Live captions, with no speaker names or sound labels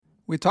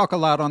We talk a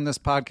lot on this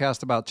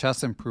podcast about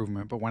chess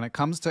improvement, but when it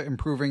comes to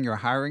improving your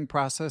hiring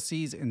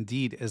processes,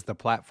 Indeed is the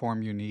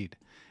platform you need.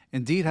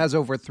 Indeed has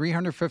over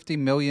 350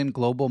 million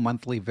global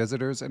monthly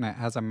visitors, and it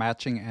has a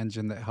matching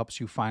engine that helps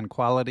you find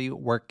quality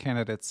work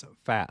candidates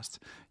fast.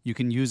 You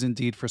can use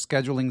Indeed for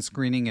scheduling,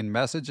 screening, and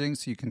messaging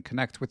so you can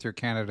connect with your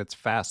candidates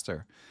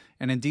faster.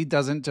 And Indeed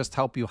doesn't just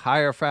help you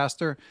hire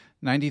faster.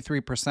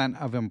 93%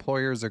 of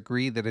employers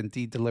agree that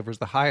Indeed delivers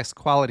the highest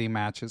quality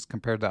matches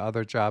compared to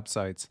other job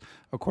sites,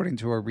 according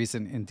to a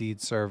recent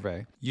Indeed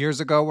survey. Years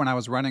ago, when I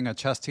was running a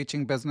chess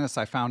teaching business,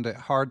 I found it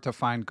hard to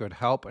find good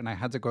help, and I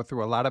had to go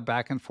through a lot of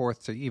back and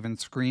forth to even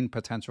screen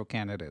potential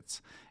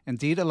candidates.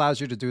 Indeed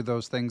allows you to do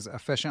those things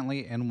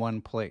efficiently in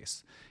one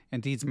place.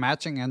 Indeed's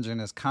matching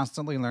engine is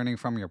constantly learning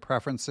from your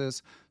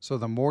preferences, so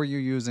the more you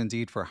use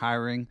Indeed for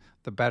hiring,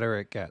 the better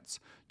it gets.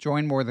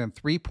 Join more than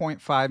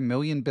 3.5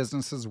 million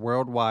businesses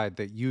worldwide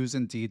that use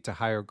Indeed to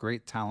hire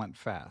great talent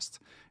fast.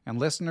 And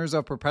listeners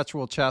of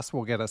Perpetual Chess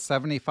will get a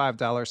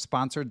 $75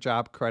 sponsored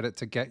job credit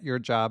to get your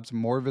jobs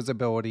more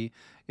visibility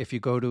if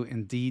you go to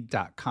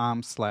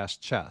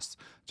Indeed.com/chess.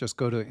 Just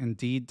go to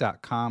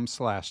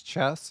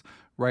Indeed.com/chess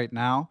right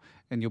now,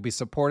 and you'll be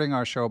supporting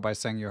our show by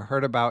saying you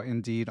heard about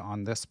Indeed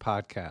on this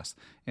podcast.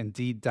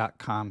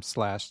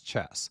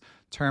 Indeed.com/chess.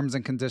 Terms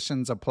and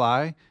conditions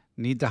apply.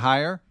 Need to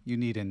hire? You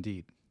need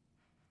Indeed.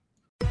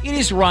 It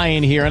is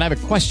Ryan here, and I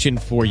have a question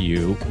for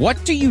you.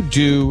 What do you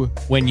do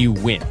when you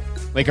win?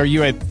 Like, are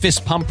you a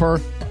fist pumper,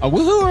 a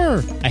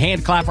woohooer, a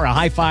hand clapper, a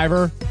high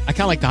fiver? I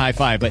kind of like the high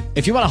five, but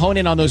if you want to hone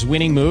in on those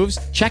winning moves,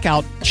 check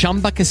out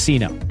Chumba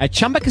Casino. At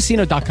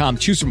ChumbaCasino.com,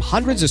 choose from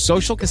hundreds of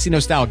social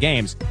casino-style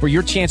games for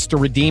your chance to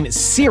redeem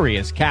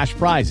serious cash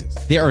prizes.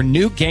 There are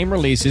new game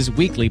releases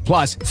weekly,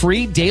 plus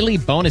free daily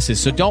bonuses,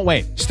 so don't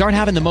wait. Start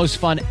having the most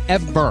fun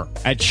ever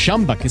at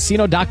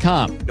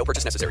ChumbaCasino.com. No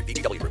purchase necessary.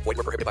 VGW. Void where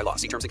prohibited by law.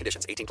 See terms and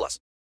conditions. 18+.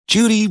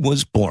 Judy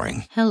was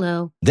boring.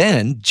 Hello.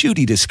 Then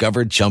Judy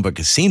discovered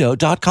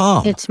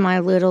ChumbaCasino.com. It's my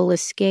little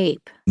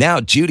escape.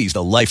 Now Judy's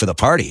the life of the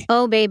party.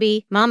 Oh,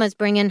 baby, mama's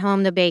bringing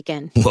home the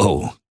bacon.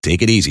 Whoa,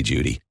 take it easy,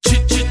 Judy.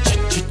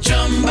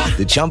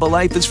 The Chumba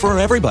life is for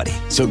everybody.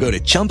 So go to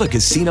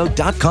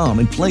ChumbaCasino.com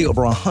and play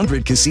over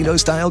 100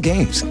 casino-style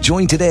games.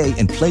 Join today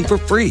and play for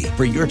free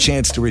for your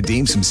chance to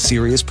redeem some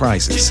serious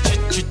prizes.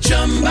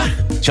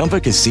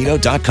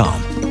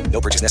 ChumbaCasino.com. No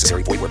purchase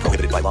necessary. Void where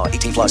prohibited by law.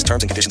 18+.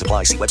 Terms and conditions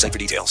apply. See website for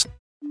details.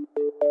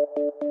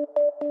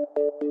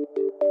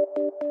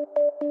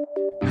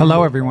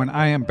 Hello, everyone.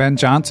 I am Ben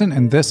Johnson,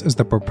 and this is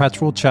the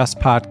Perpetual Chess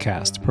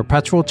Podcast.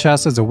 Perpetual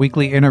Chess is a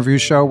weekly interview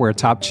show where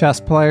top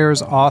chess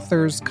players,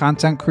 authors,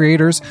 content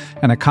creators,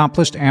 and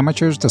accomplished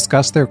amateurs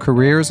discuss their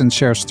careers and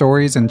share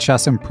stories and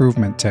chess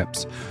improvement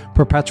tips.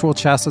 Perpetual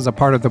Chess is a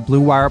part of the Blue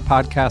Wire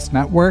Podcast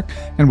Network,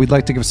 and we'd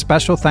like to give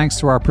special thanks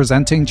to our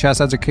presenting chess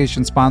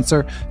education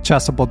sponsor,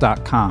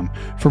 Chessable.com.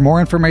 For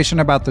more information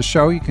about the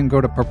show, you can go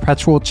to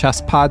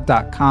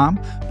perpetualchesspod.com.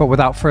 But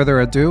without further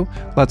ado,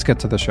 let's get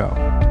to the show.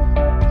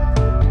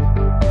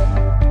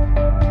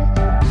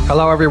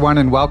 Hello, everyone,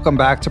 and welcome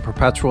back to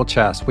Perpetual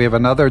Chess. We have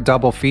another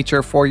double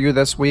feature for you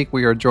this week.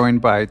 We are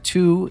joined by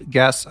two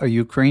guests, a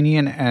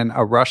Ukrainian and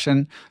a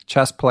Russian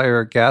chess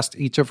player guest,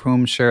 each of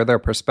whom share their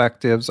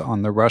perspectives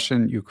on the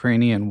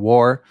Russian-Ukrainian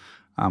war.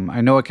 I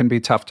know it can be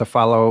tough to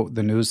follow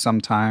the news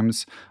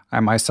sometimes.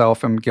 I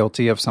myself am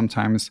guilty of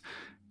sometimes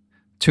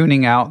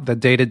tuning out the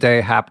day-to-day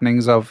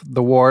happenings of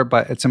the war,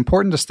 but it's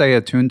important to stay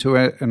attuned to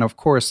it. And of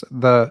course,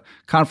 the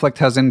conflict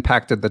has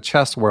impacted the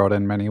chess world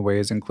in many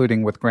ways,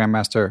 including with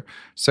Grandmaster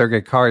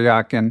Sergei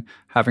Karyakin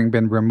having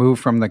been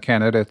removed from the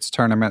candidates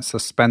tournament,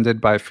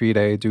 suspended by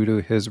FIDE due to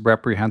his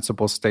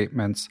reprehensible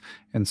statements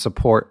in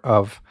support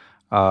of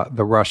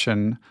the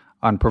Russian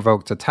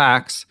unprovoked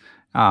attacks.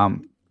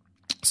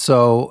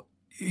 So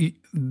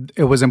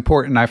it was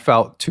important, I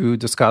felt, to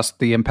discuss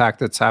the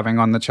impact it's having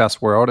on the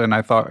chess world, and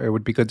I thought it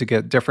would be good to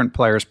get different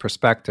players'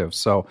 perspectives.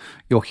 So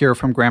you'll hear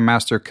from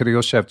Grandmaster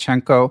Kirill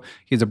Shevchenko.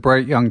 He's a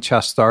bright young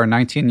chess star,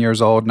 19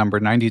 years old, number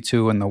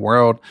 92 in the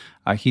world.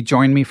 He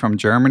joined me from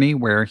Germany,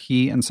 where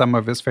he and some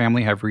of his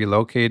family have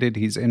relocated.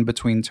 He's in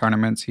between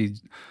tournaments. He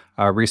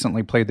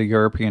recently played the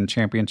European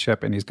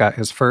Championship, and he's got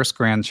his first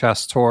Grand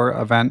Chess Tour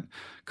event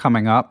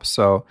coming up.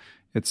 So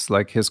it's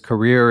like his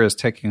career is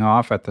taking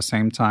off at the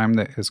same time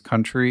that his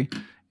country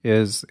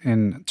is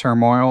in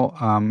turmoil.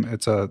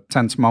 It's a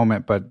tense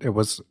moment, but it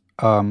was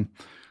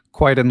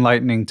quite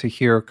enlightening to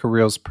hear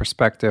Kirill's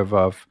perspective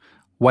of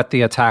what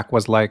the attack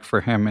was like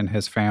for him and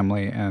his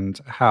family and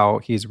how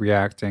he's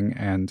reacting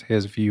and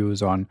his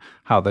views on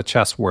how the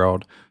chess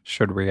world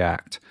should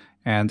react.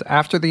 And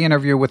after the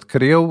interview with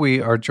Kirill, we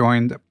are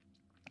joined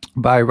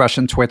by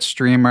Russian Twitch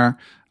streamer,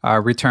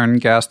 return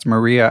guest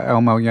Maria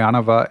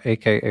Elmelyanova,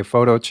 a.k.a.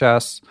 Photo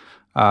Chess.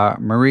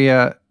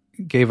 Maria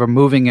gave a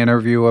moving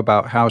interview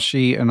about how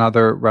she and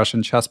other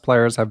Russian chess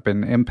players have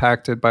been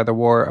impacted by the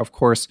war. Of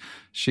course,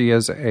 she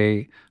is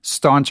a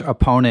staunch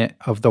opponent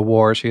of the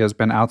war. She has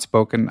been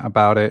outspoken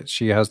about it.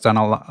 She has done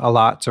a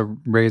lot to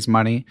raise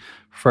money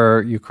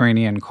for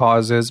Ukrainian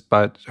causes,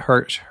 but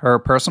her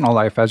personal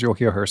life, as you'll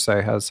hear her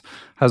say, has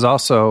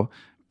also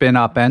been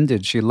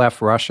upended. She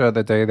left Russia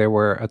the day they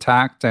were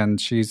attacked,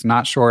 and she's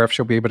not sure if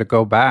she'll be able to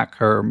go back.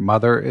 Her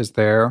mother is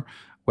there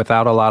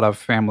without a lot of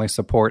family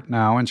support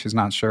now, and she's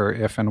not sure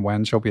if and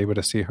when she'll be able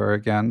to see her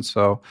again.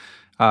 So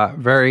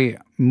very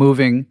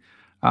moving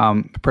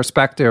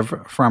perspective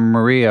from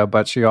Maria,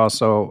 but she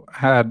also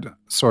had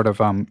sort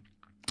of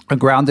a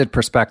grounded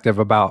perspective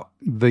about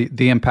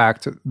the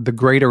impact, the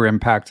greater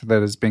impact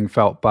that is being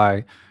felt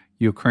by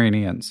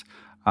Ukrainians.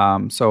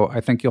 So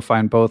I think you'll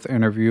find both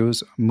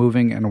interviews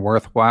moving and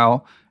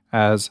worthwhile,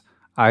 as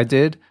I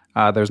did.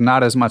 There's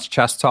not as much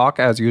chess talk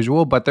as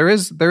usual, but there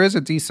is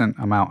a decent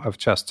amount of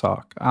chess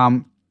talk.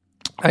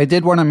 I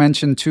did want to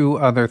mention two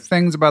other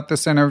things about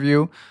this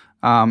interview.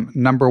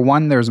 Number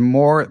one, there's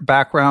more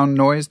background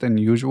noise than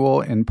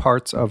usual in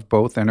parts of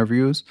both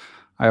interviews.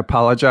 I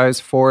apologize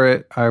for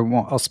it.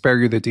 I'll spare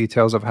you the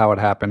details of how it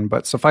happened,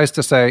 but suffice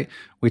to say,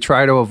 we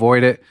try to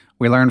avoid it.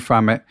 We learn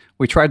from it.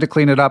 We tried to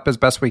clean it up as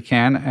best we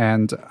can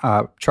and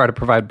try to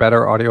provide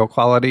better audio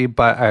quality,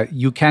 but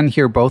you can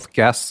hear both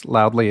guests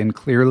loudly and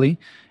clearly.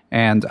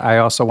 And I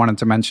also wanted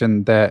to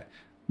mention that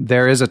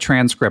there is a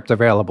transcript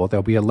available.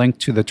 There'll be a link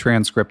to the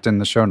transcript in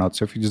the show notes.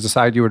 So if you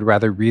decide you would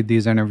rather read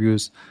these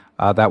interviews,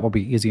 that will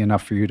be easy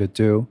enough for you to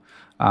do.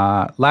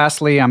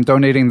 Lastly, I'm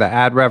donating the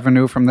ad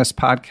revenue from this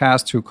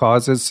podcast to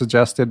causes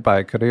suggested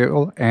by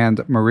Kirill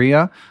and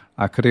Maria.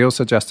 Kirill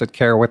suggested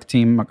Care with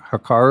Team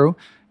Hikaru,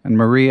 and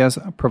Maria's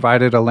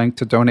provided a link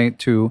to donate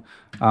to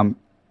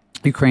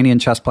Ukrainian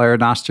chess player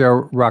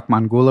Nastya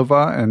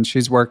Rakhmangulova, and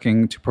she's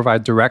working to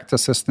provide direct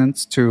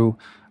assistance to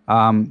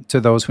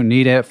those who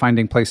need it,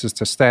 finding places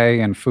to stay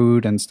and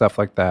food and stuff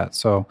like that.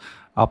 So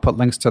I'll put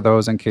links to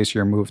those in case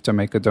you're moved to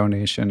make a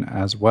donation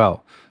as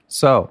well.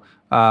 So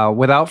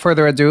without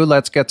further ado,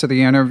 let's get to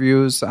the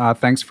interviews.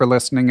 Thanks for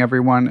listening,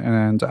 everyone,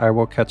 and I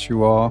will catch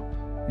you all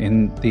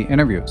in the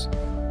interviews.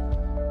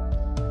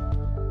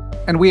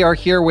 And we are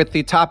here with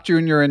the top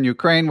junior in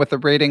Ukraine with a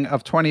rating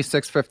of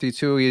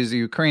 2652. He is a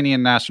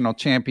Ukrainian national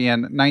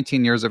champion,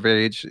 19 years of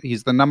age.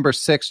 He's the number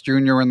 6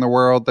 junior in the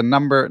world, the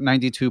number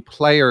 92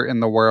 player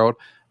in the world.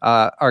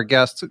 Our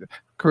guest,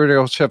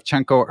 Kirill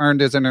Shevchenko, earned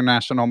his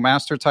international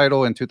master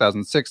title in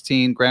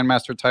 2016,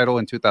 grandmaster title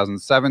in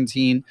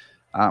 2017.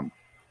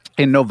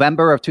 In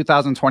November of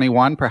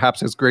 2021, perhaps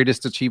his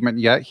greatest achievement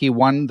yet, he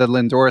won the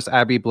Lindores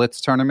Abbey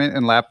Blitz tournament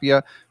in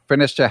Latvia,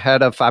 finished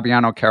ahead of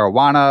Fabiano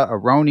Caruana,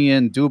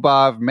 Aronian,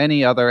 Dubov,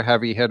 many other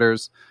heavy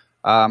hitters.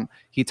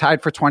 He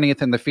tied for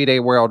 20th in the FIDE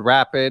World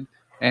Rapid.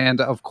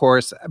 And of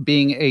course,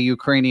 being a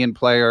Ukrainian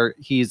player,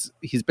 he's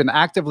been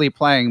actively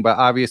playing, but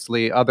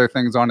obviously other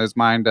things on his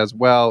mind as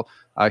well.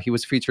 He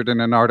was featured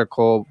in an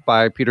article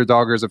by Peter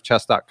Doggers of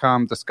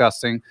chess.com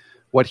discussing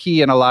what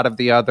he and a lot of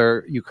the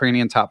other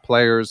Ukrainian top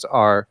players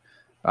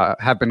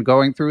have been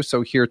going through.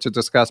 So here to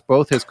discuss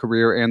both his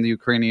career and the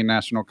Ukrainian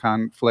national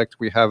conflict,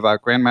 we have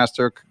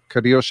Grandmaster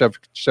Kirill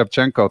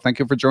Shevchenko. Thank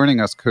you for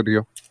joining us,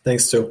 Kirill.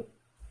 Thanks, too.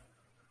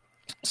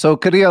 So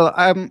Kirill,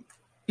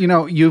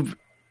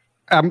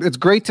 it's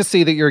great to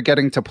see that you're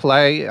getting to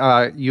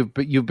play.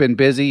 You've been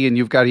busy, and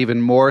you've got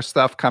even more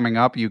stuff coming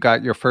up. You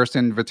got your first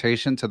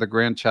invitation to the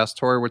Grand Chess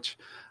Tour, which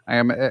I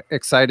am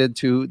excited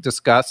to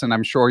discuss, and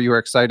I'm sure you're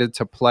excited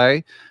to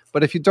play.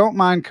 But if you don't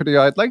mind,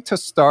 Kirill, I'd like to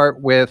start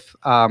with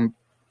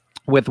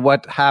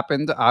what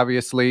happened,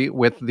 obviously,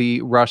 with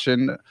the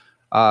Russian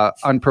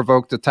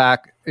unprovoked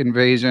attack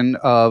invasion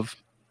of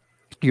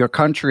your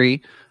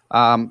country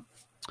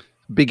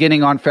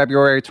beginning on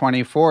February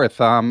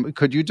 24th.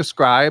 Could you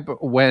describe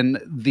when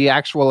the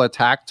actual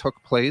attack took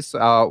place?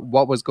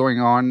 What was going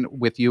on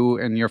with you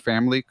and your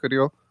family,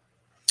 Kirill?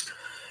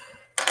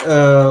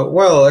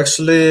 Well,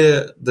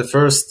 actually, the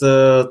first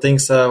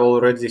things I've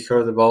already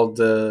heard about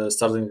the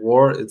starting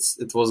war,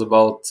 it was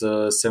about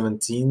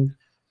 17th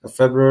of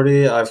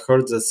February. I've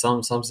heard that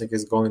something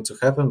is going to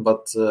happen,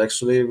 but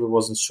actually we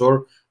wasn't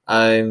sure.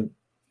 I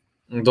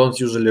don't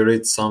usually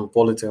read some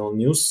political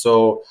news,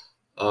 so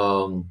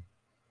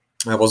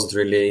I wasn't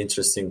really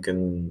interested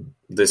in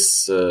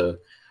this.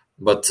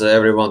 But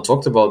everyone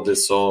talked about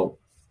this, so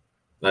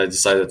I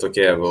decided,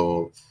 okay, I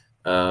will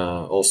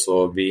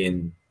also be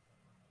in.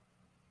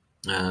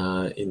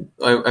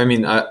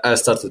 I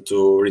started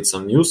to read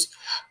some news,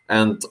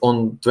 and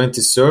on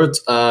 23rd,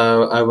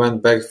 I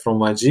went back from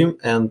my gym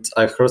and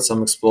I heard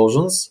some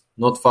explosions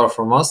not far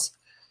from us.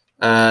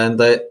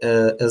 And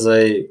as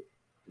I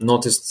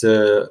noticed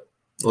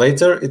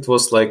later, it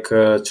was like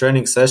a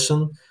training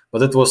session,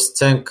 but it was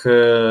tank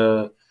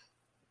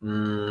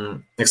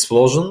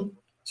explosion.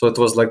 So it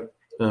was like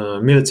a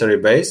military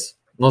base,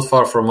 not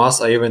far from us.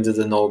 I even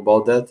didn't know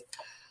about that.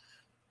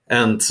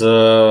 And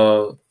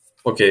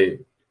okay.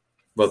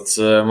 But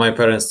my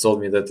parents told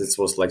me that it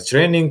was like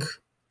training,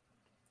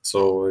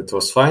 so it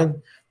was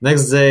fine.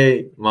 Next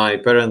day, my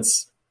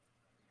parents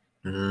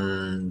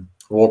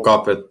woke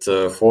up at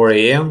 4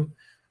 a.m.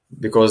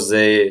 because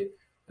their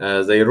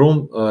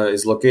room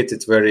is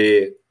located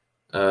very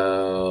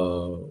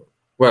well.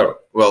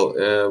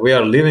 We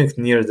are living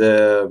near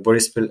the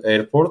Borispil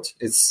airport.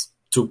 It's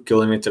 2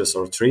 kilometers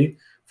or 3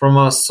 from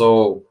us,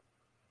 so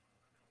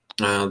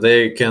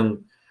they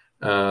can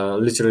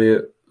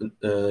literally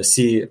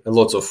see a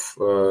lot of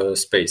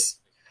space.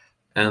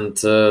 And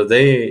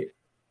they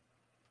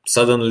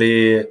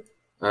suddenly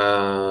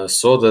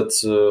saw that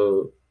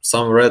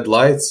some red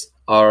lights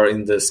are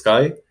in the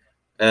sky,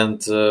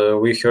 and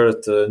we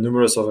heard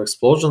numerous of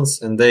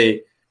explosions, and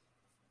they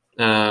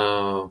we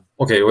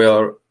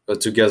are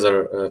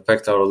together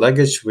packed our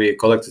luggage, we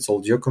collected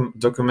all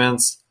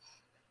documents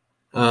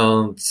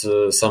and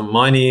some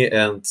money,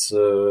 and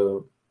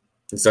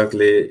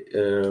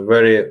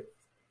very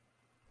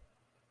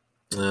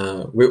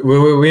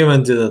we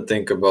even didn't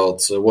think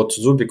about what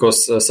to do,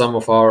 because some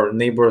of our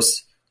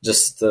neighbors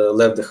just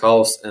left the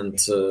house and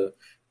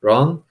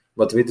run,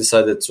 but we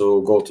decided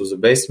to go to the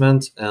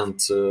basement, and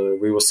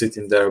we were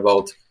sitting there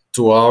about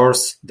 2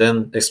 hours.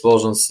 Then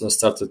explosions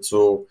started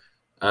to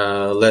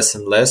less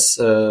and less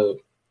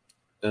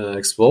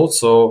explode.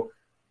 So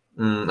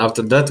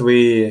after that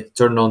we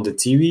turned on the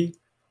TV,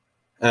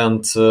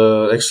 and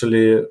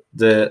actually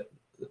the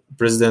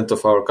president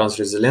of our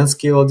country,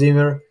 Zelensky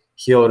Vladimir,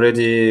 he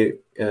already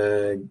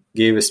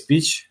gave a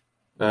speech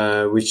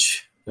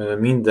which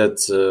mean that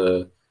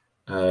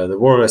the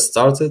war has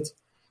started,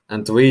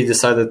 and we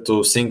decided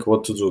to think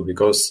what to do,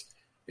 because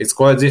it's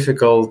quite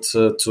difficult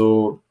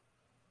to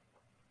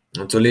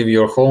leave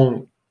your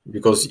home,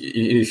 because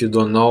if you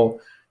don't know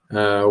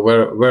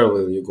where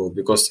will you go,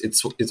 because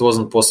it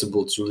wasn't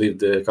possible to leave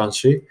the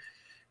country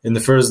in the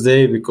first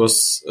day,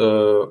 because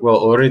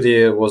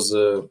already was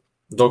a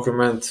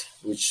document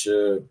which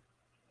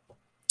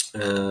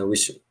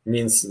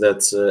means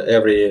that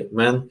every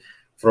man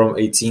from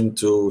 18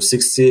 to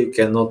 60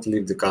 cannot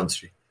leave the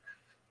country.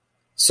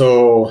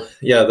 So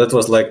yeah, that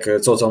was like a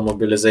total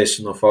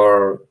mobilization of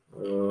our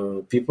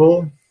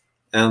people,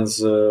 and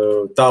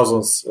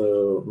thousands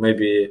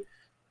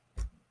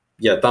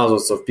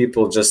of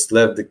people just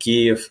left the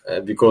Kiev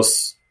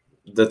because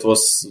that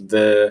was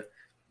the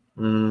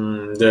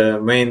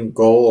main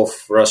goal of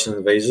Russian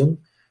invasion.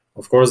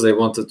 Of course, they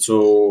wanted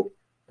to.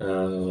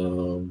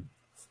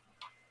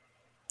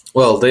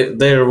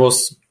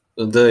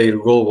 Their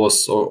goal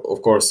was,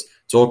 of course,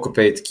 to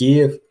occupy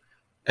Kiev,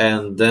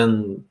 and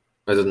then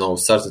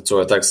started to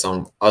attack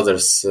some other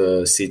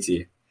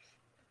city.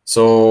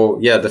 So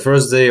yeah, the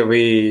first day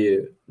we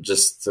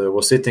just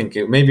was sitting.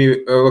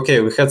 Maybe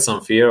we had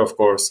some fear, of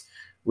course.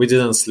 We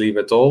didn't sleep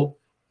at all,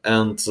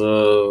 and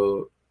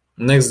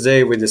next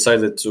day we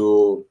decided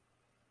to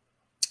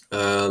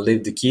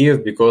leave the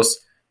Kiev, because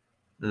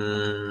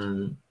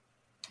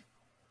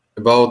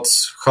about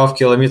half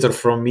kilometer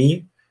from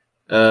me,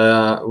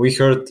 we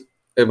heard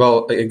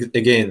about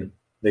again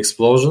the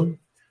explosion,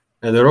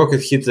 and the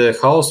rocket hit a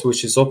house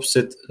which is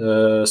opposite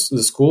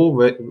the school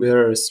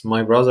where is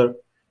my brother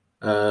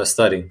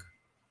studying.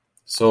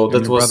 So and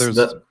that was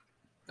that.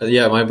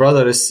 My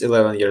brother is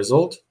 11 years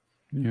old.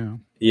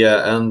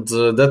 Yeah, and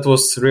that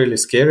was really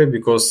scary,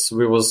 because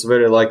we was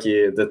very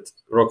lucky that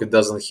rocket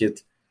doesn't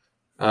hit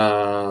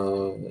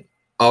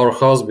our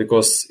house,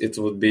 because it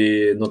would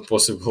be not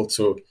possible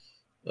to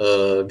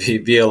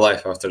be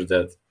alive after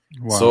that.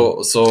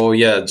 Wow. So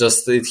yeah,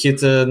 just it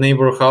hit a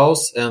neighbor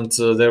house, and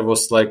there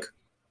was like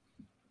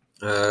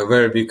a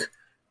very big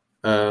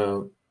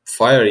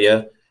fire,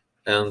 yeah,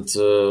 and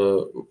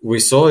we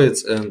saw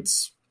it, and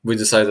we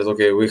decided,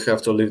 okay, we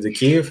have to leave the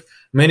Kiev.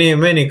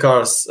 Many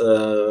cars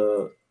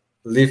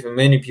leave.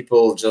 Many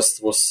people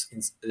just was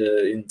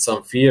in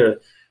some fear,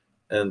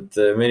 and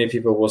many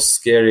people was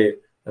scary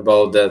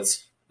about that.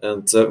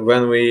 And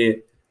when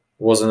we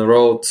was on the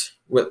road,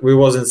 we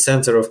was in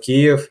center of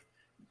Kiev,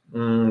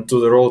 to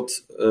the road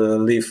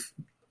leave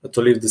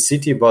the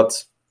city.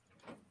 But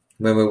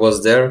when we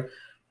was there,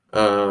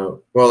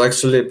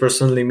 actually,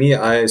 personally, me,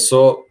 I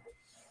saw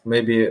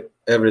maybe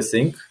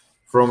everything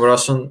from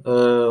Russian,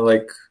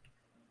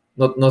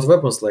 not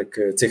weapons, like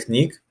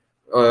technique,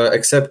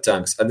 except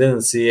tanks. I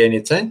didn't see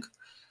any tank,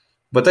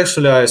 but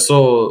actually I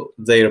saw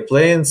their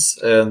planes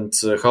and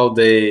how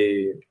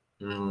they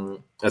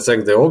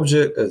attack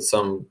the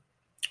some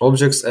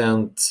objects,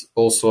 and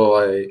also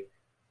I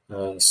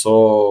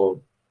saw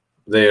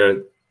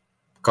their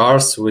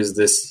cars with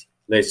this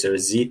letter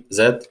Z,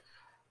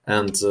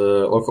 and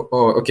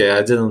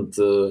I didn't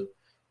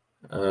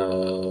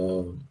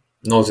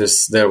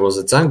notice there was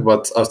a tank,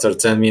 but after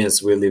 10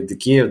 minutes we left the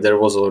Kiev, there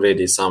was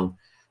already some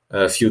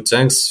few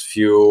tanks,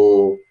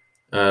 few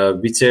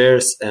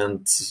BTRs,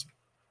 and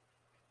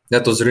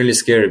that was really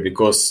scary,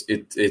 because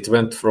it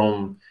went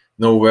from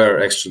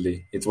nowhere.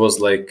 Actually, it was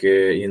like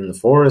in the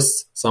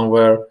forest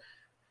somewhere,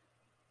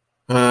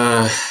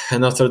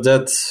 and after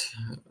that,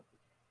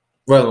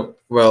 when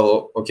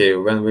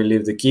we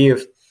leave the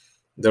Kiev,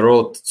 the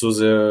road to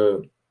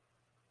the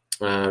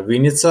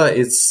Vinnytsia,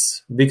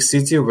 it's big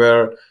city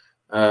where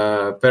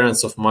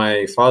parents of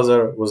my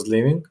father was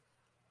living,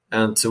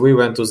 and we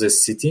went to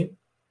this city,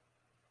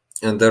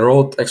 and the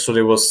road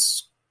actually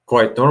was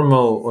quite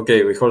normal.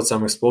 Okay, we heard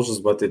some explosions,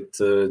 but it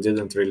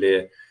didn't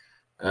really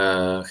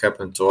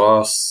happen to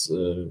us,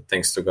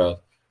 thanks to God.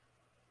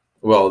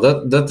 Well,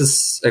 that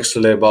is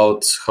actually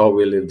about how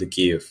we live the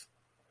Kiev.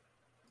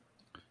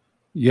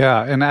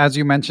 Yeah, and as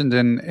you mentioned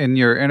in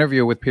your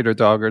interview with Peter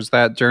Doggers,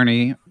 that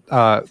journey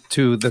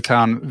to the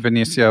town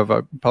Vinnytsia,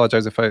 I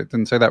apologize if I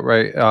didn't say that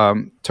right,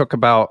 took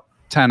about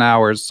 10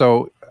 hours.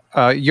 So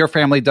your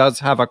family does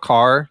have a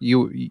car.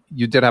 You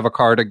did have a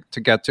car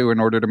to get to in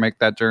order to make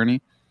that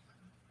journey?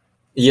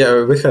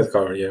 Yeah, we had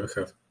car. Yeah, we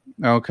have.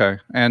 Okay.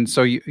 And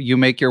so you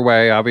make your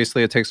way.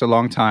 Obviously, it takes a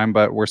long time,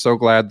 but we're so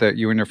glad that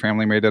you and your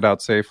family made it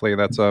out safely.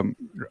 That's a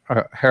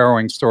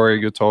harrowing story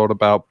you told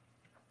about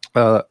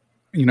the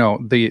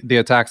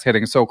attacks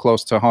hitting so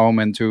close to home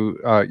and to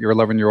your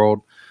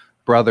 11-year-old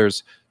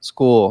brother's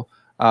school.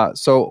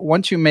 So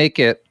once you make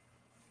it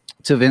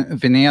to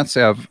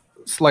Vinnytsia,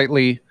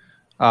 slightly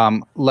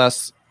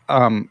less,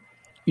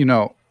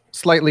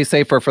 slightly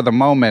safer for the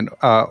moment,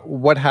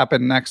 what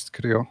happened next,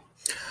 Kirill?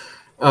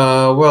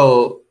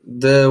 Well,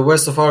 the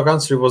west of our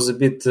country was a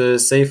bit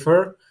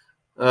safer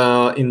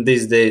in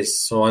these days,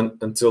 so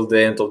until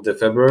the end of the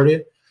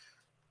February.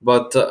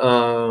 But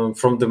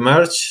from the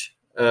March,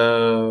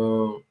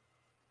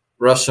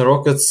 Russian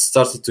rockets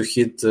started to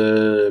hit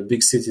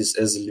big cities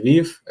as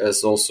Lviv,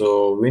 as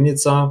also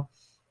Vinnytsia.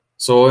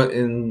 So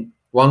in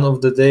one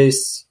of the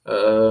days,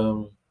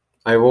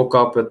 I woke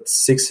up at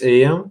 6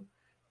 a.m.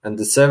 and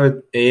at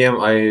 7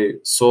 a.m. I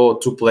saw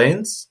 2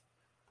 planes,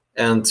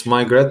 and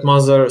my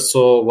grandmother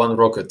saw 1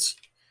 rocket.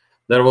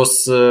 There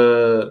was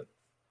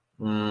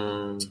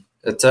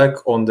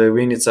attack on the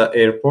Vinnytsia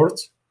airport.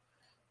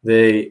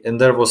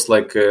 There was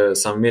like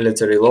some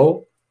military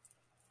law.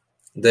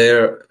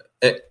 There,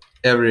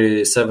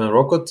 every 7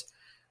 rocket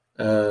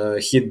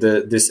hit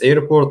this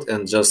airport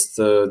and just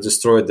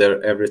destroyed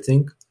their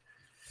everything.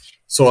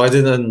 So I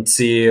didn't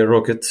see a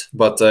rocket,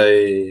 but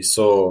I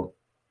saw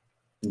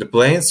the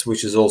planes,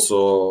 which is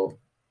also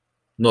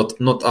not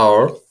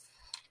our.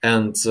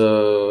 And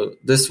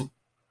this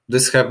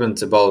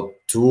happened about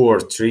 2 or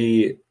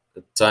 3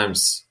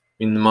 times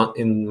in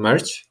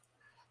March.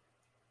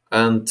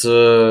 And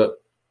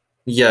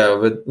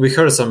we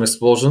heard some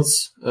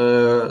explosions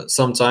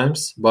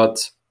sometimes,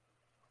 but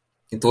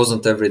it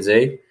wasn't every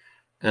day.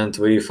 And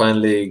we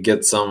finally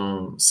get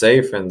some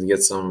safe and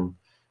get some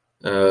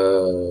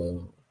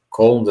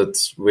calm that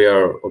we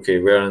are okay,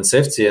 we are in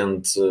safety,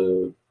 and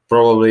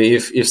probably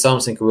if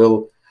something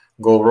will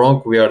go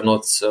wrong, we are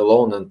not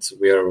alone, and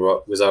we are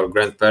with our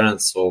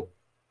grandparents. So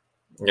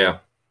yeah,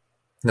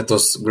 that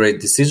was a great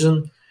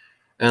decision.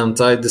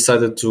 And I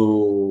decided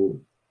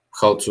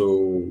how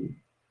to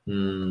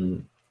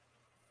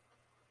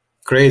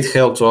create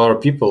help to our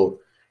people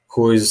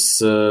who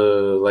is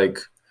in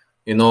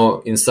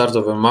start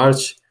of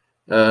March,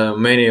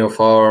 many of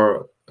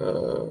our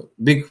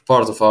big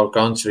part of our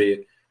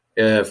country,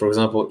 for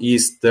example,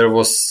 East, there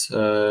was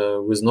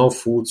with no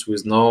food,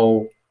 with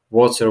no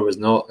water, with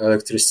no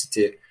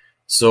electricity.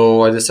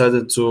 So I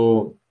decided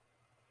to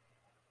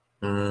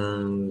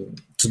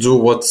do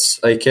what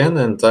I can,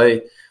 and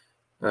I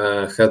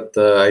had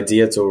the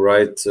idea to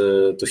write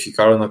to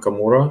Hikaru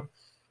Nakamura,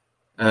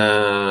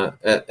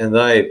 and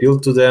I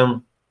appealed to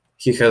them.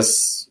 He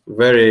has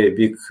very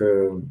big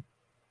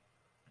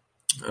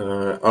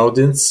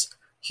audience.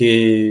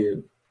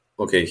 He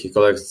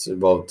collects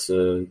about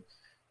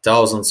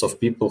thousands of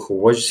people who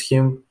watch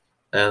him,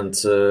 and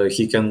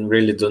he can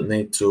really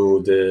donate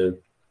to the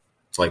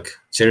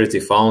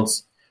charity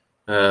funds.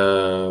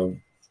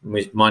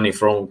 Money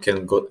from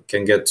can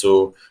get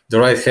to the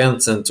right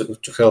hands and to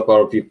help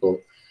our people.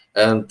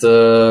 And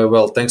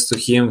thanks to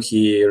him,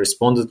 he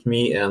responded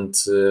me, and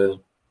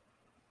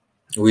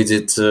we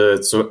did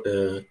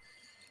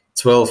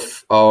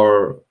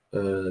 12-hour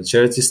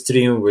charity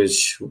stream,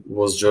 which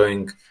was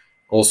joining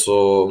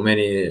also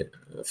many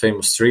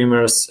famous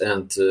streamers,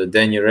 and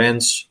Danny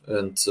Ranch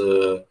and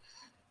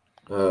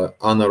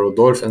Anna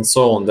Rudolph and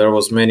so on. There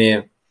was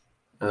many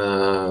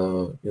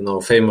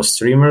famous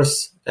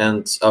streamers,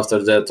 and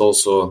after that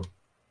also,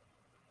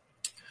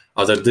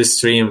 after this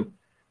stream,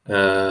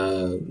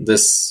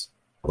 this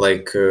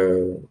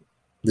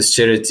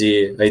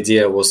charity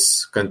idea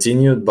was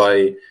continued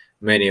by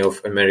many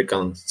of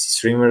American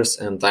streamers,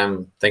 and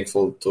I'm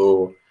thankful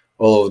to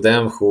all of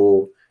them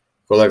who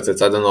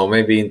collected, I don't know,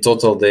 maybe in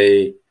total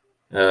they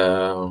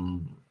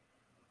collected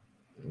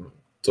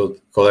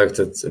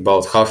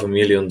about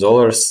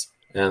 $500,000,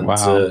 and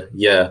wow.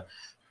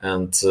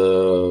 And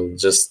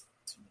just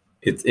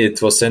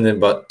it was sent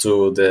back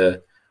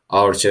to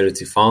our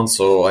charity fund.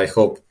 So I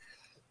hope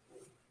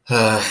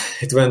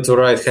it went to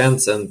right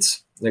hands and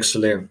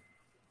actually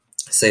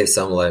saved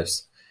some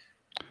lives.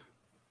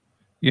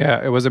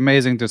 Yeah, it was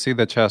amazing to see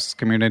the chess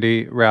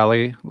community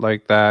rally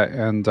like that,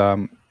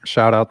 and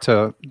shout out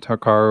to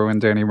Hikaru and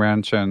Danny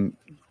Ranch and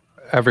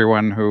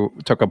everyone who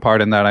took a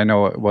part in that. I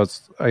know it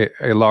was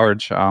a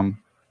large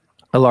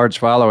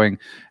following.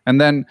 And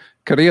then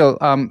Kirill,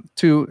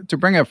 to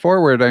bring it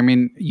forward, I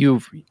mean,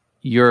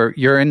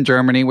 you're in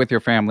Germany with your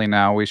family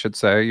now. We should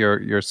say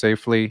you're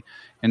safely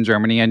in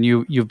Germany, and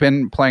you've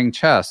been playing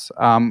chess.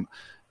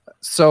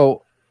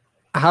 So,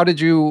 how did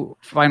you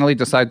finally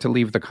decide to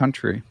leave the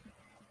country?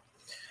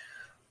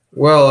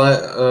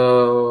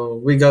 Well,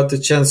 we got the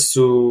chance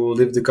to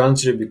leave the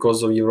country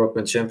because of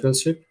European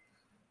Championship.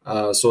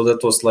 So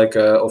that was like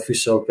an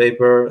official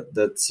paper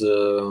that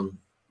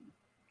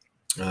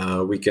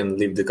we can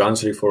leave the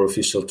country for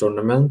official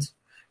tournament.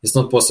 It's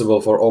not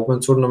possible for open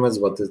tournaments,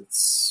 but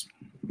it's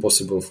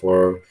possible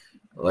for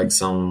like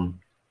some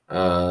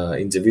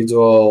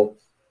individual,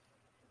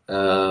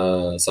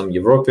 some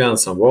European,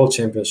 some World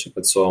Championship,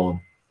 and so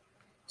on.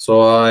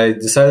 So I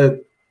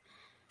decided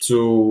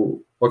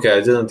to, I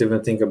didn't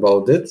even think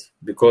about it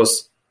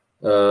because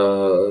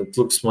it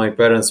looks my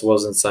parents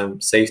wasn't some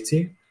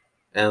safety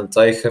and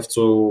I have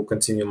to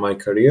continue my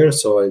career.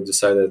 So I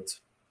decided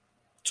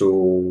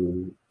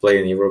to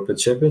play in European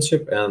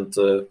Championship and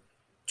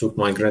took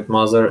my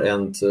grandmother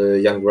and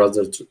young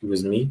brother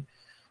with me.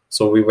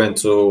 So we went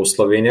to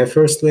Slovenia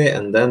firstly,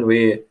 and then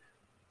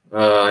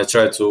I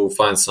tried to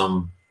find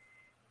some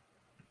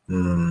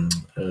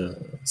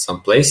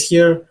place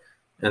here,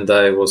 and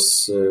I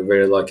was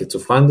very lucky to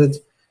find it.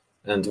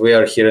 And we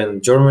are here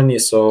in Germany,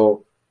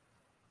 so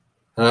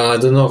I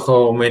don't know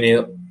how many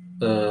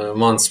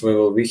months we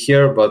will be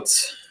here, but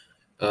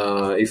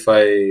if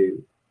I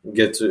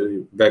get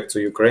back to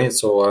Ukraine,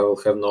 so I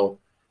will have no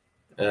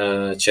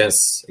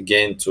chance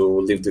again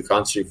to leave the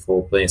country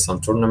for playing some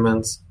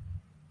tournaments.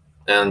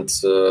 And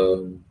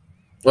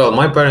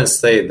my parents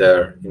stayed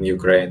there in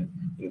Ukraine,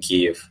 in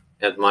Kiev,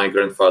 and my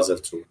grandfather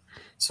too.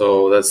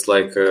 So that's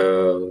like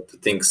the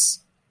things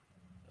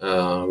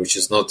which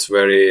is not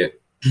very,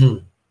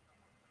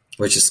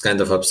 which is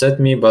kind of upset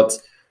me. But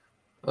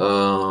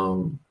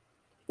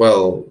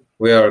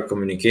we are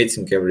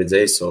communicating every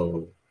day,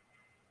 so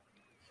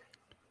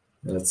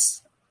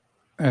that's.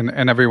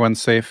 And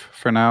everyone's safe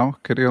for now,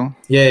 Kirill?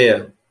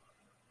 Yeah.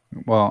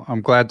 Well,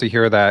 I'm glad to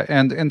hear that.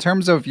 And in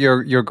terms of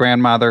your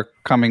grandmother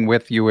coming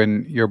with you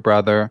and your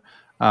brother,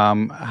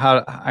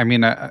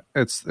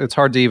 it's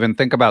hard to even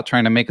think about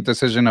trying to make a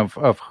decision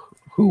of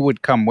who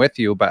would come with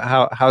you, but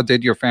how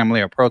did your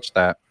family approach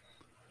that?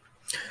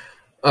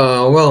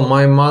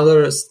 My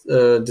mother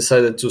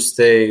decided to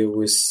stay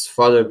with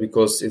father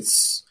because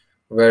it's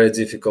very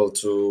difficult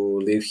to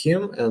leave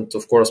him. And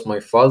of course, my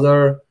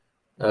father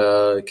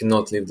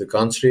cannot leave the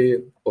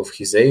country of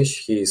his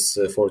age. He is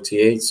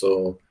 48,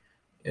 so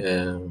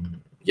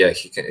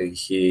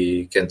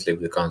he can't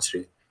leave the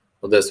country.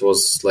 But that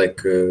was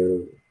like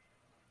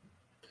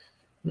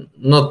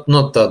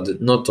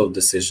not a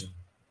decision.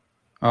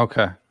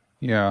 Okay,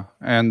 yeah,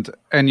 and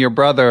your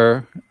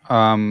brother,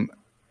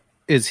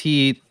 is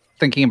he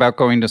thinking about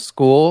going to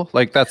school?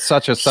 Like that's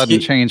such a sudden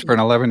change for an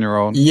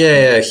 11-year-old.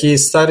 Yeah,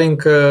 he's studying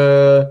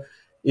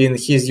in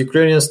his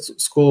Ukrainian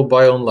school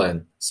by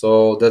online.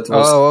 So that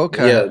was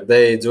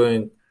they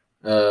doing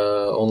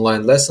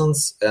online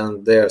lessons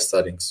and they are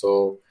studying.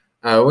 So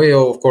we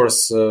of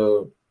course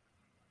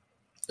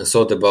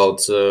thought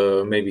about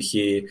maybe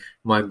he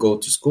might go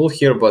to school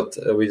here, but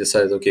we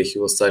decided he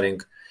was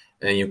studying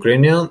in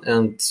Ukrainian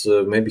and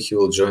maybe he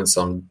will join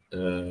some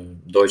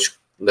Deutsch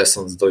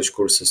lessons, Deutsch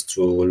courses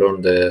to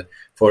learn the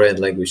foreign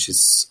language.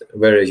 Is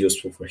very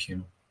useful for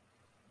him.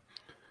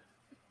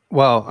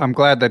 Well, I'm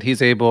glad that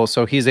he's able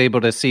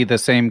to see the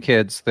same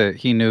kids that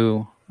he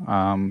knew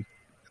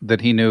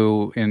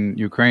in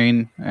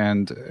Ukraine,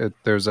 and it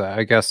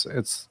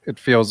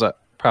feels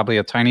probably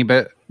a tiny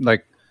bit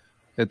like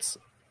it's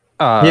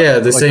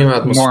the like same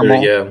atmosphere.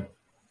 Normal.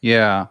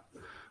 Yeah.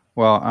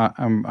 Well,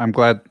 I'm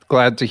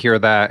glad to hear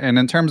that. And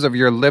in terms of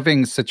your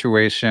living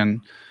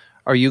situation,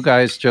 are you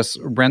guys just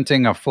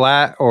renting a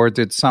flat, or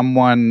did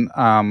someone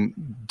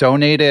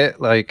donate it?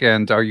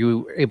 And are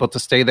you able to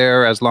stay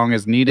there as long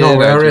as needed? No,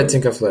 we are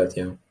renting a flat.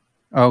 Yeah.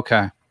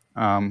 Okay.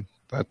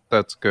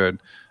 That's good.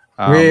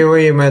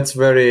 We met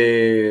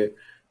very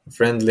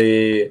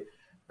friendly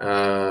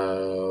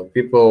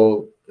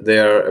people. They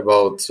are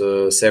about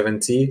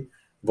 70.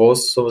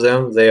 Both of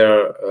them. They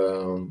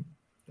are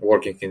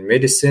working in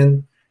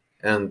medicine,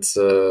 and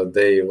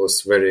they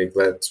was very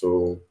glad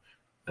to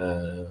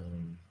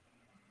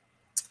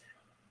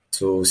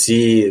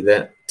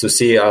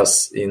see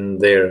us in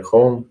their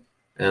home,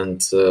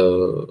 and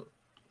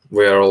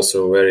we are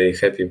also very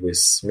happy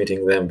with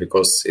meeting them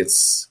because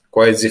it's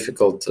quite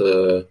difficult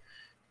to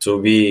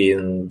be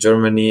in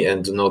Germany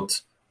and do not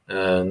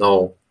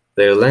know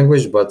their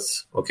language. But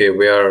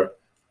we are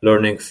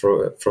learning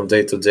from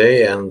day to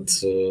day and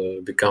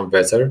become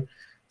better.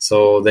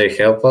 So they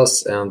help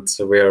us, and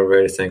we are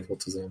very thankful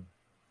to them.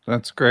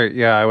 That's great.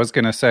 Yeah, I was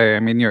going to say,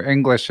 your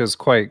English is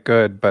quite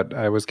good, but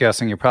I was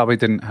guessing you probably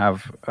didn't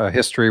have a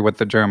history with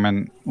the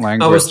German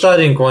language. I was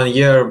studying 1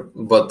 year,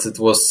 but it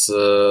was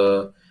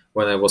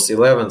when I was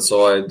 11,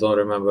 so I don't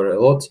remember a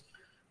lot.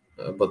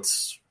 But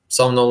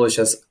some knowledge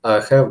I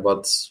have,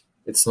 but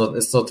it's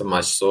not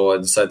much. So I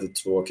decided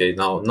to,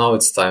 now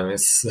it's time.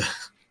 It's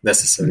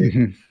necessary.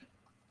 Mm-hmm.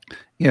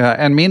 Yeah,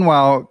 and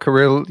meanwhile,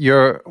 Kirill,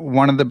 you're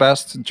one of the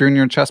best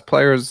junior chess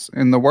players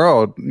in the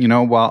world.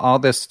 While all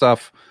this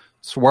stuff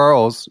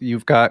swirls,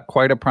 you've got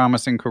quite a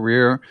promising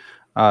career.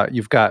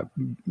 You've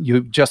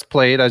just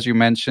played, as you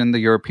mentioned, the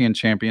European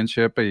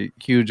Championship, a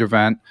huge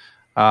event.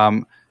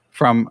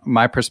 From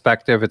my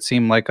perspective, it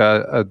seemed like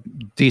a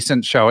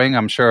decent showing.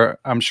 I'm sure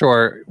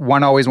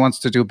one always wants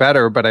to do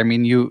better, but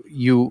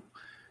you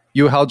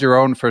you held your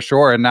own for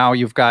sure, and now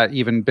you've got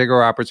even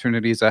bigger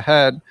opportunities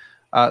ahead.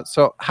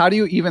 So how do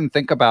you even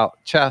think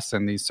about chess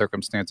in these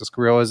circumstances,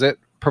 Kirill? Is it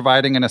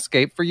providing an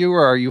escape for you,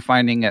 or are you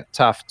finding it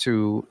tough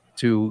to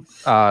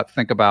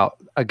think about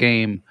a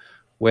game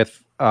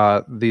with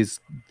this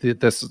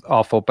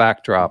awful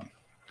backdrop?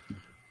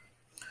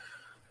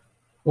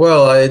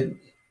 Well, I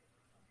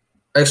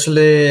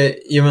actually,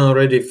 even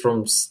already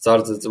from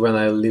started when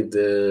I lived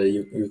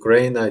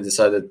Ukraine, I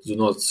decided to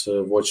not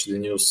watch the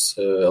news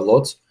a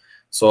lot.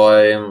 So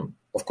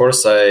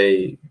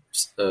I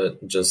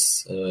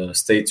just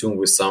stay tuned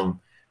with some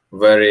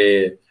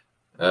very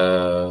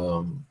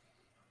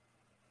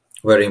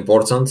very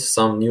important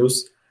some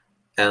news,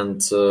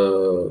 and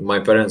my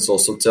parents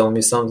also tell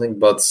me something.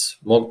 But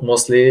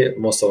most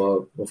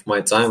of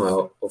my time,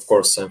 of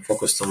course, I'm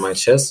focused on my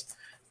chess,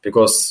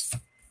 because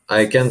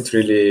I can't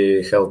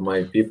really help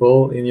my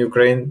people in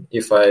Ukraine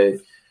if I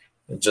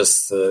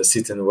just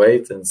sit and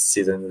wait and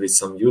sit and read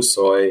some news.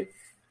 So I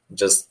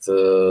just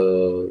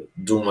do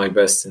my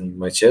best in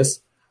my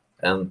chess,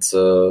 and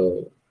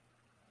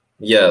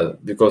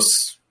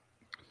because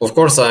of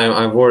course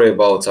I'm worried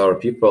about our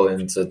people.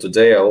 And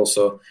today I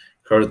also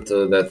heard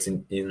that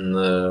in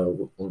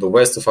on the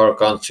west of our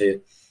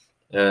country,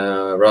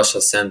 Russia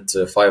sent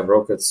 5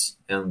 rockets,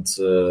 and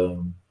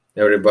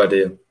every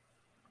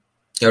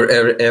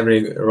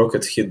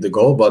rocket hit the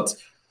goal. But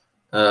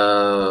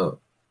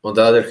on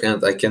the other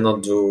hand, I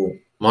cannot do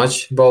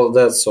much about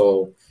that,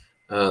 so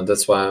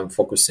that's why I'm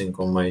focusing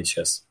on my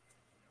chess.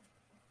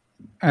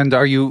 And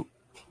are you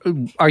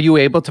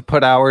able to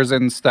put hours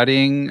in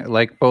studying,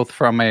 like both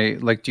from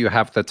do you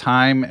have the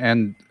time,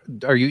 and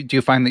do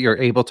you find that you're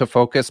able to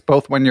focus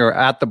both when you're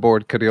at the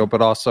board, Kirill,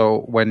 but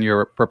also when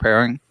you're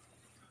preparing?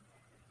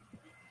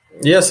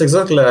 Yes,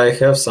 exactly. I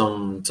have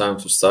some time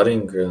to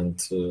studying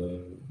and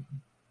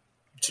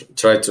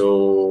try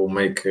to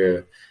make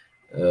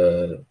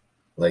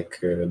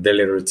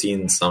daily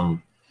routine,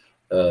 some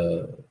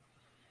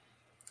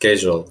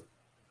casual.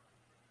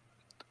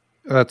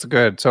 That's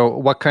good. So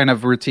what kind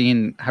of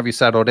routine have you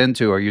settled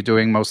into? Are you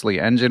doing mostly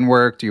engine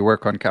work? Do you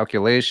work on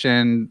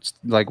calculation?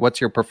 Like, what's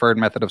your preferred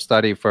method of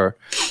study for,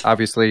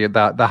 obviously,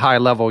 the high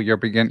level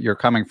you're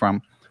coming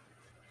from?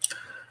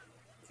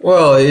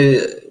 Well,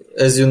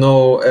 as you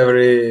know,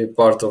 every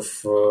part of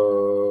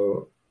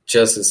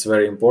chess is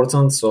very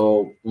important.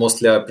 So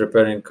mostly I'm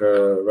preparing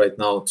right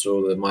now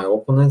to my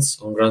opponents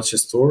on Grand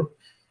Chess Tour.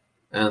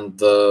 And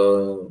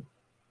of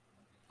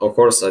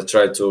course, I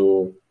try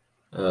to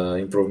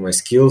improve my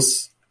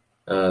skills.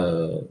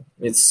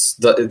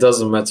 It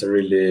doesn't matter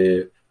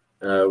really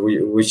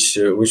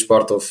which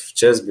part of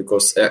chess,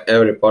 because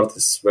every part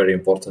is very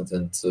important,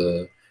 and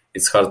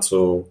it's hard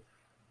to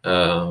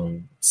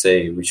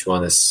say which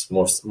one is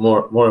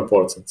more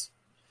important.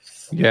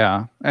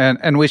 Yeah,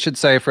 and we should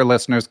say for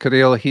listeners,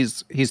 Kirill,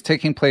 he's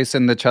taking place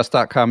in the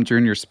Chess.com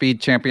Junior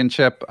Speed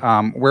Championship.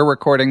 We're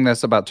recording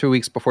this about 2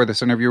 weeks before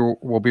this interview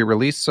will be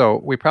released,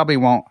 so we probably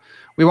won't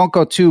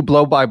go too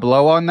blow by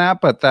blow on that.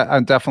 But that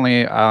I'm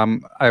definitely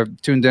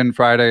I've tuned in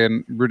Friday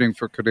and rooting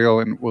for Kirill,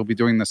 and we'll be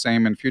doing the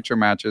same in future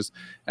matches.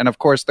 And of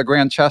course, the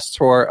Grand Chess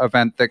Tour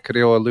event that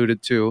Kirill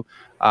alluded to,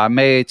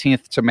 May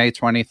 18th to May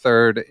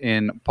 23rd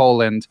in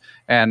Poland,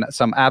 and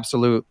some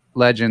absolute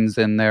legends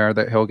in there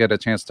that he'll get a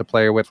chance to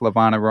play with: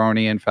 Levon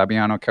Aroni and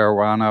Fabiano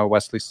Caruana,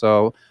 Wesley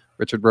So,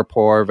 Richard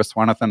Rapport,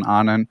 Viswanathan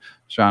Anand,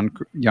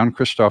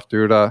 Jan-Krzysztof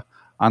Duda,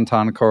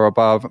 Anton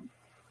Korobov,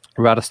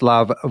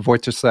 Radoslav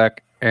Wojciech,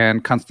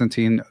 and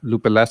Konstantin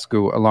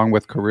Lupulescu, along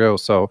with Kirill.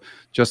 So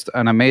just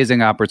an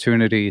amazing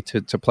opportunity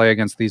to play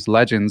against these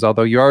legends.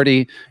 Although you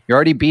already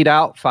beat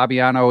out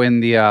Fabiano in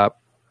the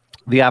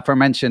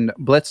aforementioned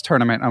Blitz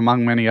tournament,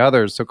 among many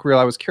others. So Kirill,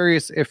 I was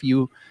curious if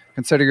you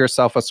consider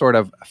yourself a sort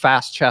of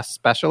fast chess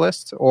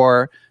specialist,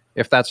 or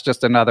if that's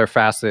just another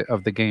facet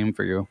of the game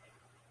for you.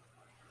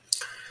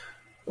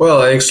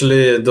 Well, I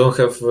actually don't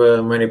have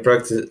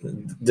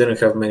didn't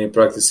have many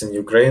practice in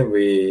Ukraine.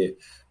 We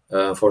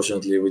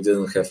unfortunately we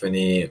didn't have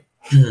any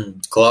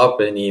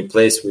club, any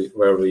place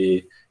where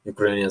we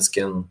Ukrainians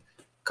can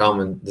come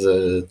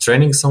and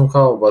training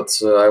somehow. But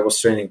I was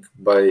training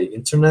by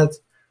internet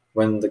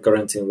when the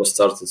quarantine was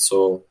started,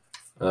 so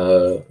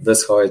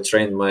that's how I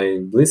trained my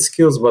blitz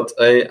skills. But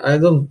I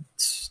don't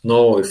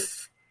know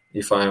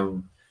if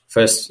I'm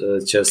fast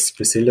chess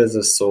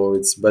specialist, so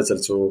it's better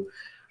to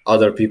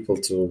other people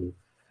to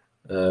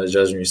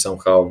judge me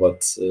somehow.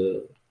 But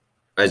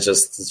I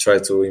just try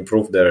to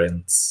improve there,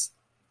 and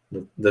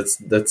that's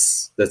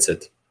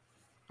it.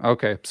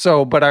 Okay.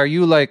 So, but are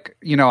you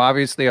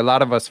obviously a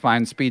lot of us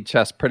find speed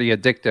chess pretty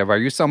addictive. Are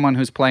you someone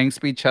who's playing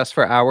speed chess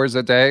for hours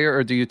a day,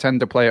 or do you tend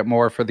to play it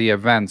more for the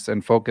events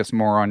and focus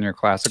more on your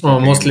classical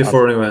game? Mostly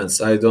for events.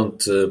 I don't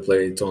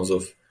play tons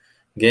of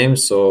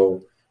games,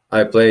 so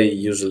I play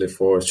usually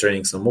for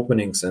training some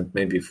openings and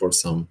maybe for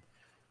some,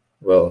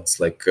 it's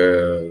like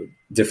a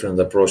different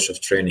approach of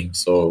training.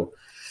 So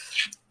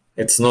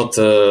it's not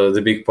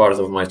the big part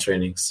of my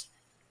trainings.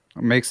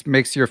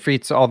 Makes your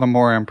feats all the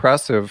more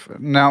impressive.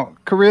 Now,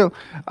 Kirill,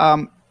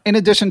 in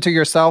addition to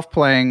yourself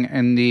playing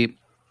in the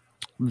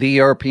the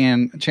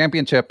European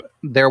Championship,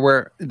 there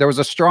was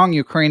a strong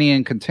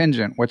Ukrainian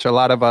contingent, which a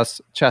lot of us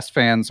chess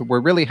fans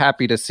were really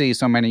happy to see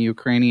so many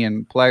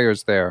Ukrainian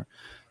players there.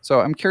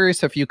 So I'm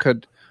curious if you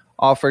could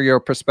offer your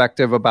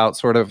perspective about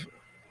sort of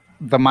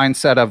the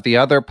mindset of the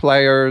other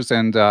players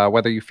and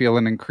whether you feel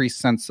an increased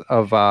sense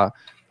of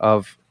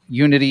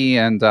unity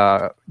and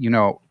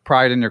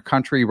pride in your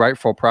country,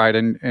 rightful pride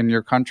in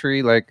your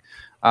country. Like,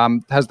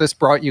 has this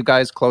brought you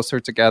guys closer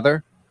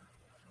together?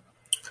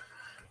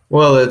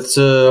 Well, it's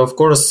of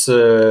course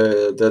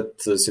that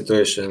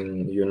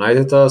situation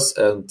united us,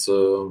 and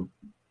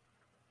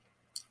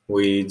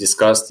we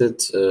discussed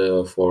it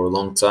for a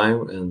long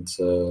time, and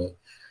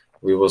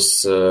we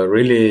was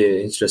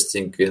really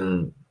interesting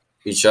in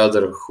each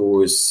other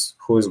who is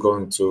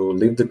going to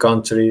leave the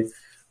country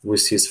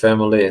with his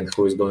family and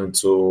who is going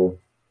to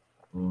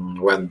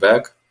went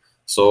back.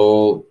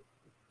 So,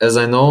 as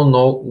I know,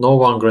 no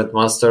one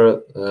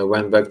grandmaster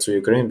went back to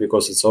Ukraine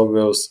because it's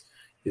obvious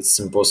it's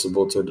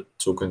impossible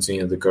to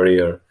continue the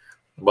career.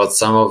 But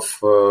some of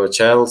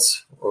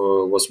childs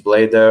was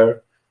played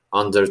there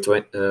under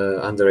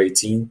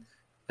 18,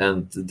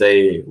 and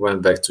they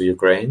went back to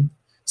Ukraine.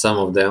 Some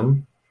of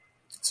them.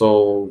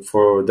 So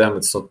for them,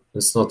 it's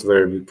not a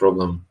very big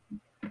problem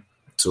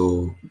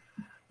to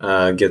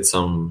get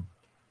some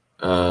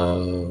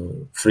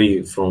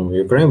free from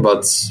Ukraine,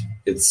 but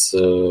it's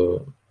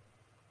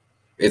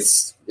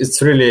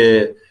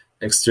really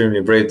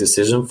extremely brave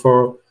decision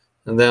for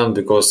them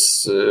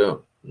because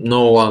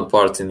no one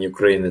part in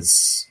Ukraine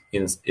is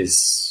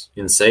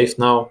safe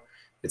now.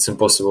 It's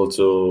impossible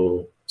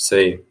to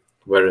say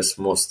where is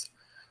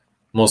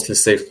mostly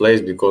safe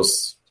place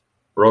because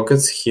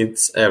rockets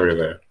hits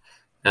everywhere.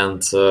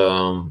 And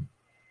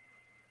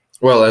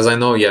well, as I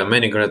know,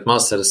 many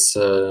grandmasters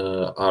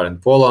are in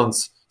Poland,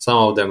 some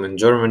of them in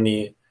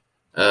Germany,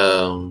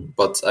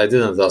 but I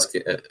didn't ask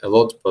a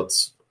lot, but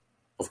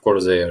of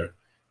course they are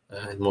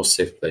in most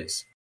safe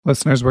place.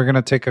 Listeners, we're going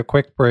to take a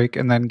quick break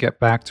and then get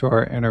back to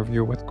our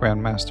interview with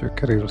Grandmaster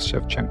Kirill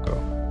Shevchenko.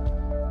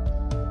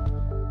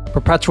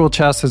 Perpetual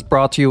Chess is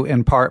brought to you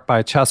in part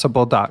by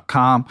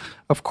Chessable.com.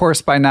 Of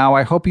course, by now,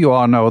 I hope you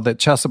all know that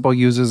Chessable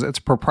uses its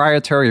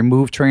proprietary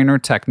Move Trainer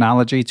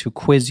technology to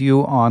quiz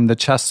you on the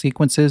chess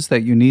sequences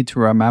that you need to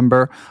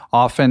remember.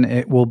 Often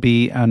it will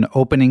be an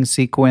opening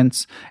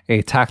sequence,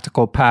 a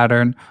tactical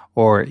pattern,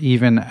 or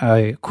even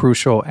a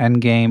crucial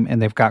endgame, and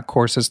they've got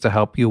courses to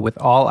help you with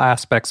all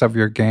aspects of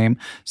your game.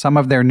 Some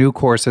of their new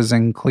courses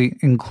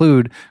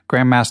include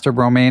Grandmaster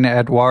Romain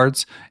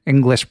Edwards,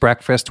 English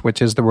Breakfast,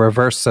 which is the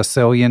reverse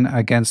Sicilian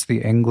against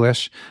the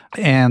English,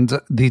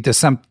 and the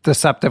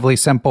Deceptively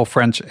Simple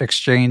French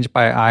Exchange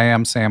by I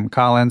Am Sam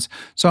Collins.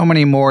 So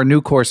many more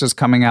new courses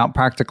coming out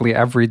practically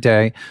every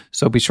day,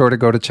 so be sure to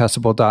go to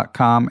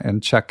Chessable.com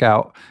and check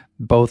out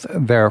both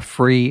their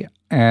free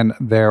and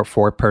their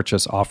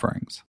for-purchase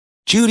offerings.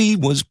 Judy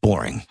was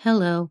boring.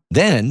 Hello.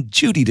 Then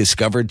Judy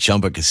discovered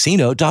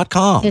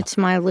ChumbaCasino.com. It's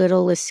my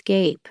little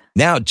escape.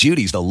 Now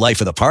Judy's the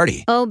life of the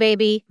party. Oh,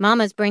 baby,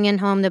 mama's bringing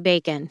home the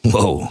bacon.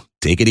 Whoa,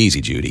 take it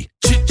easy, Judy.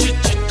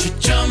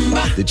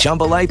 The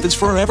Chumba life is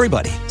for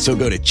everybody. So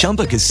go to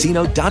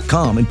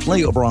ChumbaCasino.com and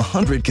play over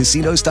 100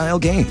 casino-style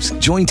games.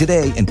 Join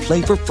today and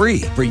play for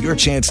free for your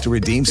chance to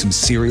redeem some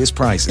serious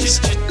prizes.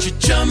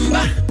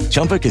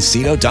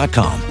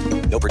 ChumbaCasino.com.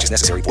 No purchase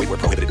necessary. Void where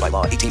prohibited by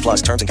law. 18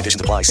 plus terms and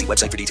conditions apply. See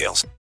website for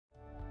details.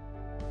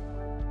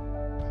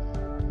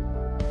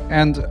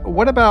 And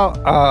what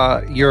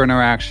about your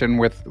interaction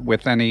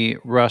with any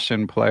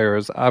Russian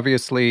players?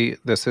 Obviously,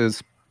 this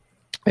is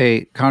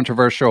a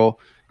controversial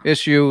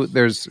issue.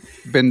 There's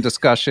been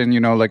discussion,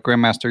 like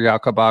Grandmaster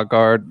Jakub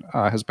Agard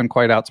has been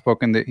quite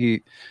outspoken that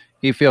he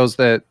feels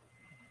that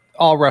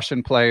all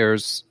Russian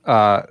players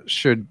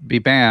should be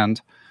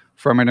banned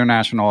from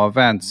international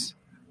events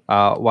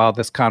while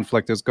this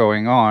conflict is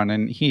going on.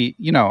 And he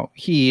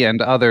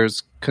and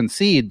others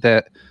concede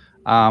that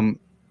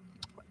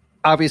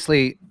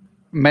obviously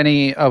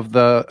many of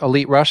the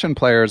elite Russian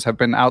players have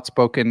been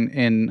outspoken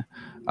in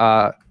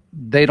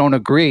they don't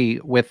agree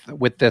with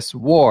this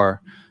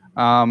war.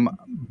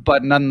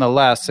 But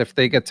nonetheless, if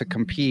they get to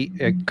compete,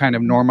 it kind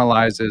of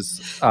normalizes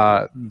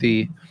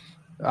the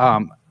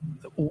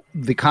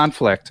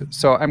conflict.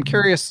 So I'm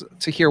curious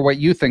to hear what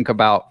you think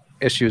about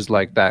issues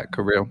like that,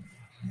 Kirill.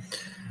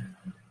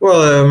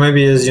 Well,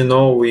 maybe as you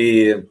know,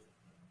 we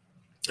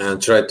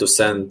tried to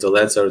send a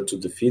letter to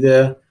the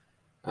FIDE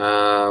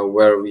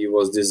where we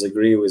was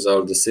disagree with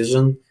our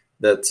decision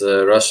that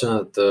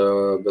Russian,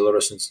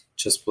 Belarusian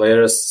chess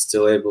players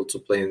still able to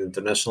play in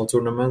international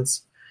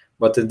tournaments.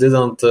 But it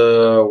didn't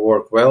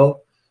work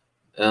well,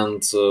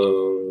 and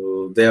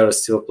they are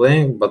still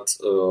playing, but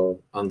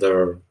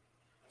under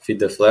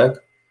FIDE flag.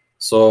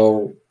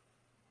 So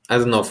I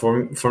don't know.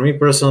 For me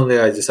personally,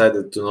 I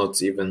decided to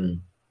not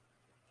even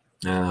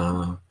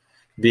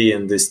be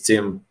in this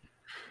team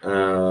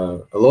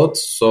a lot.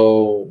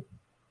 So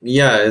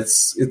yeah,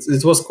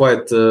 it was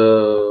quite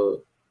a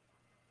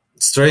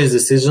strange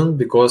decision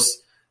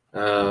because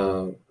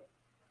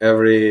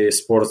every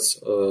sports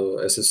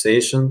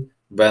association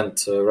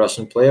banned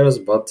Russian players,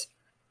 but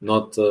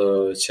not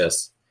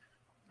chess.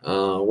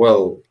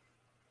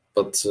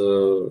 But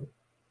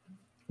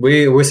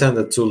we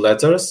sent 2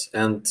 letters,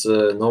 and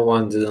no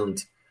one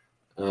didn't.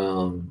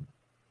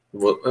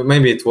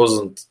 Maybe it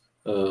wasn't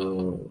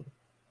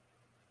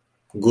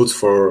good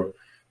for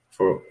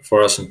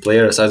Russian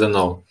players. I don't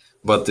know,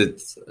 but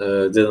it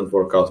didn't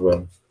work out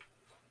well.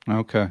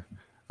 Okay.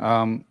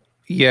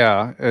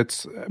 Yeah,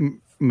 it's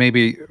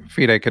maybe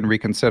FIDE can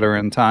reconsider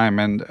in time,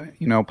 and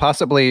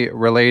possibly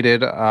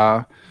related.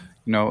 The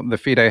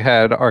FIDE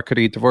head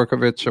Arkady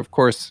Dvorkovich, of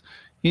course,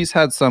 he's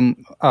had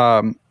some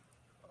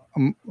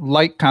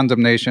light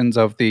condemnations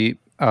of the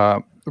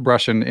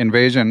Russian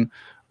invasion,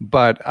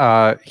 but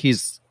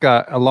he's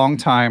got a long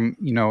time,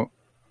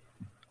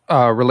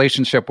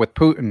 relationship with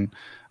Putin.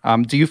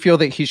 Do you feel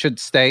that he should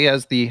stay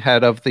as the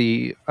head of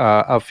the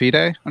of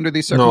FIDE under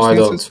these circumstances?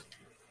 No, I don't.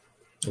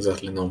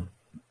 Exactly, no.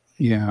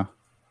 Yeah.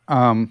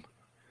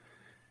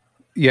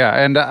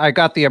 Yeah, and I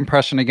got the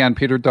impression, again,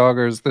 Peter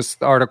Doggers, this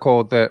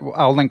article that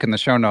I'll link in the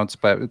show notes,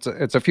 but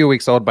it's a few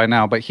weeks old by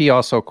now, but he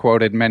also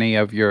quoted many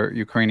of your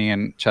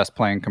Ukrainian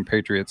chess-playing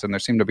compatriots, and there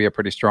seemed to be a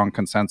pretty strong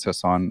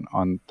consensus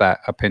on that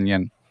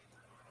opinion.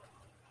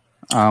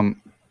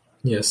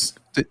 Yes.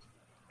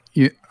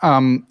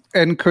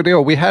 And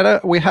Kirill, we had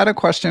a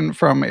question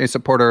from a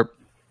supporter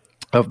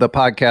of the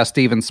podcast,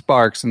 Stephen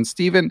Sparks, and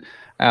Stephen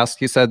asked,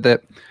 he said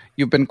that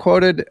you've been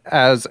quoted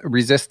as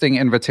resisting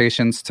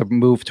invitations to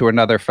move to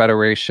another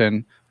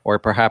federation or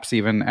perhaps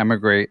even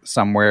emigrate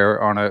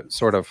somewhere on a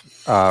sort of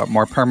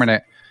more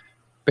permanent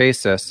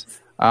basis.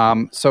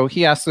 So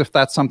he asked if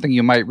that's something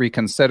you might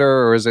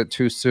reconsider, or is it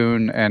too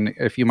soon? And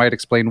if you might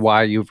explain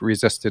why you've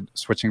resisted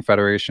switching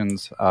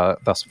federations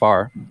thus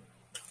far.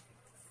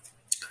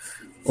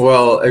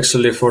 Well,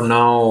 actually, for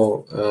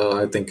now,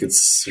 I think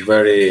it's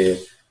very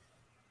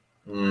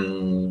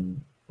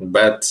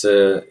bad.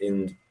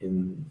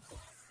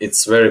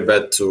 It's very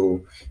bad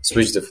to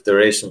switch the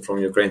federation from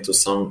Ukraine to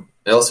some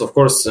else. Of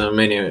course,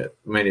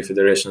 many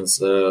federations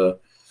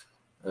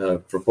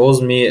propose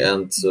me,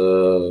 and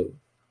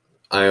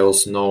I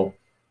also know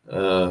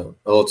a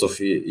lot of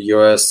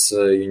US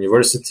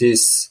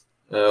universities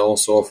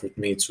also offered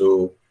me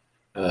to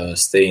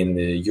stay in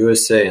the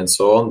USA and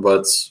so on.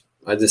 But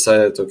I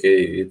decided,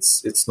 okay,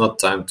 it's not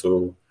time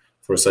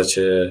for such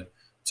a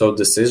tough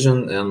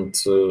decision, and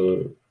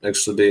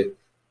actually,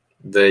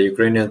 the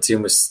Ukrainian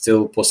team is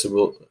still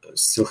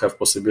have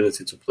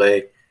possibility to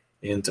play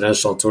in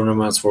international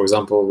tournaments. For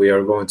example, we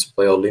are going to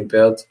play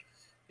Olympiad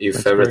if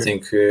That's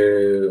everything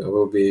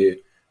will be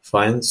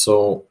fine.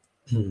 So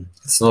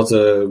it's not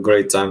a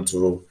great time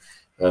to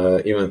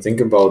even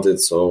think about it.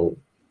 So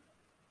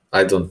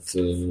I don't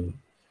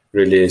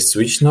really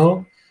switch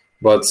now.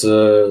 But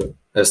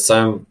as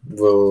time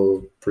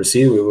will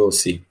proceed, we will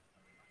see.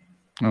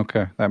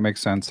 Okay, that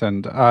makes sense.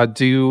 And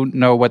do you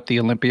know what the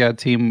Olympiad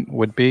team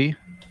would be?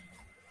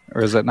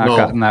 Or is it not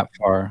gotten that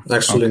far?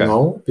 Actually,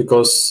 no,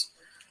 because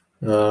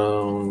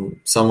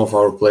some of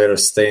our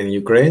players stay in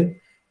Ukraine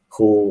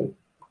who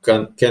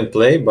can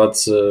play, but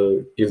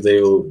if they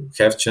will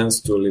have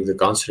chance to leave the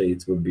country,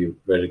 it would be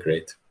very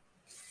great.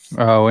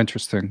 Oh,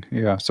 interesting.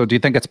 Yeah. So do you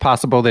think it's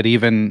possible that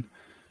even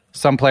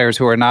some players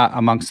who are not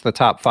amongst the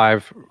top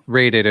 5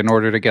 rated in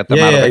order to get them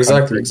out of the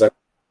country? Exactly.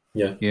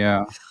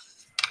 Yeah.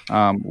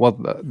 Well,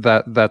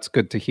 that's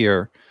good to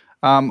hear.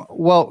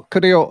 Well,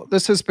 Kirill,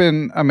 this has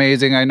been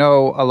amazing. I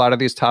know a lot of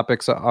these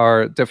topics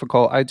are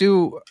difficult. I'd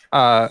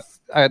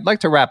like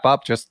to wrap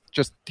up just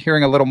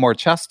hearing a little more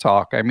chess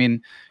talk. I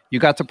mean, you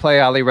got to play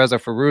Alireza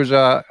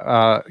Firouzja,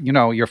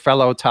 your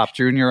fellow top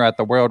junior at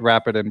the World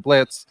Rapid and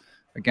Blitz.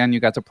 Again, you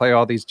got to play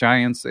all these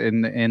giants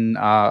in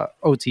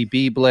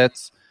OTB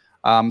Blitz.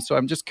 So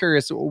I'm just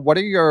curious, what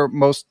are your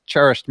most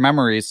cherished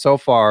memories so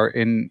far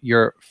in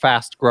your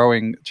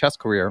fast-growing chess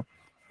career?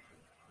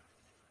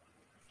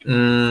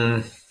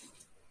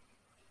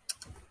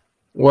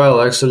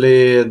 Well,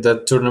 actually,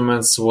 that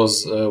tournament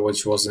was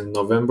which was in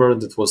November.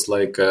 That was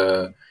like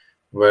a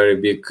very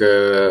big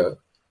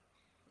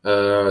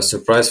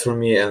surprise for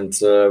me, and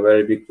a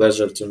very big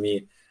pleasure to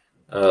me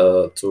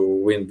to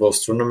win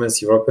both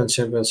tournaments, European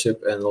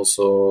Championship and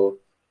also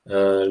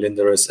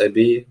Lindares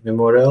Abbey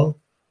Memorial.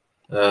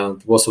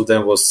 Both of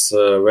them was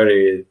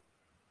very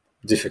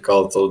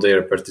difficult out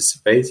there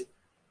participate,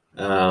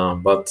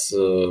 but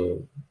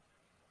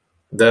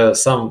there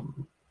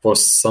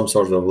was some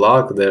sort of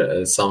luck.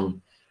 There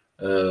some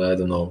I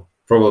don't know,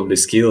 probably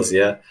skills,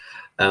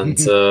 and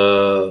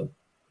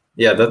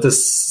that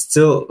is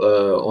still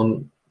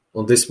on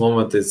this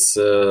moment. It's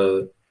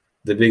the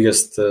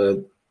biggest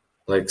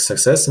like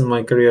success in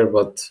my career,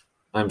 but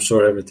I'm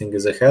sure everything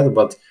is ahead.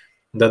 But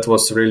that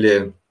was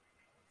really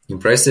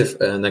impressive,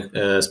 and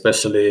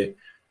especially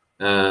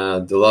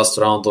the last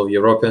round of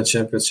European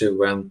Championship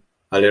when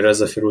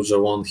Alireza Firouzja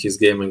won his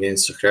game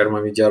against Shahriar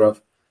Mamediyarov.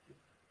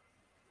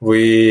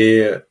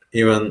 We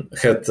even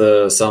had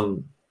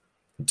some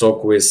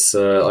talk with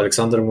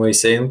Alexander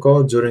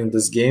Moiseyenko during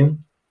this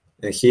game.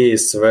 And he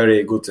is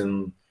very good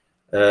in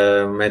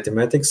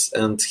mathematics,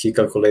 and he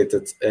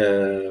calculated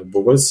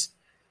bubbles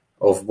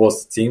of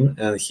both team,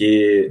 and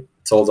he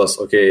told us,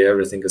 okay,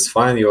 everything is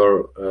fine.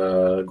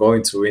 You're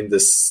going to win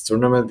this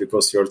tournament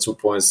because you're 2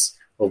 points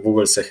of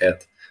Bugars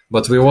ahead.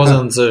 But we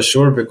wasn't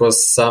sure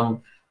because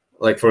some,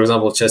 like for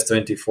example,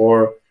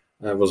 Chess24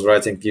 was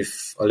writing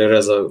if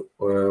Alireza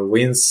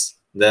wins,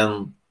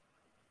 then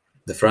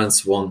the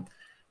France won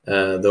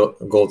the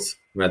gold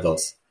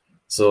medals.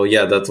 So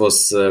yeah, that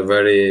was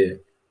very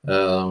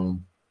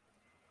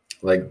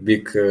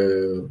big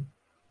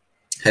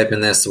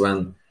happiness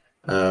when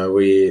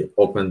we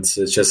opened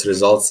chess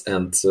results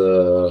and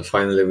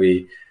finally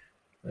we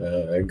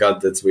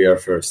got that we are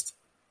first.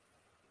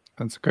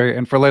 That's great.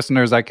 And for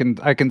listeners, I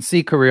can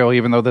see Kirill,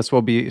 even though this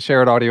will be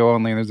shared audio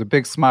only, and there's a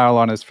big smile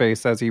on his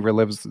face as he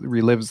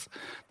relives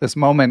this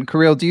moment.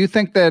 Kirill, do you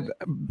think that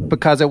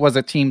because it was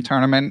a team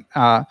tournament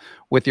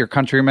with your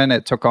countrymen,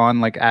 it took on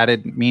like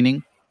added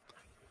meaning?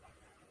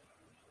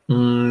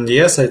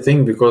 Yes, I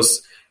think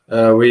because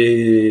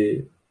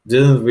we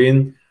didn't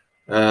win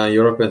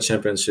European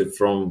Championship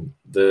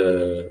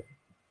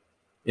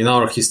in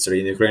our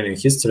history, in Ukrainian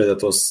history.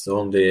 That was the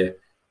only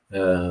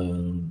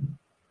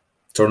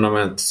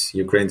tournament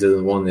Ukraine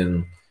didn't win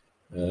in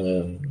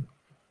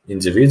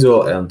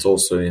individual and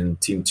also in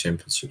team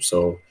championship.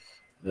 So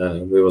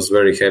we was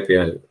very happy,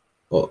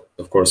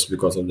 of course,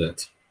 because of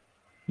that.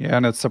 Yeah,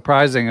 and it's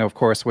surprising, of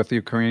course, with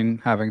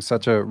Ukraine having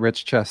such a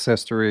rich chess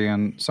history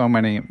and so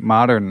many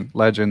modern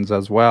legends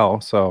as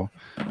well. So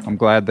I'm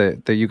glad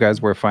that you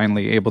guys were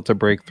finally able to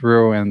break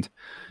through. And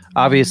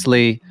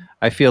obviously,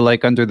 I feel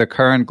like under the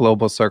current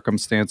global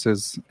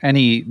circumstances,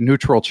 any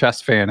neutral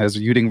chess fan is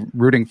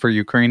rooting for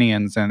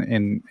Ukrainians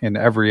in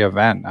every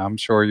event. I'm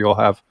sure you'll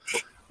have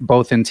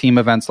both in team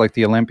events like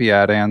the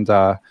Olympiad and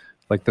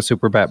like the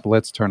Superbet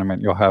Blitz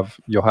tournament. You'll have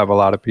a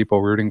lot of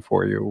people rooting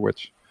for you,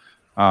 which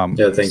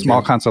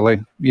small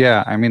consolation.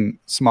 Yeah, I mean,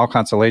 small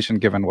consolation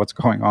given what's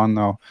going on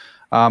though.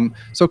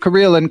 So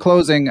Kirill, in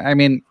closing, I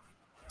mean,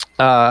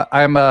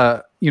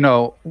 I'm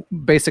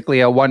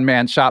basically a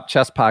one-man shop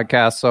chess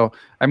podcast. So,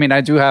 I mean,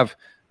 I do have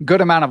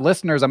good amount of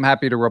listeners I'm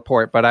happy to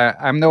report, but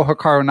I'm no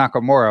Hikaru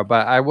Nakamura,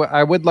 but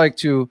I would like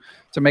to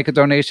make a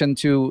donation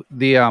to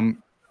the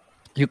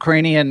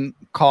Ukrainian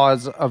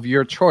cause of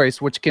your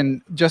choice, which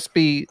can just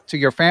be to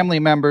your family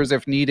members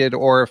if needed,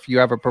 or if you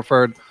have a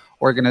preferred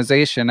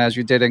organization, as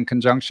you did in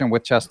conjunction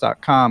with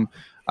chess.com.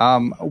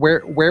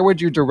 Where would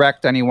you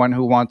direct anyone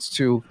who wants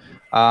to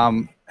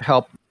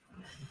help?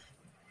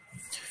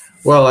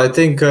 Well, I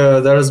think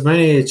there's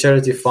many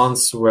charity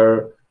funds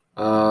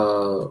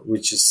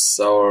which is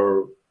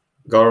our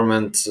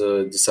government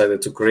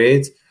decided to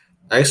create.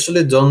 I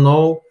actually don't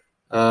know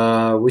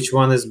which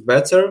one is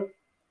better.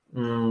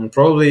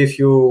 Probably if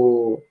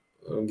you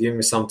give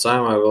me some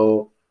time, I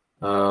will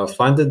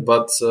find it.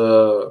 But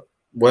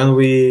when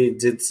we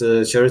did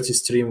a charity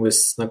stream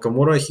with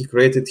Nakamura, he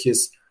created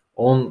his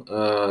own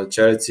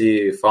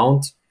charity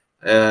fund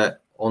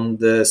on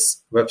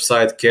this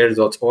website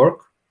care.org.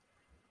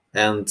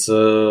 And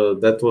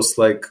that was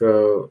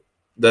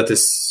that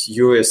is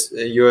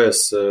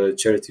US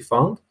charity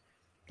fund.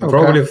 Okay.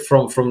 Probably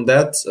from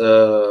that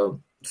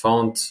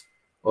fund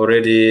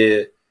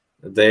already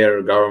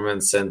their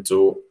government sent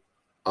to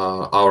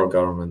our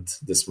government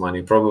this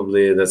money.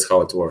 Probably that's how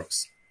it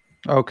works.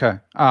 Okay.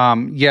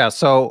 Yeah.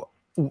 So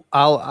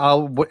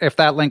I'll if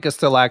that link is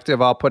still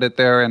active, I'll put it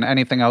there, and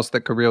anything else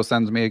that Kirill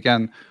sends me.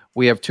 Again,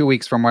 we have 2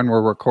 weeks from when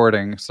we're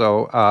recording,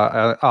 so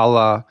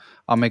I'll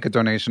make a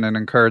donation and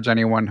encourage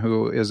anyone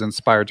who is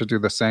inspired to do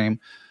the same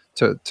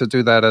to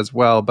do that as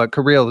well. But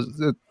Kirill,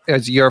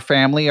 as your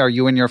family, are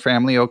you and your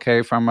family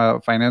okay from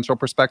a financial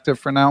perspective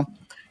for now?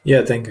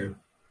 Yeah, thank you.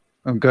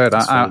 Oh, good.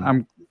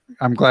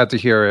 I'm glad to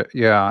hear it.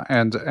 Yeah,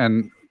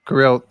 and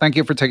Kirill, thank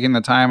you for taking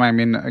the time. I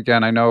mean,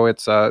 again, I know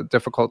it's a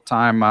difficult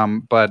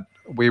time, but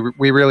we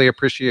really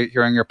appreciate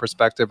hearing your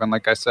perspective. And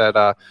like I said,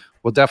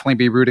 we'll definitely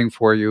be rooting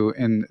for you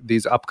in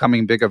these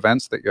upcoming big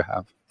events that you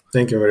have.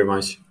 Thank you very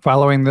much.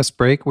 Following this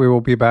break, we will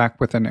be back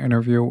with an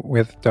interview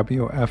with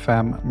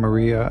WFM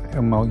Maria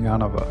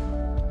Emelianova.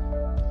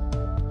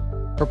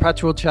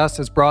 Perpetual Chess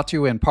is brought to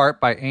you in part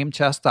by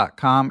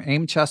aimchess.com.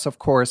 Aimchess, of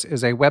course,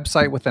 is a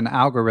website with an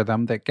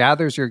algorithm that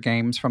gathers your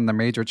games from the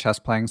major chess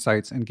playing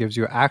sites and gives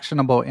you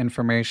actionable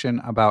information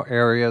about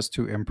areas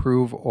to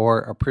improve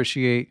or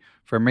appreciate.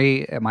 For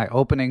me, my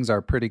openings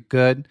are pretty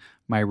good.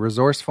 My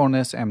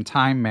resourcefulness and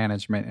time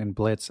management in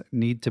Blitz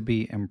need to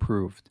be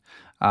improved.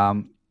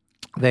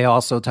 They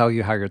also tell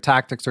you how your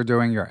tactics are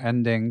doing, your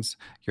endings,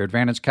 your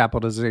advantage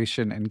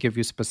capitalization, and give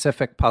you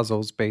specific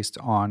puzzles based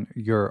on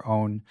your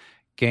own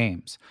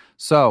games.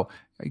 So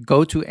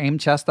go to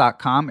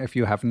aimchess.com if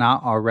you have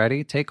not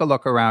already. Take a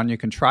look around. You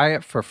can try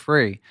it for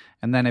free.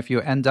 And then if you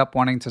end up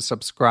wanting to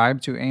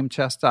subscribe to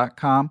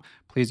aimchess.com,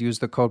 please use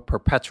the code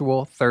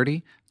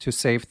perpetual30 to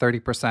save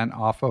 30%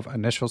 off of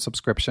initial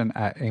subscription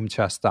at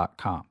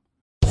aimchess.com.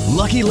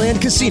 Lucky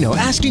Land Casino,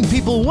 asking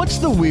people, what's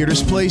the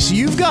weirdest place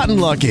you've gotten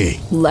lucky?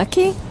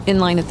 Lucky? In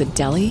line at the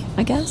deli,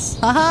 I guess?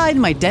 Aha, in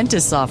my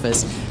dentist's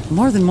office.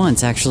 More than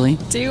once, actually.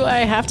 Do I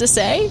have to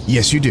say?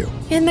 Yes, you do.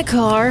 In the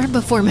car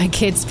before my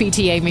kids'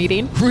 PTA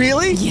meeting.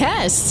 Really?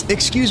 Yes.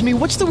 Excuse me,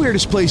 what's the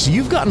weirdest place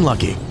you've gotten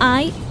lucky?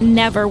 I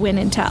never win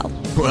and tell.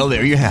 Well,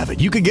 there you have it.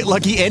 You can get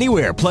lucky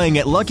anywhere, playing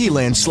at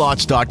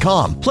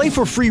LuckyLandSlots.com. Play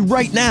for free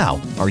right now.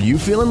 Are you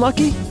feeling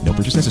lucky? No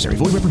purchase necessary.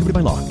 Void where prohibited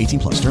by law. 18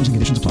 plus. Terms and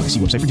conditions apply. See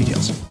website for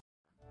details.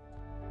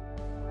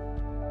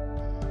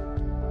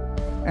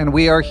 And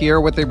we are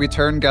here with a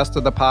return guest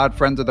of the pod,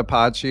 friend of the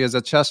pod. She is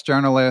a chess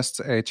journalist,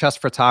 a chess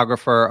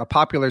photographer, a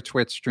popular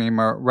Twitch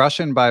streamer,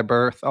 Russian by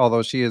birth,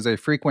 although she is a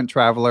frequent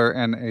traveler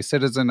and a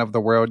citizen of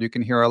the world. You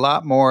can hear a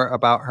lot more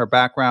about her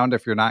background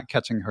if you're not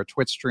catching her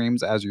Twitch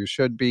streams, as you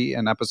should be,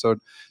 in episode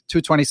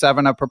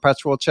 227 of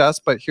Perpetual Chess.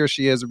 But here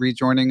she is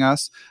rejoining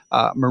us,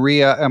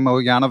 Maria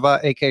Emelianova,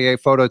 a.k.a.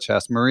 Photo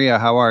Chess. Maria,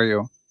 how are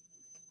you?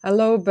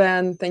 Hello,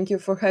 Ben. Thank you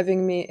for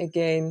having me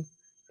again.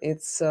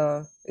 It's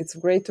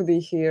great to be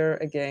here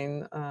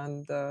again,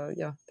 and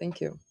thank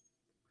you.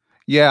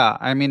 Yeah,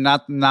 I mean,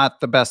 not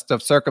the best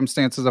of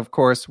circumstances, of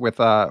course, with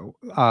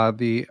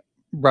the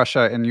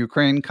Russia and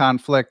Ukraine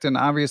conflict, and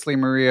obviously,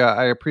 Maria,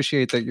 I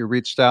appreciate that you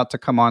reached out to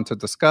come on to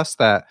discuss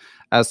that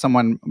as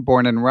someone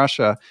born in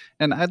Russia.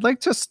 And I'd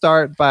like to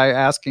start by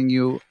asking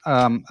you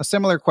a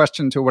similar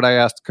question to what I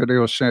asked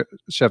Kirill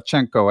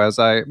Shevchenko. As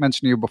I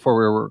mentioned to you before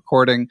we were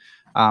recording.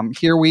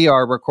 Here we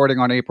are recording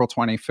on April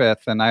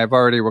 25th, and I have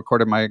already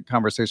recorded my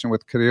conversation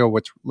with Kirill,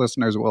 which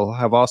listeners will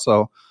have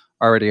also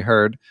already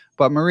heard.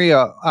 But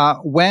Maria,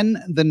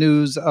 when the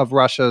news of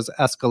Russia's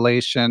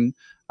escalation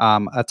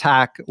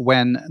attack,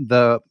 when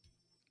the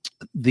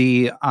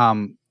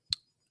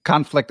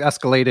conflict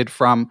escalated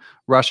from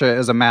Russia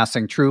is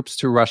amassing troops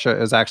to Russia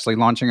is actually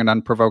launching an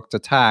unprovoked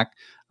attack,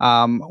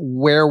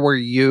 where were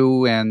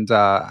you, and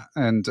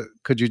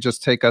could you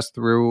just take us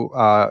through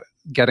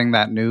getting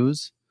that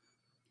news?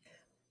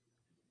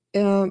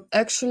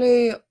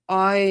 Actually,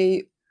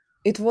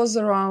 it was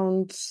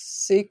around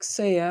 6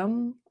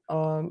 a.m.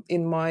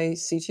 In my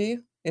city,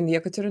 in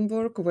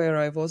Yekaterinburg, where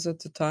I was at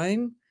the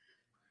time.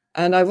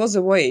 And I was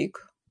awake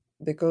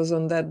because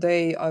on that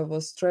day I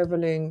was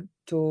traveling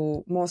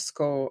to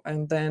Moscow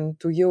and then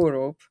to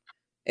Europe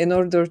in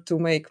order to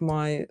make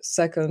my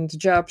second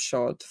jab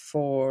shot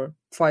for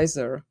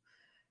Pfizer,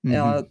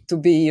 to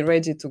be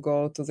ready to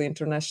go to the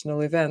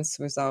international events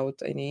without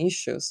any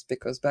issues,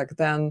 because back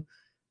then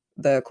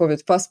the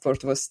COVID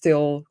passport was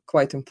still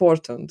quite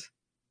important,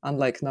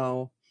 unlike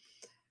now.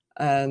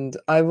 And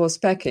I was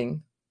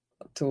packing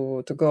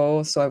to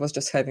go, so I was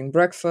just having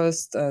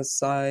breakfast as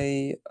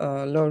I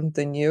learned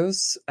the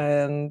news.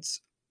 And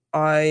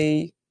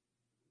I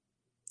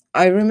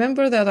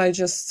remember that I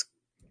just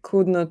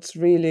could not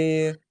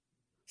really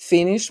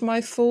finish my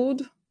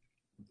food.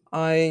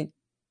 I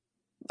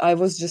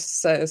was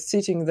just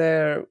sitting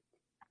there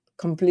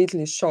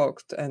completely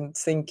shocked and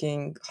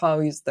thinking, how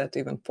is that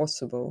even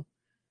possible?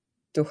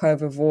 To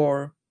have a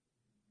war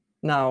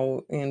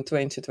now in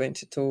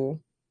 2022.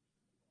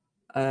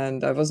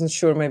 And I wasn't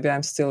sure, maybe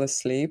I'm still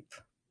asleep.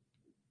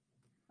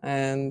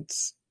 And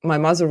my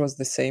mother was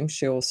the same.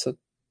 She also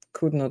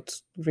could not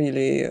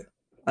really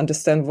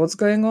understand what's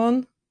going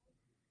on.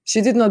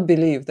 She did not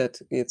believe that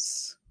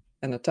it's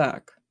an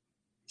attack.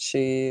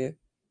 She,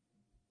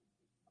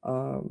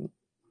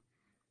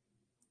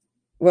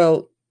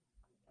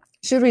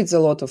 she reads a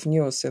lot of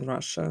news in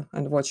Russia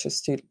and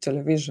watches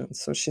television,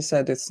 so she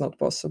said it's not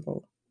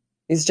possible.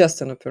 It's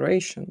just an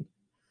operation.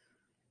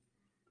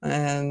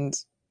 And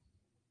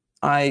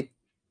I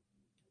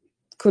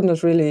could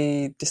not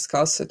really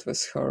discuss it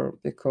with her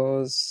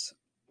because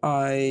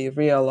I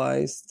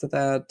realized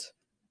that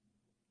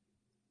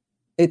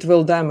it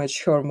will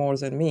damage her more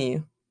than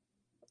me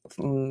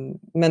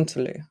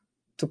mentally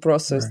to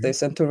process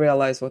this and to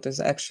realize what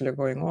is actually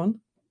going on.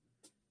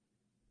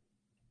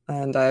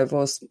 And I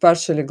was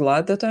partially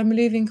glad that I'm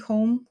leaving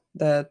home,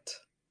 that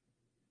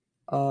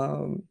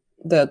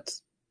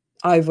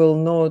I will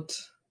not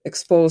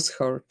expose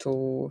her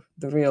to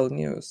the real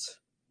news,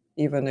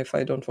 even if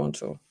I don't want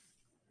to.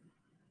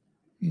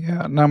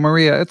 Yeah. Now,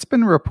 Maria, it's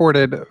been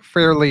reported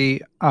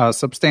fairly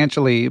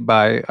substantially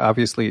by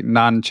obviously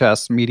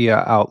non-chess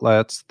media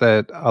outlets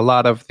that a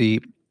lot of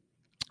the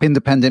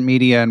independent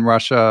media in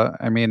Russia,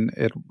 I mean,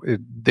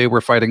 they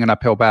were fighting an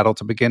uphill battle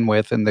to begin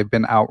with, and they've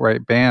been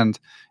outright banned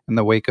in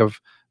the wake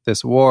of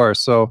this war.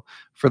 So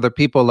for the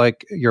people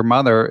like your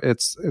mother,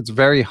 it's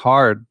very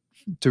hard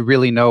to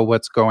really know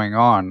what's going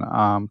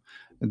on,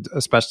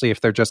 especially if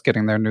they're just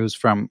getting their news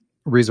from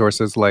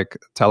resources like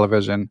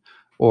television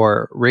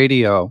or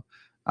radio.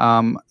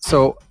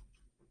 So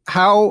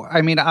how,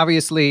 I mean,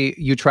 obviously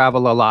you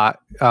travel a lot,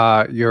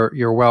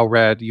 you're well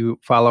read, you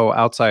follow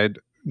outside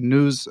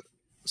news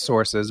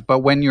sources, but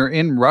when you're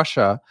in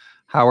Russia,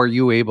 how are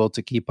you able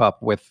to keep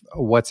up with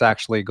what's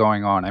actually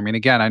going on? I mean,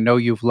 again, I know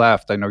you've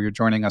left, I know you're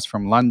joining us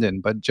from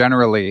London, but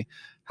generally,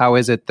 how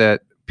is it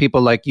that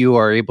people like you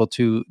are able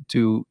to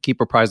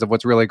keep apprised of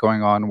what's really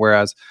going on,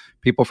 whereas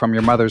people from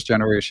your mother's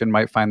generation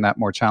might find that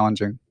more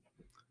challenging?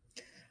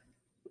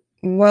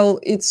 Well,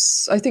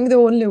 I think the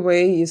only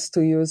way is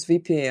to use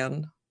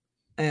VPN.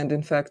 And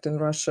in fact, in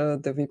Russia,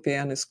 the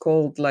VPN is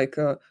called like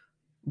a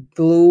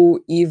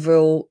blue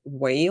evil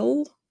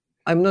whale.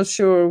 I'm not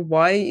sure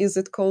why is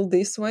it called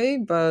this way,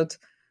 but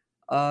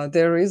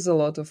there is a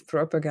lot of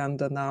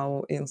propaganda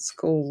now in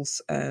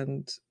schools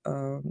and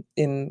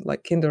in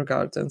like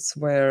kindergartens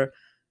where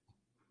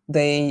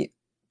they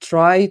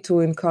try to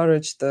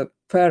encourage the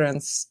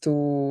parents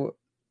to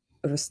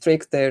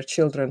restrict their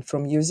children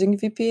from using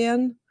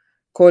VPN,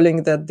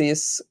 calling that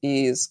this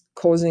is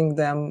causing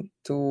them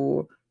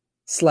to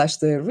slash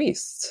their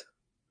wrists.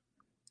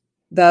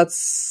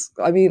 That's,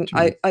 I mean,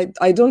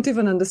 I don't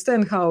even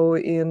understand how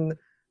in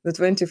the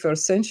 21st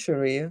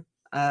century,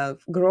 a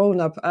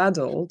grown-up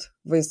adult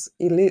with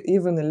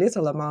even a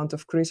little amount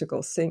of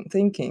critical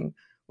thinking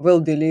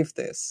will believe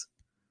this.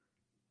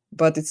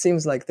 But it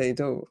seems like they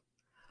do.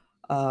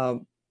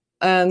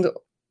 And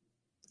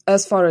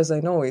as far as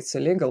I know, it's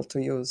illegal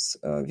to use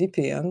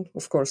VPN.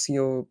 Of course,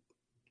 you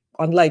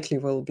unlikely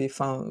will be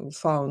found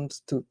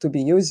to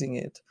be using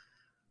it,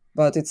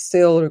 but it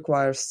still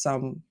requires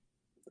some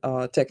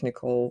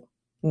technical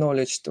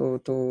knowledge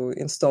to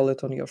install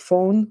it on your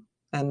phone,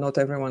 and not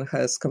everyone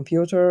has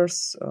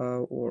computers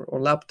or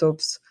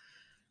laptops.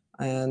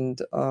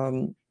 And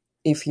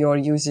if you're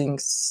using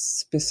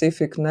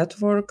specific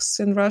networks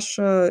in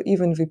Russia,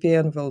 even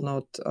VPN will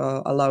not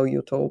allow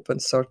you to open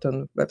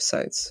certain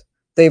websites.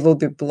 They will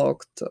be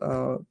blocked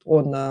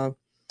on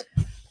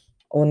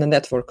a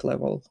network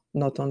level,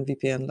 not on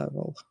VPN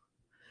level.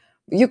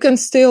 You can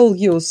still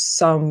use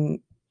some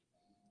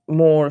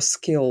more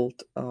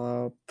skilled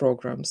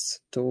programs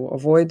to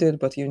avoid it,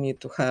 but you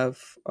need to have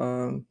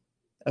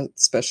a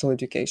special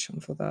education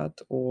for that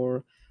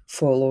or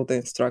follow the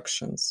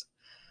instructions.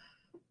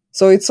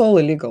 So it's all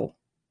illegal.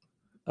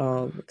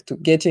 To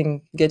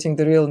getting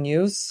the real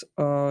news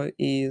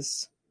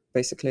is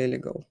basically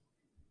illegal.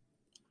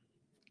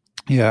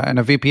 Yeah, and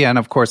a VPN,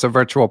 of course, a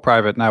virtual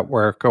private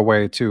network, a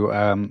way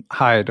to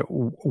hide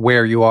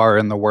where you are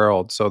in the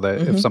world, so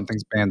that if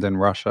something's banned in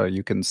Russia,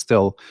 you can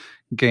still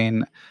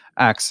gain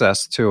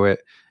access to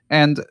it.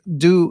 And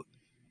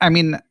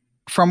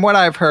from what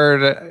I've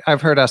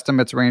heard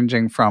estimates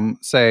ranging from,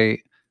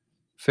 say,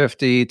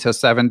 50 to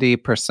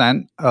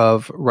 70%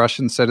 of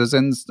Russian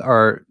citizens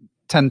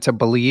tend to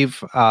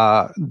believe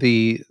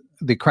the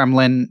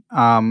Kremlin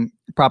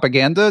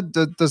propaganda.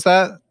 Does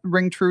that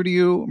ring true to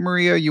you,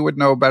 Maria? You would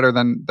know better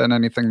than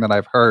anything that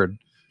I've heard.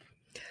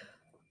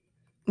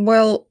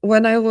 Well,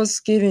 when I was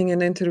giving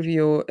an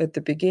interview at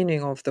the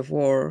beginning of the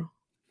war,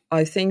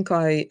 I think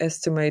I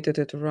estimated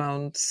it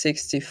around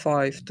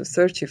 65 to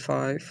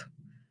 35.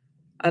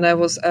 And I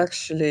was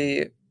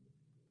actually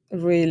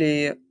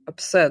really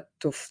upset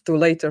to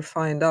later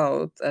find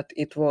out that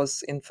it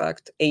was, in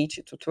fact,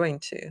 80 to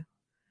 20.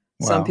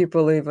 Wow. Some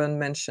people even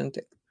mentioned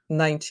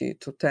 90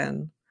 to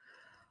 10.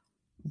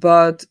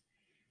 But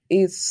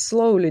it's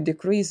slowly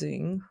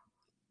decreasing.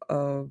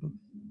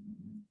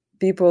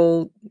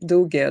 People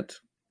do get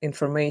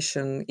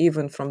information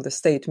even from the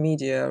state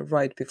media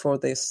right before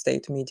the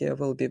state media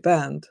will be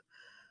banned,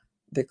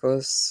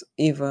 because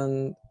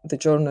even the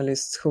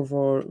journalists who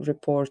were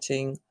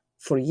reporting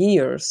for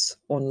years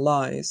on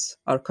lies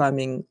are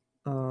coming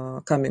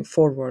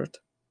forward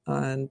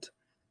and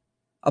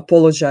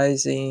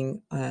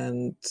apologizing,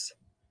 and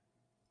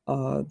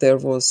there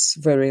was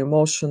very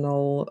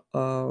emotional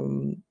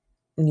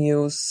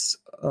news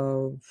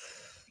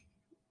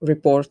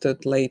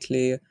reported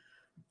lately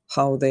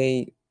how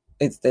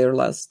it's their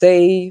last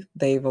day,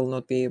 they will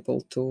not be able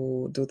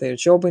to do their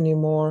job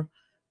anymore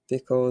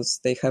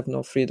because they have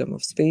no freedom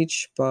of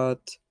speech, but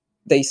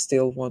they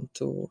still want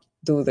to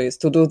do this,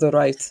 to do the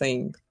right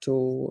thing,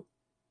 to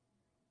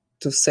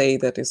say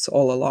that it's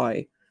all a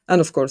lie. And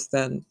of course,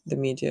 then the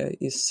media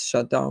is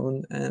shut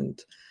down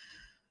and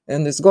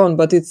it's gone.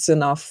 But it's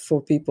enough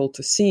for people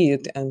to see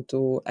it and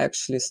to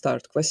actually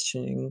start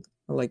questioning,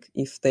 like,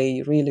 if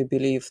they really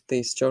believed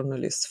these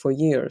journalists for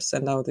years,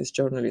 and now these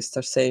journalists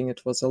are saying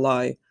it was a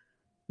lie,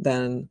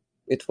 then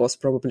it was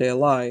probably a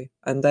lie.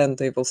 And then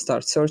they will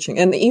start searching.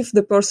 And if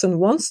the person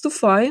wants to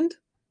find,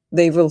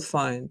 they will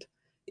find.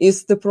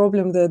 It's the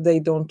problem that they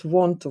don't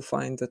want to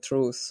find the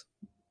truth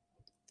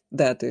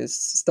that is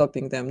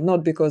stopping them,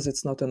 not because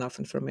it's not enough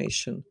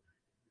information.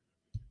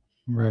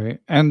 Right.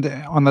 And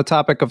on the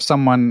topic of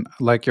someone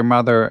like your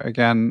mother,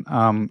 again,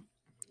 and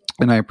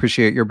I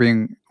appreciate your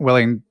being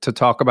willing to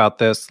talk about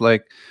this,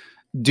 like,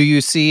 do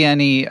you see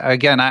any,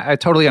 again, I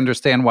totally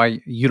understand why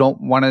you don't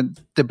want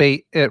to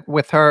debate it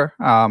with her.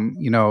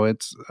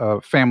 It's a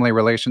family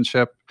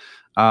relationship,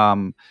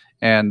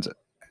 and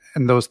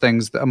those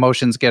things, the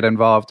emotions get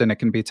involved and it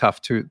can be tough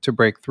to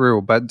break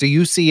through. But do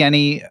you see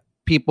any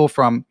people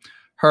from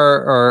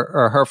her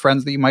or her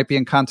friends that you might be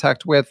in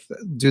contact with?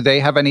 Do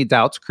they have any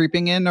doubts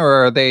creeping in,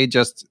 or are they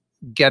just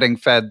getting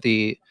fed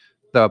the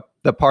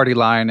party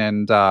line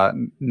and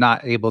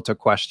not able to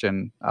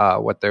question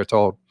what they're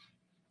told?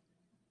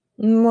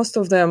 Most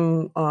of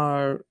them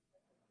are,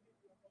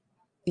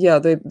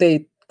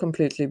 they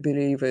completely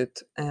believe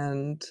it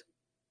and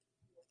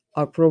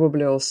are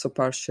probably also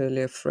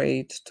partially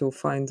afraid to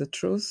find the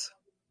truth.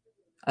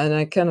 And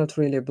I cannot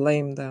really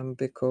blame them,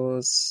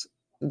 because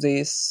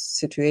this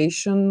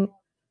situation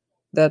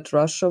that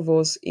Russia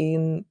was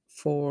in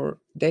for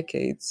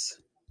decades,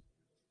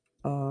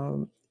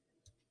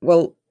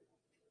 well,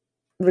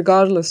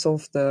 regardless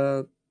of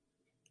the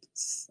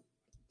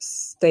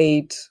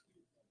state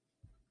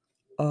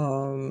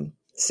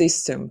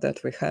system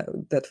that we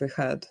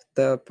had,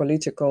 the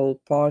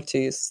political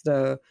parties,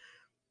 the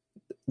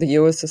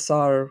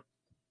USSR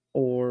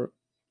or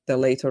the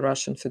later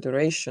Russian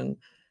Federation,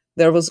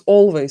 there was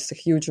always a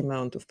huge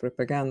amount of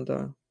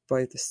propaganda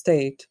by the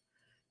state.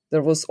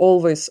 There was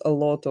always a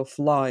lot of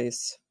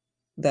lies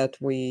that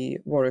we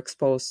were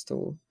exposed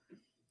to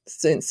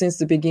since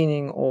the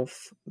beginning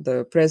of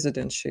the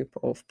presidentship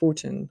of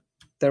Putin.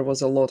 There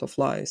was a lot of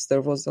lies.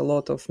 There was a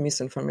lot of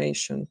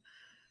misinformation.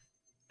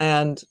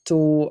 And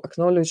to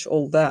acknowledge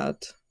all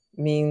that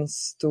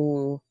means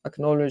to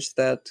acknowledge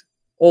that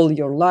all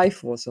your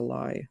life was a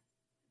lie,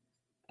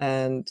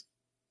 and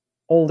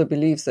all the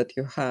beliefs that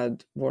you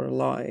had were a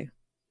lie.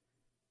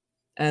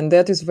 And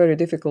that is very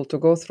difficult to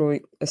go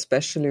through,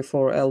 especially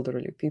for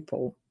elderly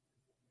people.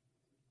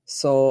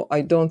 So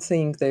I don't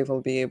think they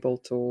will be able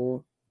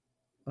to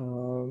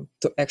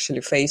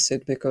actually face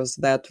it, because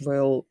that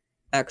will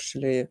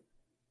actually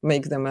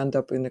make them end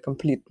up in a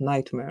complete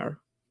nightmare.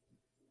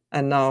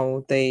 And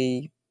now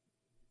they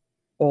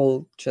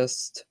all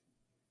just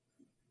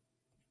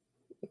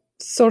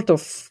sort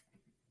of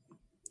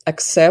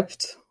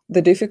accept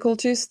the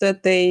difficulties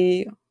that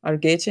they are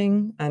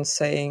getting and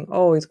saying,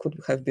 oh, it could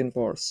have been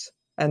worse.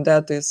 And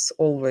that is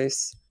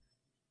always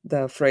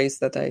the phrase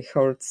that I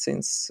heard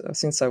since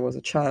I was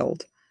a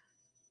child.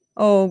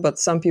 Oh, but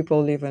some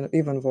people live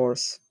even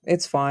worse.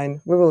 It's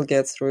fine. We will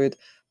get through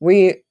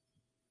it.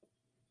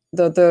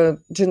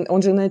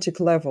 On genetic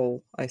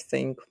level, I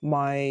think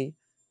my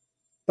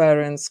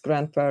parents,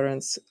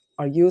 grandparents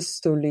are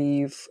used to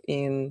live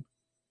in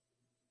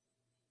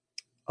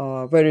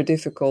very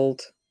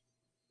difficult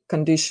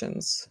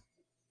conditions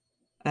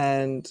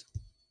and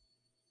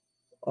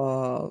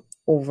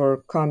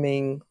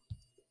overcoming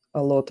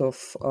a lot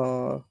of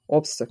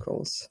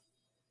obstacles.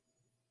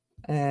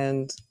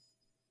 And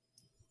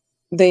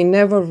they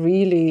never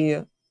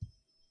really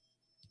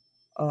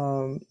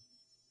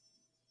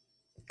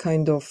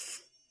kind of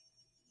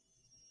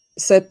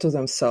said to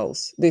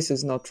themselves, this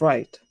is not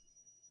right.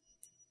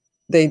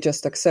 They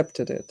just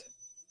accepted it.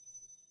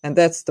 And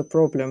that's the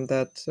problem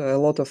that a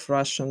lot of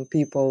Russian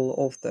people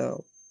of the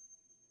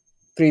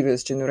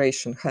previous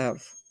generation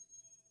have.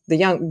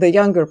 The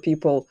younger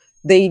people,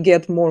 they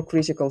get more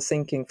critical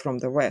thinking from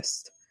the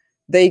West.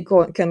 They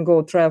can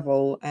go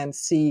travel and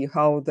see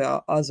how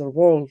the other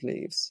world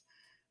lives.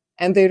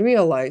 And they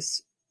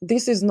realize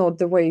this is not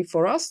the way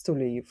for us to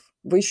live.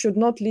 We should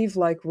not live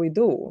like we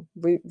do.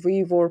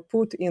 We were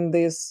put in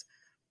this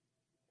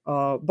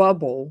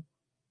bubble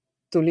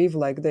to live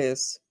like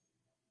this,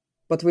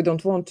 but we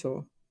don't want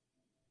to.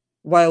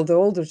 While the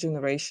older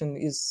generation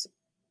is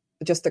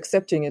just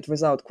accepting it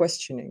without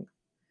questioning.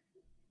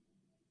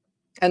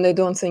 And I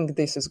don't think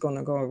this is going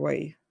to go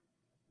away.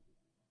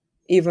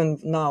 Even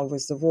now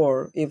with the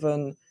war,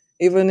 even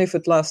if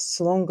it lasts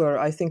longer,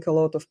 I think a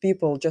lot of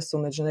people just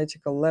on a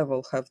genetical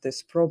level have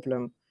this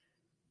problem.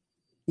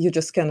 You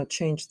just cannot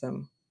change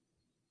them.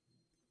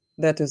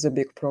 That is a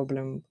big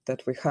problem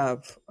that we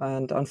have.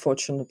 And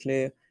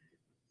unfortunately,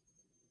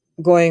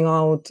 going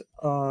out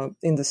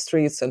in the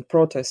streets and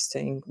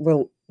protesting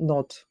will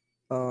not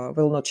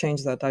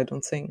change that, I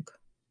don't think.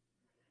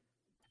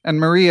 And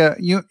Maria,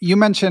 you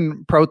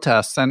mentioned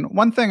protests, and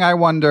one thing I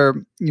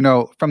wonder,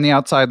 from the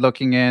outside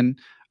looking in,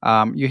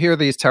 you hear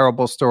these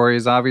terrible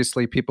stories.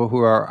 Obviously, people who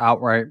are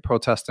outright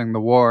protesting the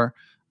war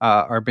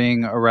are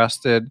being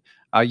arrested.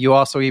 You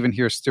also even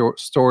hear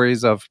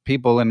stories of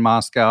people in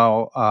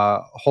Moscow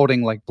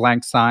holding like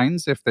blank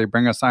signs. If they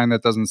bring a sign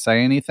that doesn't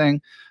say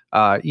anything,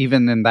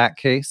 even in that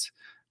case,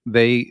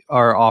 they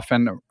are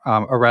often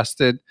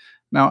arrested.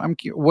 Now,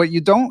 what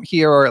you don't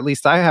hear, or at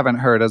least I haven't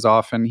heard as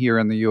often here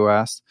in the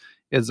U.S.,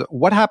 is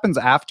what happens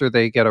after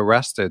they get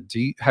arrested.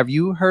 Have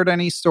you heard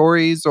any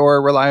stories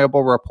or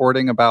reliable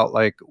reporting about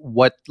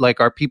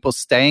are people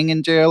staying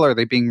in jail? Are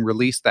they being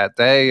released that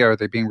day? Are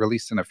they being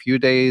released in a few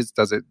days?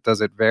 Does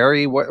it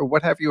vary?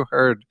 What have you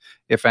heard,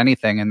 if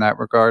anything, in that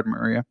regard,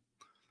 Maria?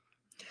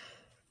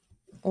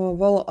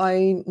 Well,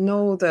 I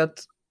know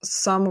that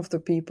some of the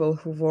people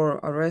who were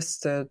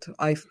arrested,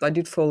 I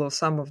did follow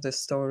some of the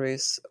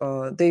stories.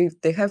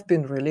 They have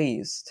been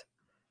released.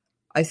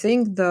 I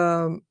think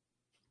the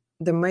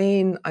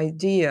main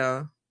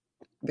idea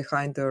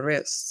behind the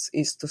arrests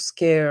is to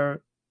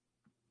scare,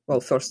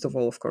 well, first of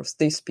all, of course,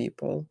 these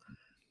people,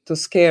 to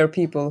scare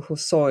people who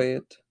saw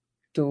it,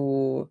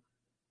 to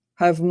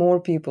have more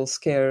people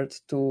scared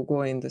to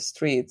go in the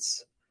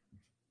streets.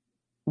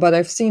 But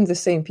I've seen the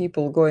same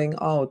people going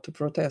out to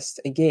protest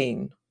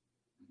again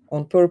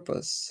on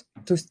purpose,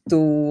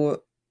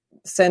 to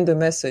send a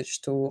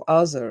message to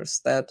others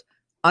that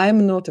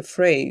I'm not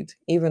afraid,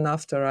 even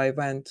after I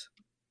went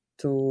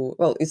to,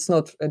 well, it's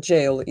not a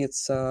jail,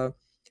 it's a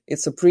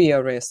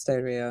pre-arrest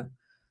area,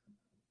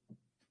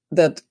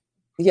 that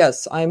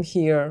yes, I'm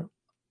here.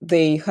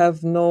 They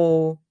have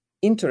no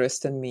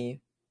interest in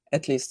me,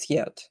 at least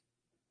yet.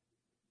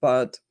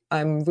 But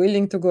I'm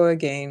willing to go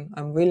again.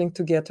 I'm willing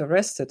to get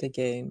arrested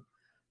again.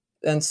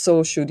 And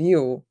so should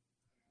you.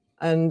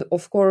 And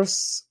of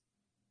course,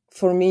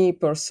 for me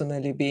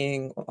personally,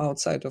 being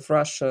outside of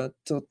Russia,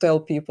 to tell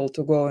people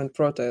to go and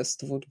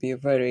protest would be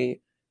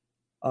very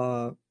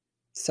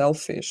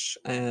selfish.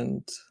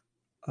 And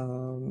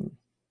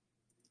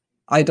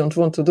I don't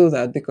want to do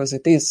that because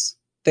it is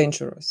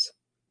dangerous.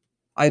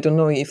 I don't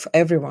know if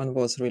everyone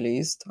was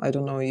released. I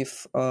don't know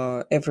if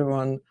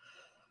everyone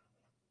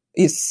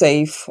is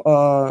safe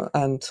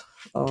and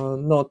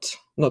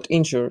not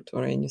injured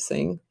or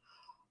anything.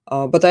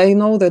 But I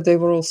know that they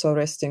were also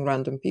arresting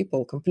random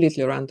people,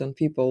 completely random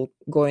people,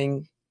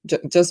 going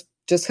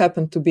just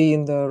happened to be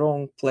in the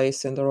wrong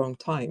place in the wrong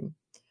time.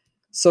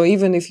 So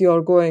even if you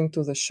are going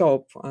to the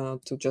shop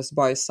to just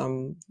buy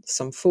some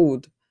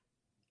food,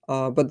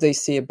 but they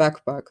see a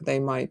backpack, they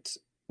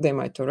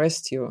might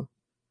arrest you.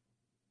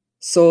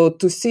 So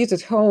to sit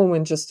at home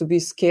and just to be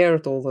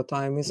scared all the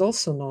time is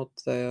also not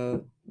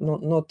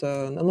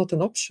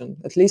an option,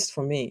 at least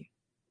for me.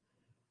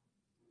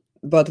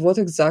 But what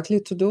exactly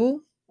to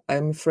do?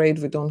 I'm afraid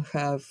we don't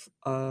have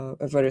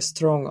a very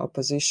strong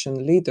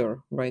opposition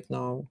leader right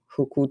now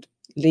who could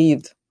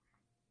lead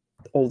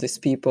all these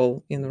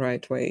people in the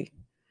right way.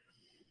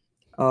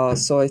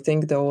 So I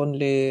think the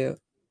only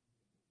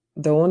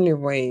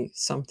way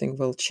something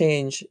will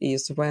change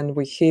is when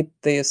we hit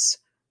this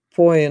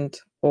point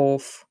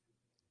of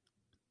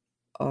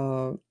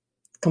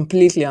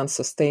completely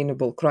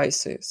unsustainable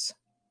crisis,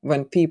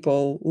 when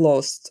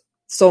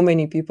so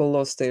many people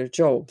lost their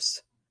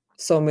jobs,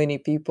 so many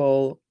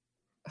people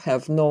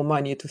have no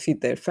money to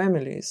feed their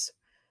families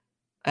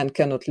and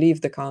cannot leave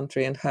the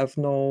country and have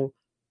no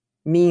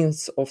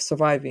means of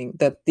surviving,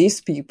 that these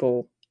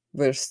people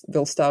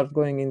will start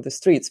going in the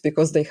streets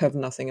because they have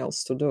nothing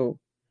else to do.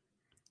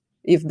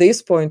 If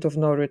this point of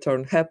no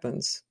return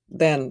happens,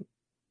 then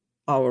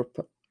our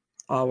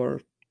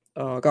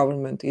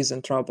government is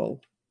in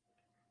trouble.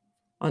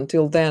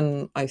 Until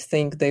then, I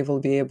think they will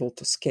be able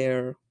to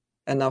scare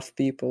enough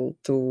people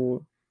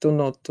to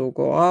not to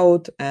go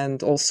out,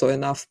 and also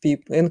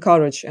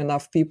encourage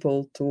enough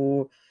people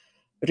to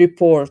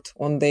report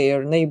on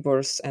their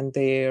neighbors and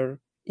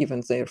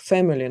even their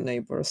family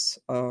neighbors.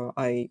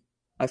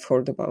 I've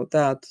heard about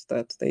that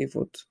they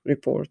would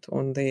report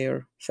on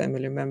their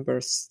family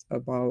members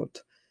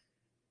about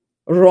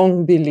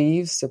wrong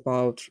beliefs,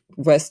 about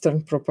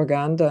Western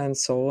propaganda and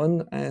so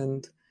on,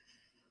 and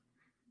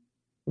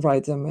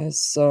write them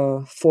as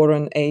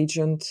foreign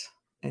agent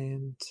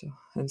and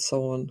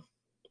so on.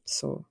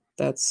 So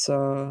that's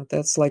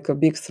like a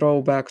big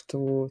throwback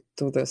to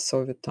the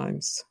Soviet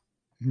times.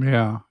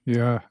 Yeah,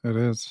 it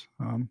is.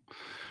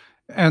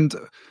 And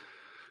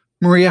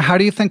Maria, how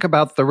do you think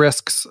about the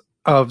risks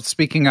of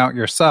speaking out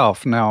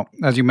yourself? Now,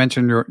 as you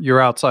mentioned,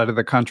 you're outside of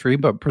the country,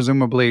 but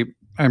presumably,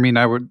 I mean,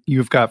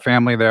 you've got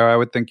family there. I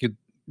would think you'd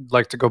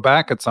like to go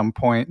back at some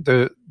point.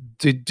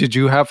 Did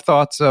you have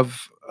thoughts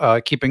of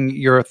keeping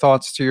your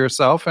thoughts to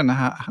yourself, and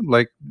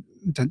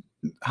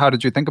how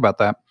did you think about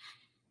that?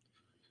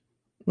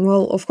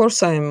 Well, of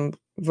course, I'm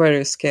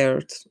very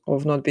scared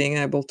of not being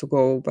able to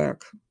go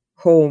back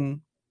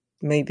home,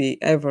 maybe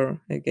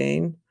ever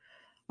again.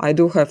 I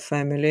do have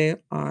family.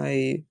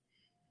 I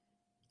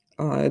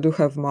do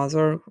have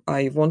mother.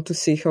 I want to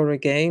see her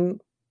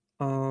again.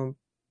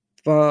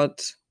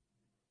 But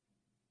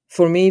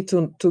for me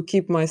to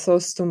keep my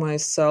thoughts to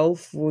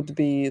myself would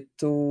be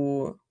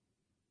to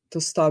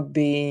stop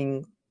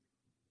being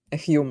a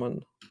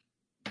human.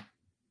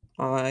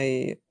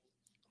 I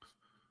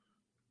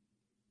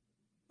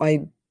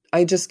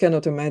just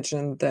cannot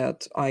imagine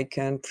that I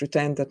can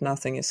pretend that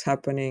nothing is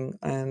happening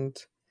and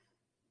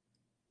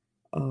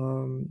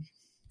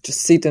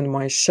just sit in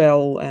my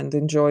shell and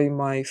enjoy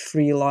my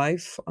free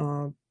life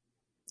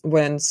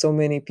when so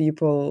many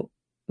people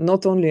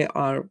not only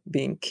are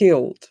being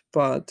killed,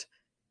 but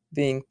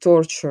being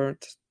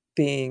tortured,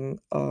 being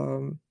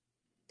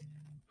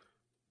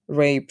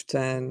raped,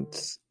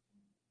 and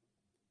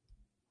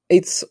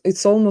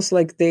it's almost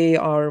like they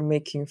are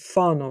making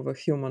fun of a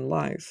human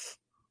life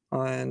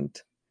and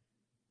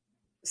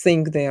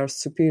think they are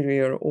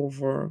superior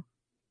over,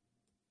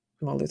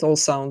 well, it all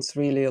sounds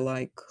really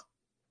like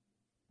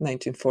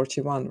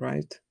 1941,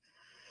 right?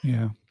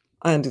 Yeah.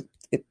 And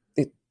it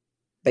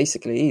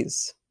basically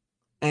is.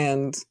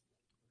 And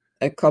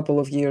a couple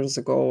of years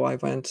ago, I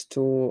went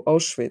to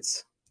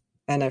Auschwitz,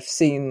 and I've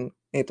seen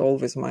it all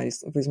with my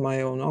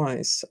own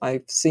eyes.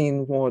 I've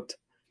seen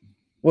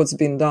what's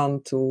been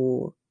done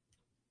to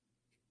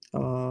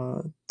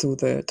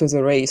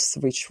the race,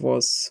 which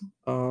was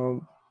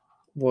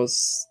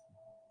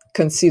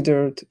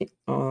considered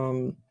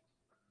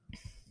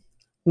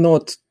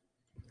not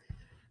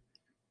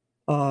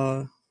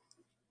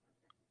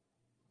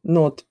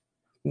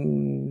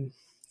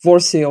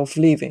worthy of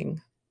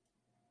living.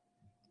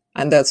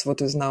 And that's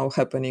what is now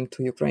happening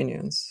to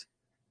Ukrainians.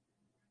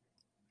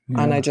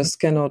 Yeah. And I just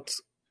cannot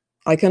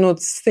I cannot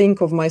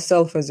think of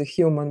myself as a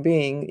human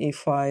being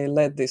if I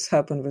let this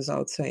happen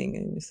without saying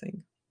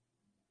anything,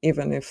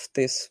 even if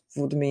this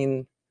would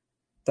mean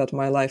that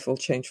my life will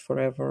change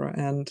forever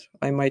and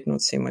I might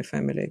not see my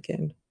family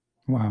again.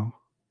 Wow.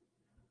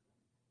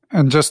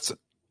 And just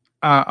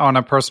on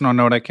a personal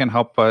note, I can't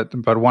help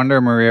but wonder,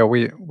 Maria.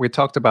 We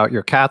talked about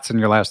your cats in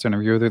your last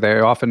interview. They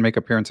often make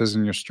appearances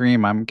in your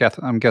stream. I'm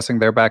guessing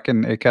they're back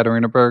in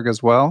Ekaterinburg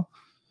as well.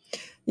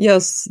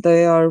 Yes,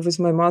 they are with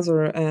my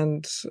mother,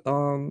 and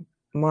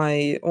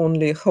my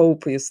only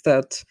hope is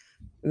that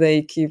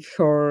they keep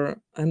her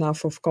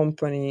enough of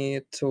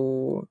company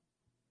to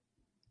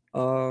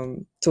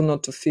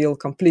not to feel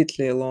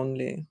completely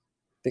lonely,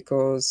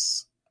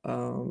 because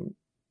our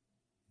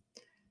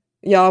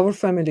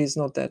family is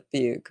not that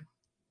big.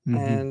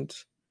 And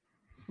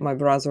my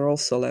brother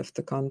also left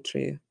the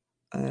country,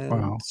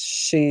 and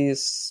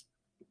she's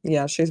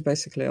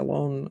basically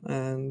alone.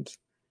 And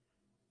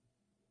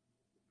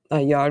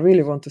I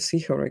really want to see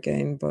her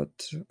again, but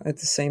at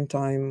the same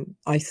time,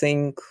 I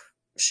think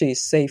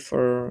she's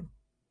safer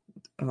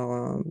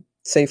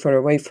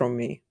away from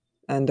me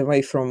and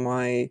away from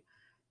my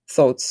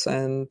thoughts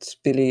and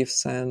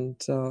beliefs and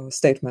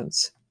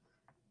statements.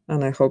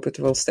 And I hope it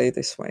will stay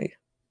this way.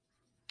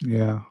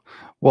 Yeah.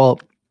 Well,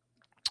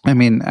 I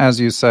mean, as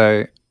you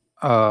say,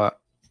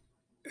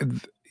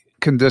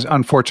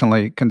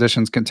 unfortunately,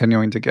 conditions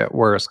continuing to get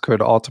worse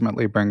could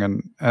ultimately bring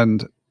an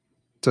end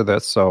to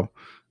this. So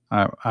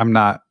I'm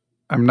not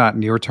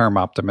near-term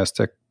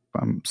optimistic.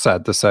 I'm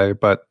sad to say,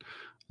 but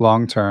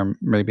long-term,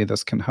 maybe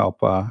this can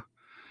help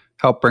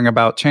bring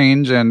about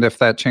change. And if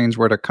that change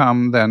were to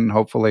come, then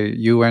hopefully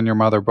you and your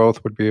mother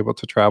both would be able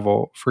to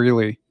travel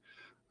freely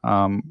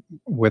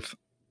with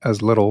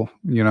as little,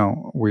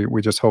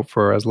 we just hope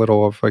for as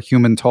little of a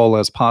human toll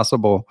as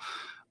possible.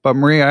 But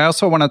Maria, I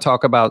also want to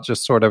talk about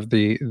just sort of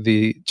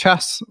the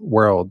chess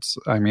worlds.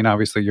 I mean,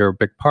 obviously you're a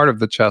big part of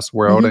the chess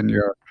world, and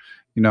you're,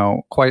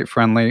 quite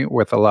friendly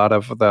with a lot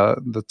of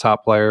the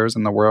top players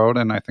in the world.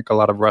 And I think a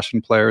lot of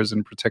Russian players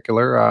in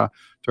particular.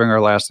 During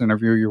our last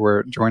interview, you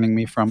were joining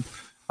me from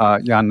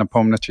Jan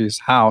Nepomniachtchi's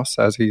house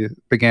as he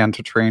began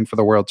to train for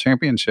the World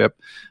Championship.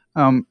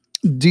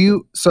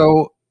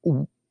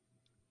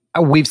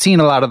 We've seen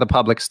a lot of the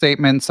public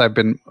statements. I've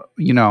been,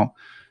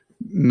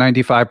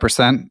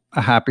 95%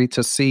 happy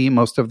to see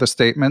most of the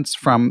statements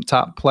from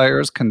top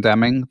players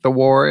condemning the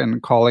war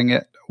and calling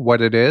it what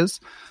it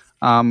is.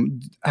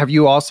 Have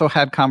you also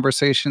had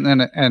conversation?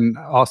 And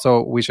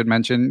also, we should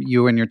mention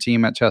you and your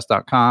team at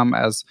chess.com,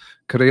 as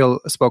Kirill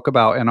spoke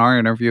about in our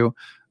interview,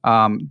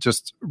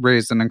 just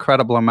raised an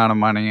incredible amount of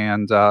money,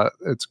 and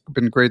it's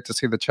been great to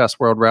see the chess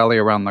world rally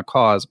around the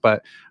cause.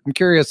 But I'm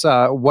curious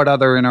what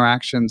other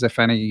interactions, if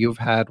any, you've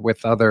had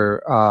with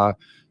other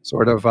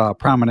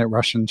prominent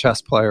Russian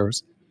chess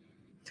players.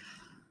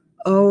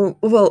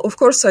 Well, of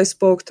course, I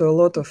spoke to a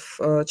lot of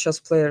chess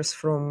players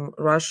from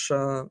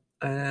Russia,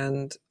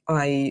 and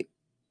I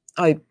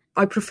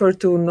prefer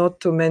to not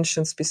to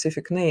mention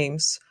specific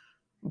names,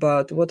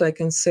 but what I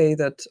can say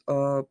that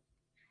a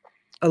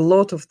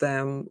lot of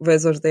them,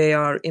 whether they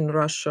are in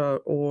Russia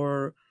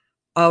or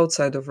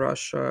outside of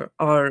Russia,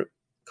 are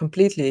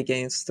completely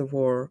against the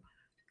war.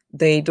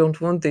 They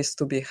don't want this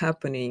to be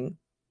happening.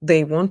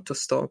 They want to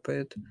stop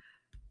it.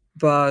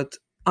 But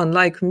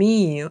unlike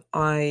me,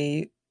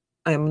 I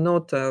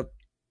cannot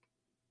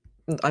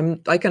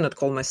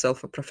call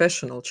myself a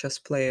professional chess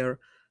player.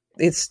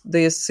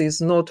 This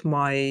is not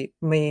my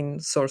main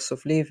source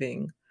of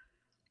living.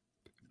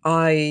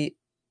 I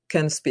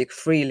can speak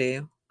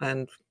freely,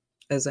 and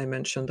as I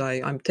mentioned,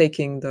 I'm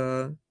taking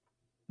I'm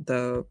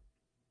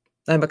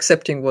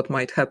accepting what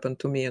might happen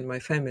to me and my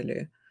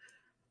family.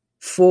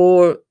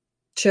 For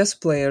chess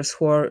players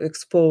who are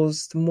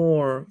exposed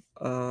more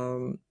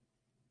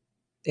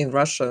in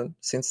Russia,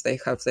 since they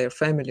have their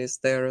families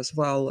there as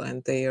well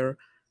and their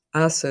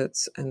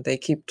assets, and they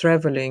keep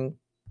traveling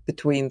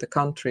between the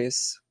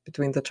countries,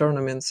 between the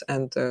tournaments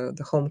and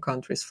the home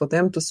countries, for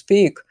them to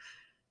speak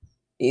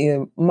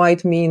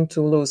might mean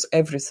to lose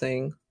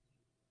everything.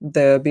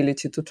 The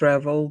ability to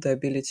travel, the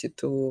ability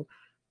to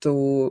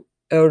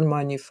earn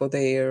money for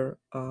their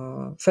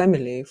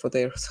family, for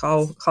their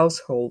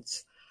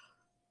households.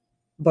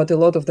 But a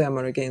lot of them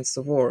are against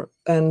the war.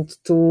 And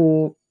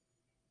to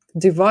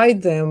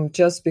divide them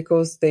just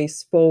because they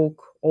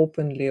spoke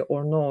openly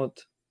or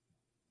not,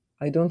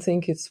 I don't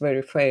think it's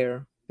very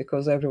fair,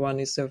 because everyone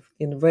is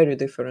in very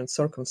different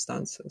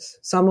circumstances.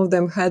 Some of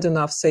them had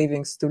enough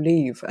savings to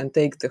leave and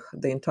take the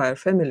entire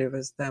family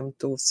with them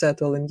to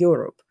settle in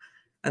Europe.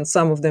 And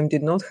some of them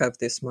did not have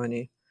this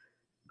money.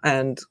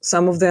 And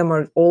some of them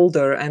are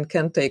older and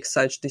can take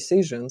such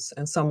decisions.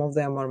 And some of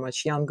them are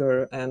much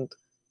younger and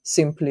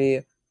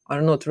simply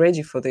are not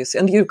ready for this.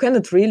 And you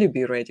cannot really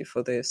be ready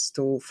for this,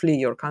 to flee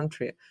your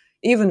country.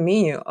 Even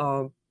me,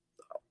 I'm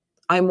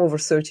over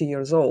 30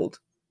 years old.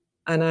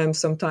 And I'm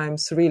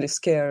sometimes really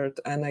scared,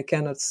 and I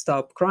cannot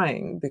stop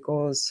crying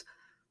because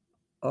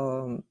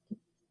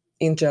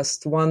in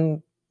just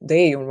one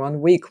day or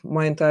 1 week,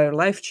 my entire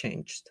life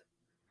changed.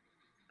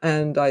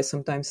 And I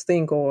sometimes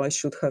think, I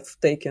should have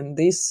taken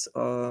this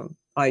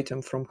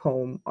item from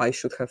home. I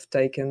should have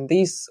taken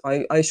this.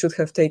 I should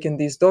have taken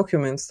these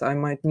documents. I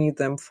might need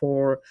them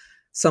for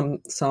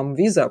some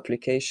visa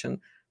application,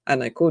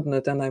 and I could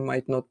not, and I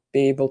might not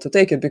be able to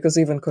take it because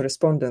even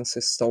correspondence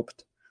is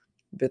stopped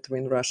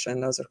between Russia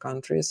and other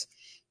countries.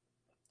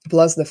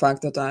 Plus the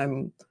fact that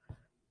I'm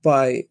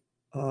by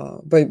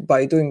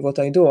doing what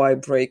I do, I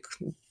break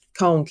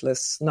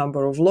countless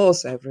number of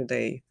laws every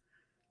day.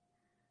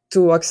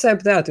 To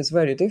accept that is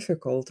very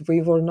difficult.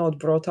 We were not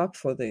brought up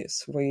for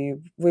this. We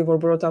were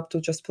brought up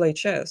to just play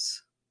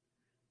chess.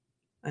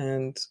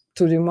 And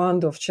to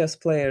demand of chess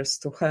players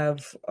to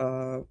have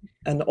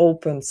an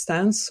open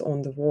stance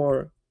on the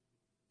war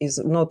is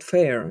not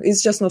fair.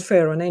 It's just not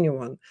fair on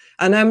anyone.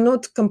 And I'm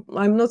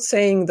not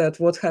saying that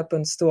what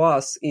happens to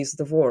us is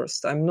the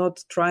worst. I'm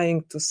not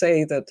trying to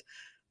say that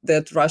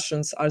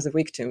Russians are the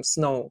victims.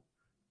 No.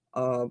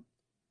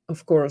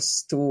 Of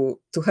course, to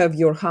have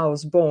your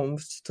house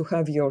bombed, to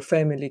have your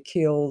family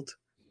killed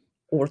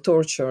or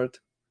tortured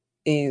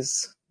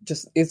it's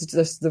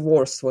just the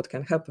worst what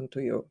can happen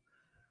to you.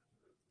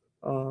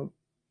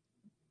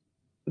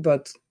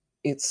 But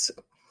it's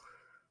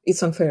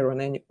unfair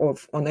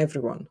on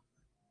everyone,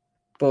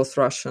 both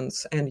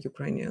Russians and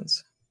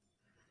Ukrainians.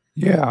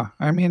 Yeah,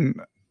 I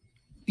mean,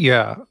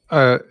 yeah.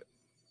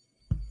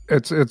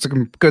 It's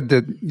good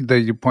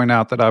that you point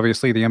out that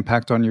obviously the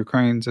impact on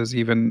Ukrainians is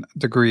even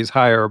degrees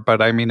higher.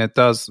 But I mean, it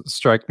does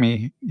strike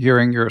me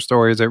hearing your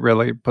stories. It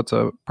really puts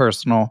a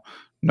personal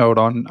note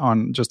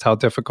on just how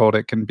difficult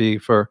it can be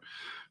for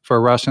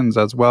Russians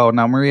as well.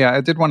 Now, Maria,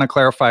 I did want to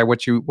clarify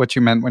what you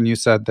meant when you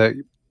said that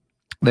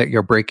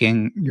you're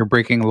breaking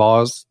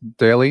laws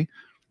daily.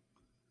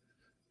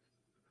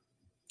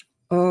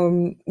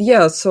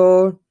 Yeah.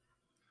 So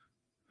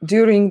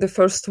during the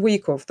first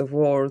week of the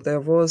war, there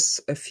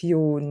was a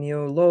few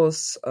new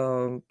laws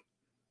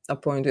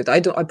appointed.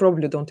 I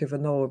probably don't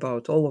even know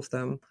about all of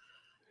them,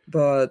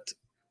 but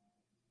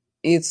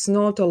it's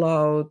not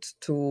allowed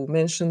to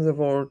mention the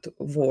word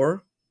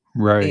war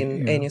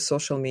in any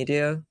social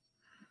media.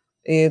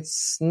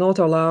 It's not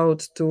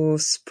allowed to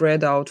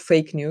spread out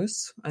fake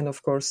news, and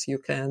of course, you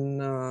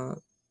can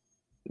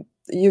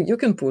you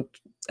can put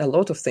a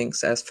lot of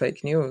things as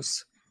fake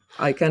news.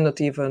 I cannot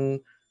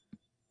even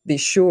be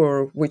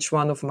sure which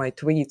one of my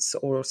tweets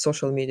or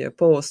social media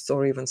posts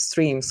or even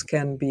streams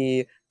can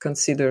be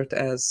considered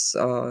as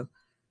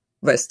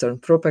Western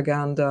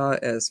propaganda,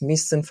 as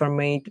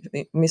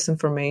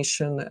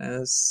misinformation,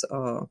 as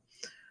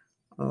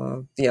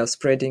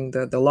spreading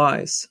the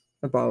lies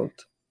about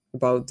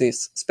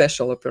this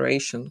special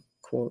operation,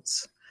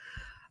 quotes.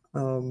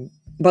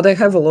 But I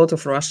have a lot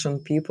of Russian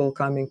people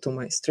coming to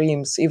my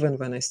streams, even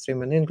when I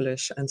stream in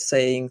English, and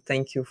saying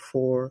thank you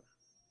for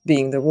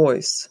being the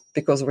voice,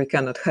 because we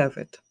cannot have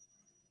it.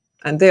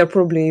 And they are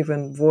probably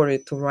even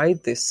worried to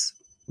write these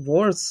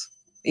words,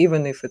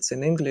 even if it's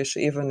in English,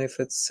 even if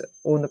it's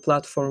on a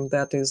platform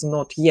that is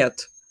not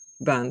yet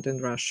banned in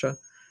Russia.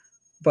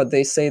 But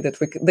they say that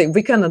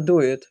we cannot do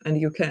it, and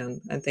you can,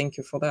 and thank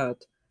you for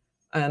that.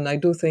 And I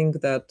do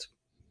think that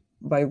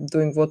by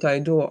doing what I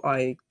do,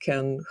 I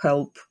can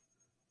help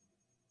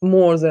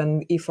more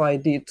than if I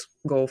did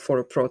go for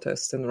a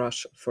protest in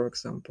Russia, for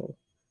example,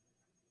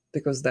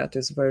 because that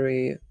is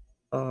very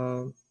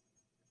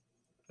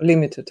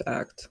limited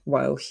act,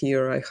 while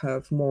here I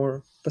have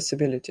more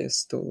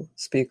possibilities to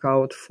speak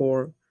out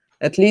for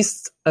at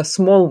least a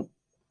small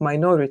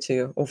minority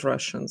of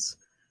Russians.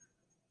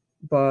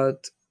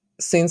 But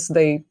since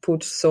they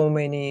put so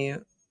many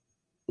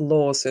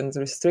laws and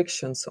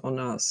restrictions on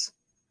us,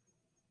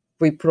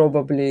 we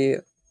probably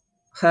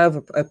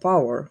have a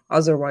power.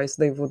 Otherwise,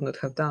 they would not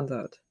have done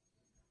that.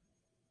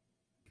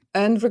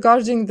 And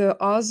regarding the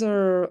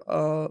other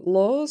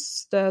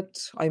laws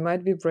that I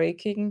might be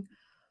breaking,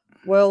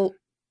 well,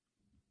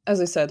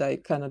 as I said, I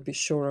cannot be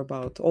sure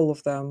about all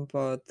of them,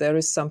 but there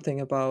is something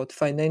about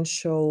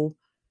financial,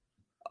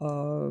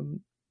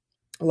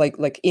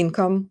 like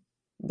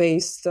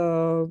income-based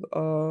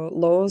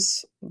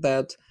laws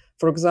that,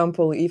 for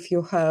example, if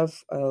you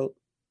have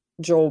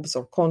jobs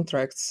or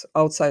contracts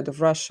outside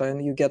of Russia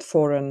and you get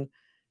foreign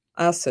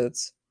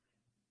assets,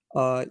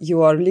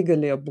 you are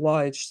legally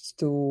obliged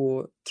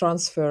to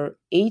transfer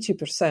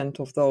 80%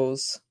 of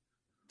those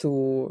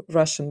to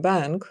Russian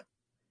bank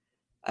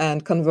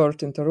and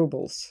convert into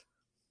rubles.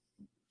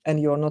 And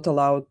you are not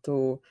allowed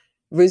to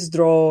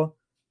withdraw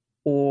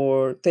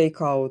or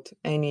take out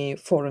any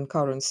foreign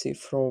currency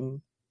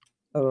from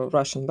a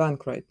Russian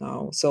bank right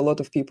now. So a lot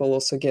of people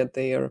also get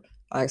their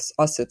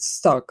assets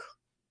stuck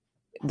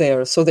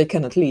there, so they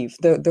cannot leave.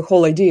 The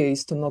whole idea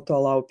is to not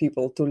allow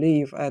people to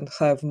leave and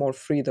have more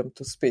freedom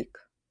to speak.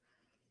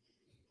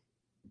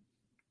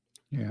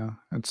 Yeah,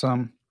 it's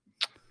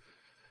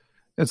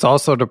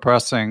also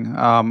depressing.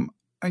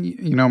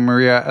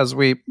 Maria, as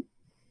we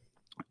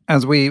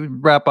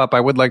wrap up, I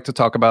would like to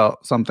talk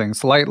about something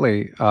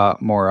slightly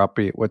more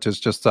upbeat, which is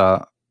just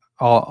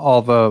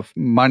all the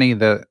money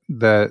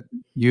that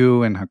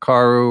you and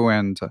Hikaru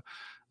and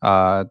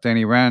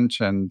Danny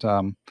Wrench and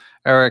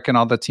Eric and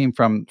all the team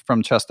from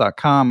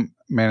chess.com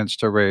managed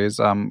to raise.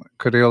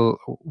 Kirill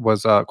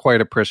was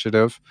quite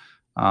appreciative.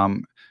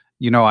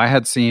 I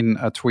had seen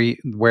a tweet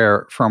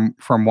where from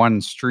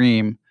one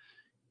stream,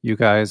 you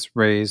guys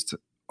raised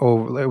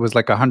it was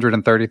like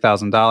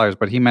 $130,000,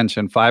 but he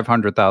mentioned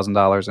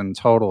 $500,000 in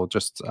total.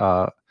 Just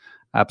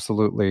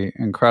absolutely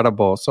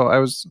incredible. So I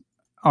was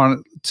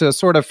to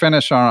sort of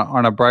finish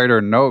on a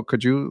brighter note.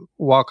 Could you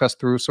walk us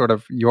through sort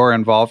of your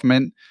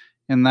involvement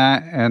in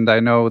that? And I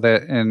know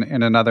that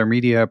in another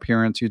media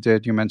appearance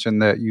you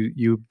mentioned that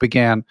you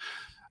began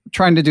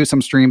trying to do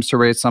some streams to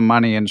raise some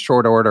money in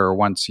short order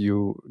once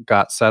you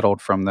got settled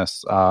from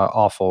this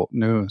awful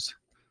news.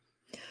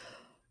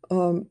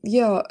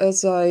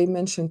 As I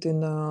mentioned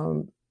in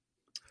an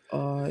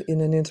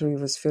interview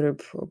with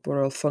Philip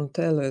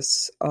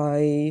Borel-Fontelles,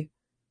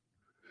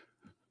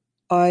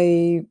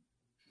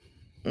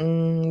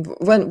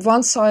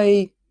 once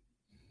I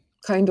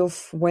kind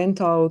of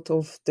went out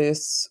of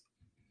this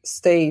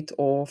state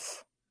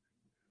of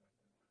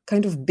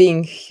kind of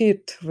being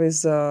hit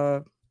with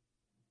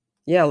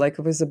like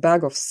with a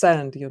bag of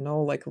sand,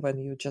 like when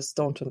you just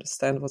don't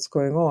understand what's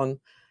going on.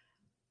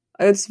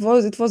 It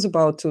was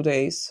about 2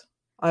 days.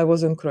 I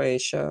was in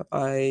Croatia.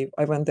 I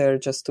went there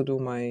just to do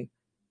my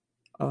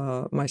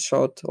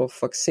shot of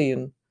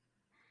vaccine,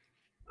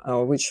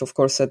 which of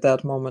course at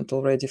that moment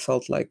already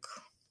felt like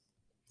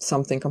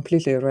something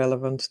completely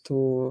irrelevant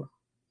to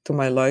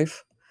my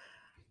life.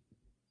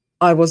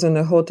 I was in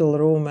a hotel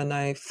room and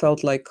I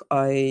felt like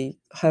I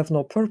have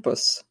no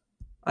purpose.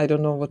 I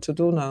don't know what to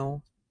do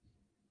now.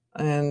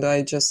 And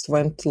I just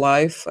went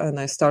live and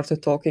I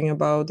started talking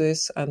about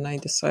this, and I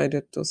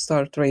decided to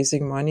start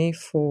raising money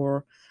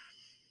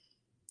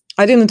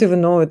I didn't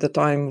even know at the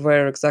time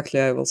where exactly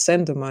I will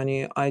send the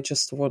money. I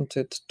just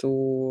wanted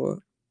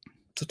to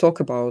talk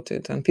about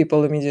it, and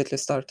people immediately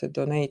started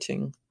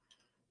donating.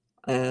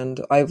 And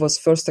I was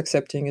first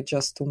accepting it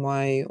just to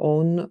my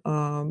own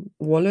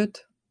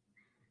wallet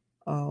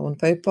on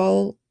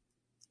PayPal.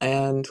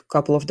 And a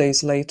couple of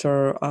days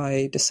later,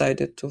 I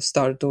decided to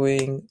start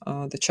doing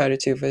the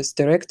charity with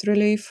Direct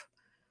Relief,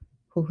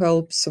 who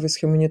helps with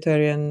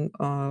humanitarian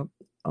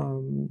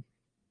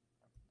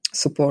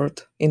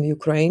support in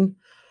Ukraine.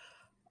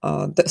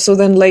 So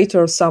then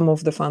later, some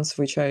of the funds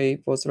which I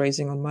was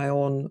raising on my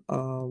own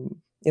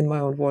in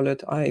my own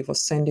wallet, I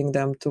was sending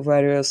them to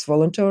various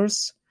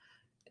volunteers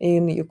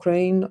in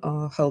Ukraine,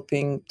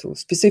 helping to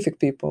specific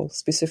people,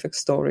 specific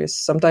stories.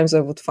 Sometimes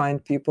I would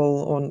find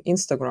people on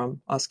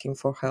Instagram asking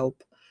for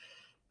help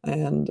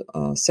and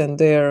send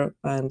there.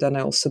 And then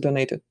I also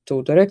donated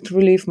to Direct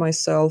Relief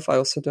myself. I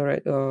also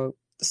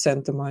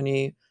sent the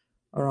money,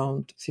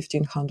 around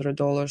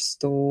 $1,500,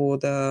 to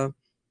the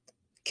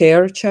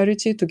CARE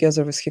charity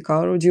together with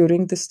Hikaru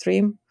during the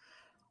stream.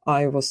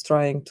 I was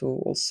trying to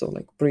also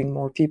bring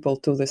more people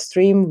to the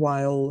stream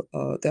while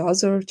the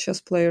other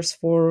chess players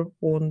were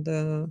on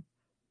the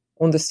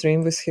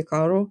stream with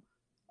Hikaru.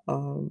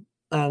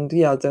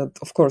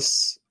 Of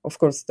course,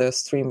 the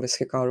stream with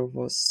Hikaru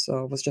was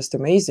just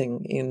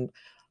amazing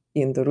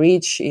in the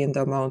reach, in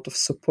the amount of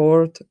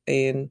support,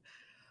 in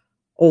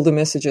all the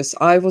messages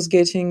I was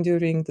getting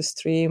during the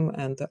stream,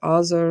 and the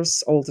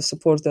others, all the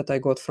support that I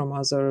got from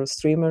other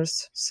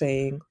streamers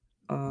saying,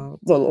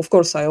 of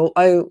course, I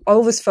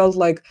always felt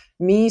like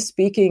me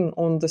speaking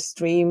on the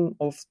stream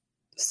of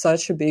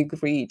such a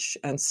big reach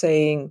and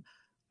saying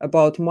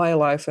about my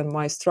life and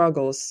my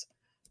struggles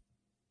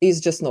is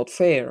just not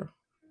fair,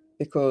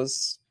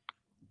 because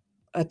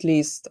at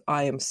least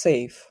I am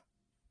safe.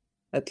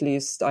 At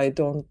least I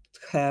don't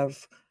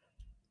have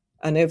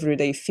an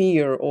everyday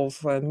fear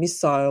of a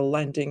missile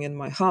landing in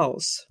my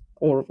house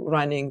or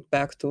running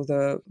back to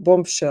the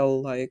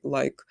bombshell like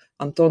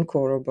Anton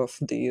Korobov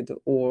did,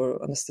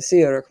 or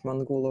Anastasia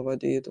Rakhmangulova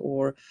did,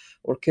 or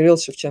Kirill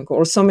Shevchenko,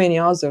 or so many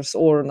others,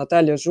 or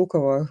Natalia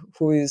Zhukova,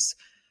 who is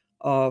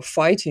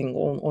fighting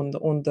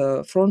on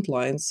the front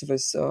lines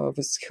with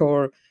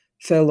her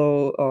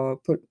fellow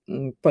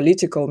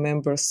political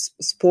members,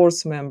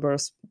 sports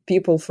members,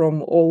 people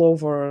from all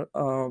over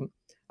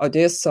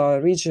Odessa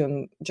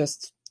region,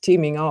 just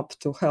teaming up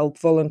to help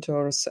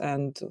volunteers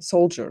and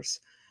soldiers.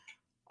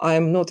 I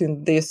am not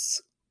in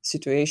this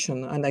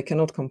situation, and I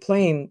cannot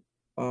complain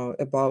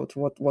about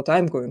what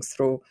I'm going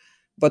through.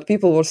 But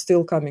people were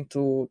still coming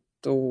to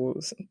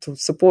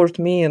support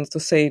me and to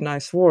say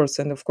nice words,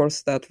 and of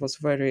course that was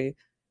very,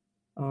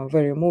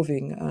 very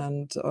moving.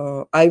 And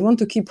I want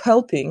to keep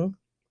helping.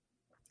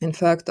 In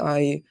fact,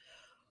 I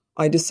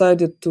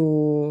decided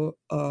to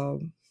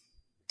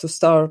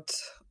start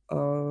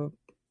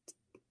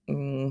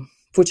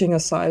putting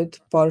aside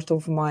part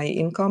of my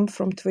income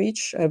from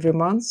Twitch every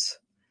month.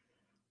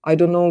 I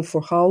don't know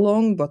for how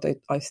long, but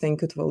I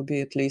think it will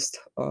be at least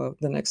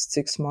the next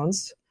 6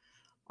 months.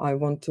 I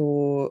want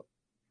to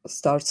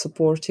start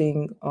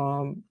supporting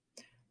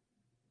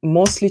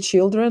mostly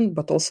children,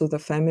 but also the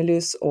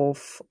families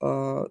of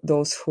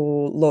those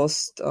who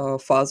lost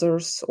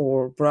fathers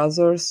or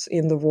brothers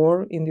in the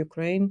war in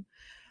Ukraine,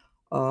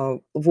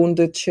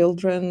 wounded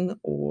children,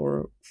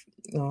 or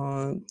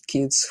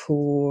kids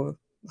who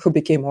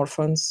became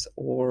orphans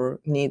or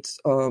need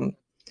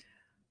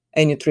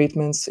any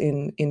treatments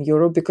in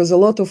Europe, because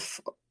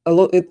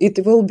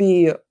it will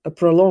be a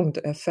prolonged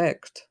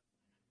effect.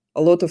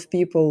 A lot of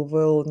people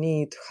will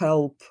need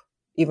help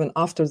even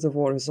after the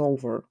war is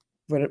over,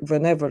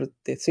 whenever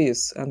this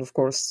is, and of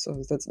course,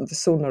 the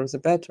sooner the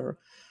better.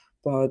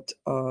 But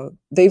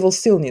they will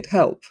still need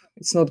help.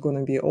 It's not going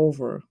to be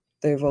over.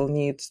 They will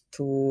need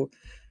to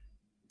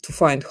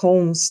find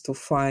homes,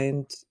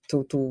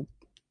 to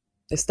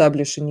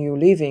establish a new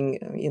living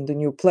in the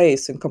new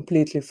place, in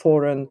completely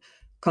foreign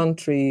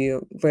country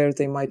where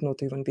they might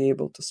not even be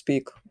able to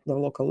speak the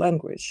local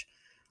language.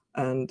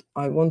 And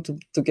I want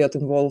to get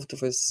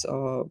involved with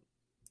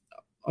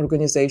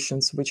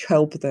organizations which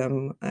help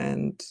them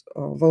and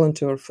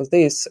volunteer for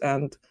this.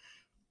 And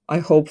I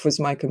hope with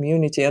my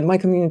community, and my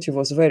community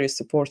was very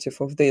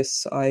supportive of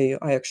this. I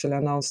actually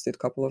announced it a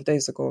couple of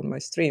days ago on my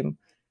stream,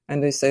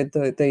 and they said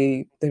that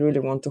they really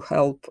want to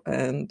help,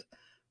 and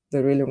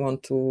they really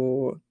want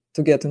to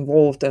get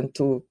involved and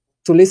to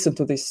listen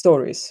to these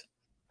stories,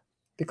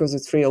 because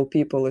it's real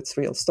people, it's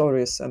real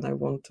stories, and I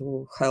want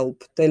to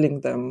help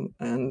telling them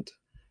and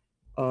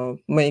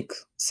make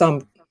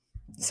some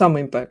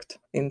impact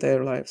in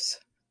their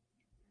lives.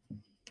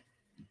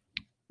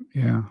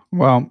 Yeah.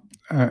 Well,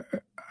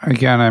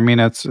 again, I mean,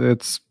 it's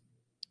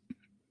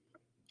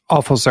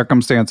awful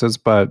circumstances,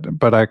 but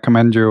I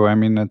commend you. I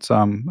mean,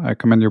 I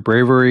commend your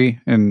bravery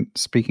in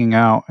speaking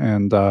out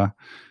and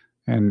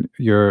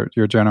your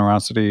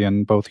generosity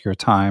in both your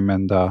time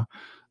and the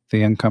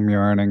income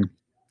you're earning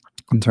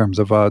in terms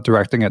of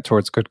directing it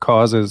towards good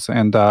causes.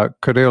 And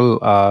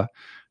Kirill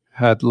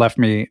had left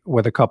me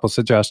with a couple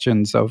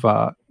suggestions of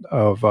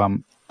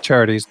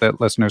charities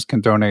that listeners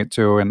can donate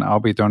to, and I'll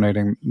be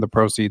donating the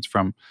proceeds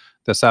from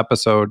this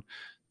episode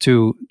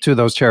to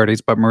those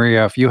charities. But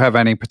Maria, if you have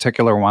any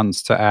particular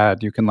ones to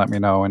add, you can let me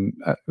know. And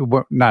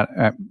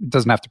it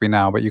doesn't have to be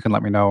now, but you can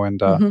let me know,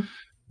 and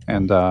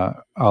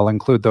I'll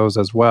include those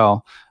as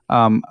well.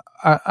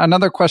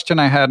 Another question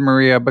I had,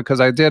 Maria,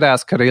 because I did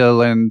ask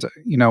Kirill, and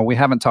we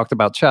haven't talked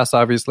about chess,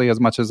 obviously, as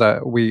much as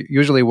we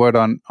usually would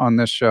on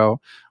this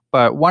show.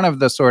 But one of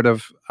the sort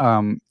of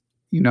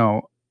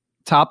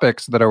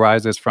topics that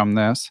arises from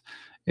this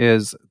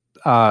is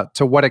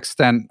to what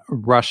extent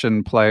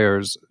Russian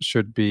players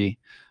should be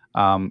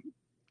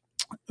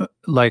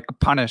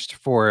punished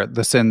for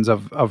the sins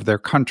of their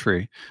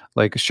country.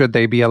 Like, should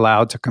they be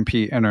allowed to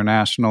compete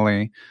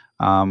internationally?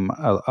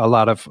 A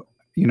lot of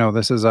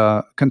this is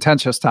a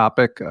contentious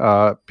topic.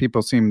 A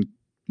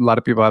lot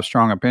of people have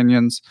strong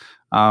opinions.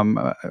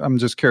 I'm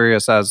just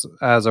curious, as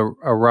a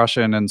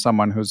Russian and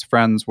someone who's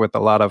friends with a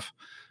lot of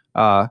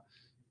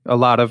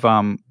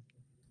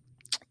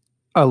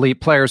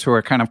elite players who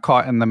are kind of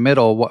caught in the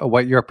middle,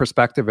 what your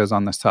perspective is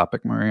on this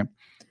topic, Maria.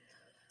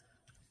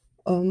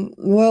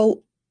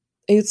 Well,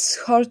 it's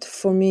hard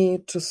for me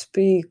to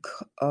speak.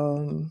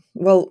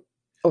 Well,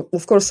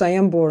 of course, I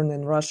am born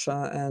in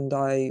Russia, and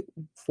I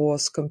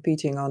was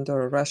competing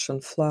under a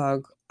Russian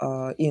flag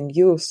in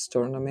youth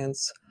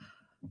tournaments.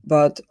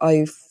 But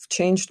I've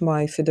changed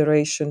my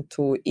federation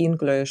to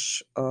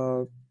English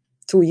 2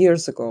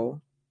 years ago.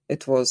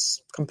 It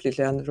was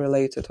completely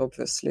unrelated,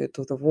 obviously,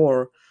 to the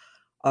war.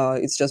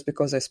 It's just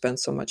because I spent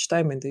so much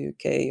time in the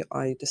UK,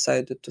 I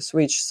decided to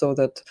switch so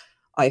that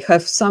I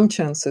have some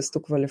chances to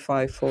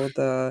qualify for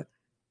the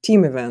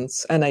team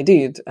events. And I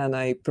did, and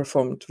I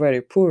performed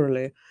very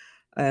poorly.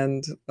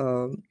 And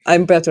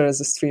I'm better as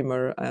a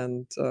streamer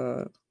and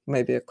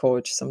maybe a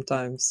coach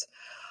sometimes.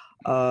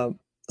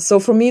 So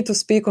for me to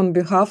speak on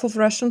behalf of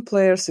Russian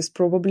players is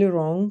probably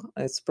wrong.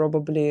 It's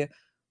probably,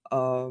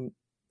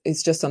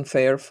 it's just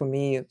unfair for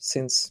me,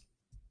 since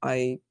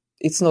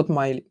it's not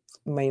my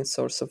main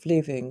source of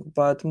living.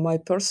 But my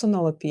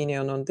personal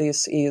opinion on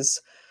this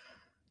is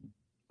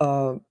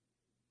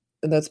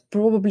that's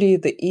probably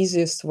the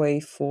easiest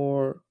way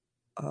for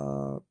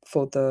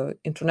the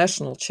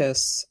international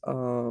chess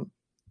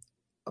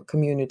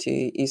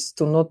community is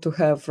to not to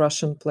have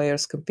Russian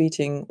players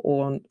competing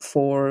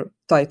for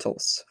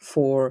titles,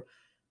 for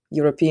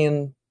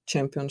European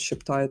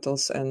championship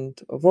titles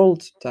and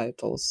world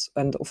titles.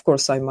 And of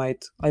course, I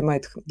might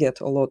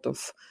get a lot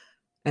of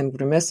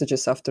angry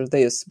messages after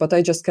this, but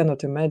I just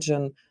cannot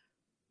imagine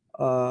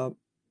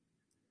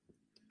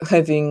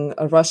having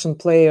a Russian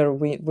player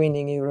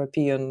winning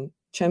European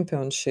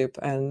championship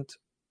and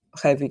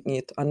having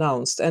it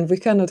announced. And we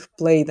cannot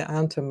play the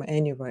anthem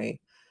anyway.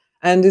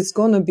 And it's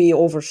going to be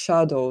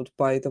overshadowed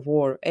by the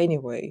war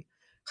anyway.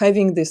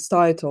 Having this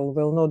title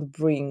will not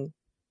bring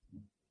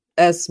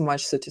as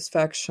much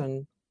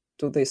satisfaction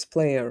to this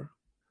player.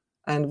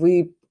 And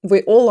we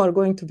all are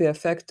going to be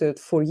affected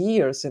for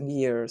years and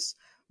years.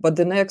 But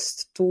the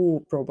next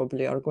two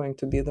probably are going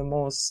to be the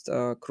most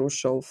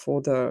crucial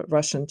for the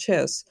Russian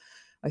chess.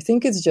 I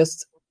think it's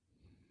just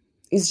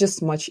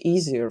much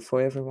easier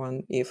for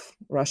everyone if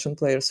Russian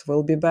players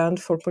will be banned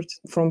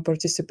from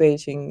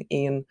participating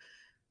in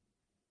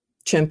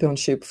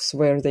championships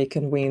where they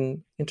can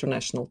win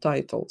international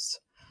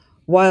titles.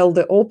 While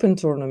the open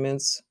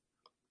tournaments,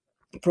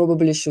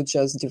 probably should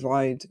just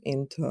divide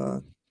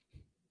into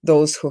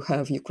those who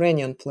have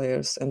Ukrainian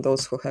players and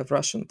those who have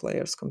Russian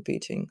players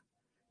competing.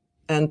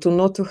 And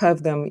not to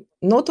have them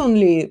not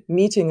only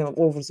meeting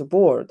over the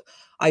board,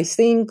 I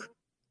think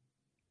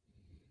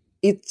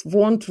it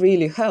won't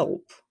really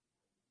help.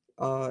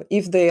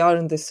 If they are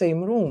in the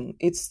same room,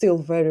 it's still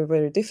very,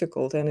 very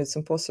difficult, and it's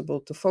impossible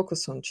to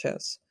focus on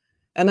chess.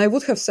 And I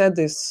would have said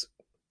this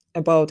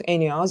about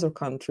any other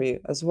country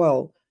as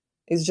well.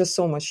 It's just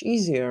so much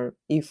easier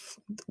if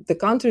the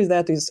country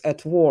that is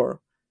at war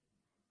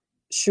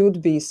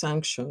should be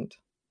sanctioned.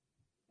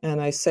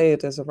 And I say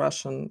it as a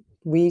Russian,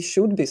 we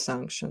should be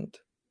sanctioned,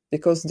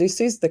 because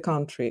this is the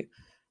country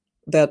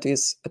that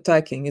is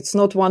attacking. It's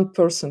not one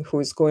person who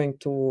is going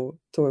to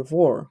a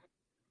war.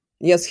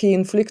 Yes, he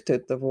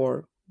inflicted the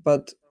war,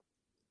 but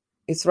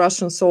it's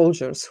Russian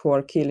soldiers who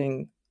are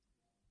killing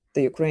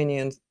the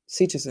Ukrainian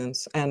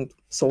citizens and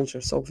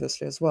soldiers,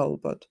 obviously, as well.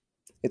 But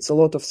it's a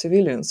lot of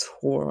civilians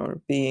who are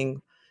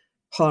being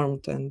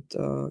harmed and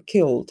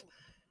killed.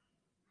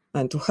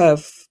 And to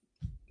have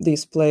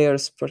these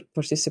players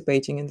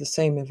participating in the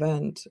same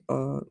event,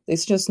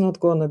 it's just not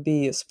going to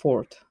be a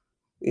sport.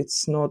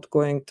 It's not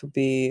going to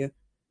be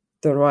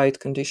the right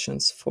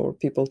conditions for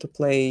people to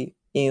play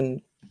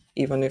in,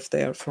 even if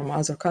they are from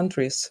other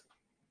countries.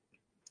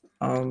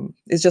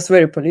 It's just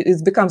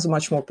it becomes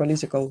much more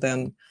political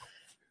than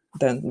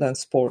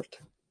sport.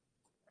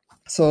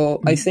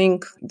 So I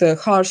think the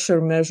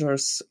harsher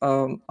measures,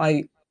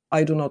 I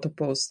do not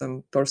oppose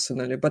them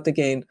personally. But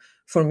again,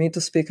 for me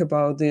to speak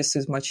about this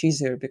is much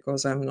easier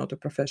because I'm not a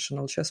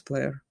professional chess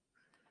player.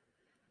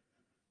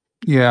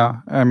 Yeah,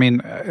 I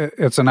mean,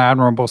 it's an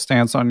admirable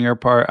stance on your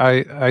part.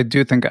 I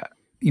do think,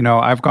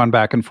 I've gone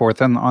back and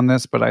forth on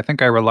this, but I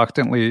think I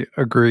reluctantly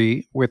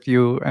agree with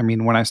you. I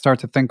mean, when I start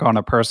to think on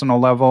a personal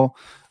level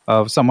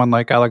of someone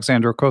like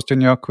Alexander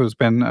Kostyanyuk, who's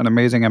been an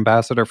amazing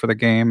ambassador for the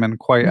game and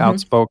quite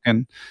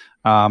outspoken,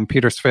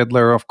 Peter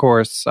Svidler, of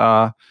course,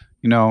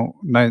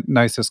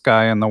 nicest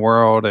guy in the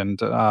world,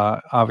 and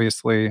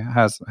obviously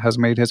has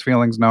made his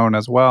feelings known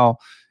as well.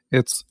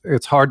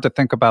 It's hard to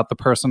think about the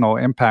personal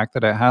impact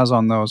that it has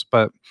on those,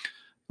 but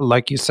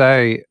like you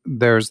say,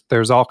 there's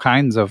all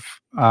kinds of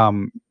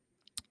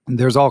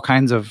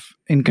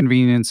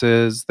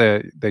inconveniences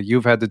that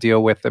you've had to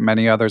deal with, that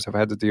many others have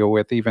had to deal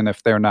with, even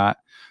if they're not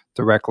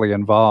directly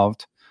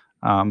involved.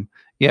 And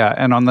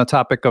on the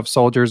topic of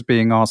soldiers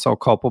being also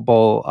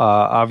culpable,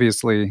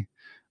 obviously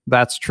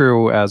that's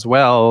true as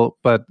well.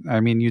 But I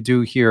mean, you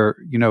do hear,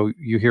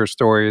 you hear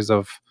stories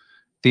of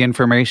the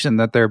information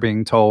that they're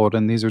being told,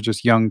 and these are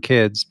just young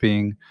kids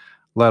being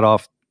led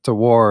off to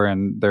war,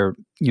 and they're,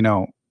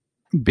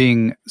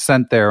 being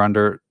sent there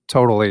under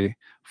totally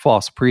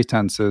false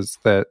pretenses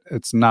that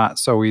it's not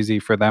so easy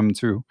for them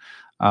to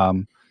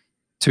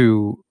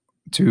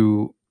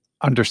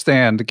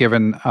understand,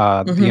 given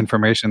the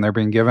information they're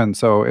being given.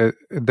 So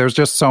there's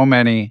just so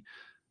many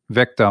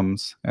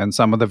victims, and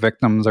some of the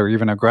victims are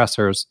even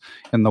aggressors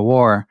in the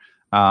war.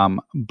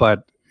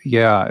 But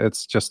yeah,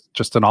 it's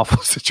just an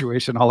awful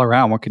situation all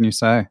around. What can you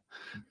say?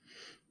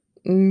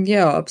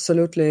 Yeah,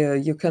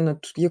 absolutely. You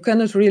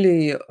cannot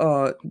really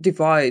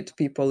divide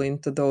people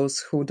into those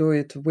who do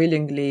it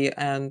willingly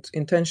and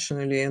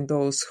intentionally, and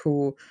those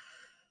who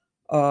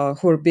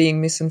are being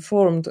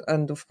misinformed.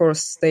 And of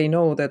course, they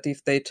know that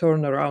if they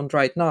turn around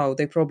right now,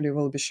 they probably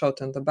will be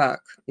shot in the back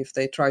if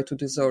they try to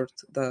desert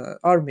the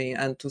army,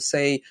 and to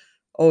say,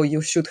 oh,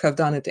 you should have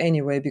done it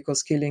anyway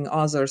because killing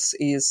others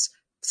is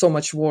so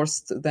much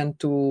worse than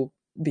to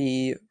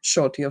be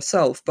shot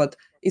yourself. But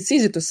it's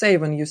easy to say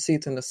when you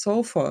sit in a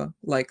sofa.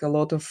 Like a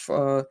lot of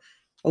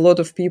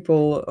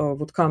people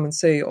would come and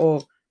say,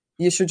 oh,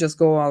 you should just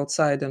go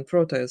outside and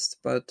protest.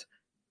 But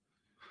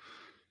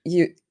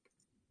you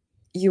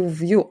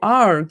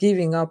are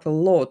giving up a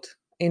lot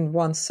in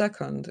 1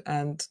 second,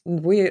 and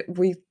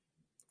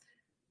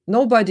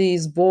nobody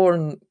is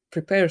born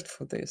prepared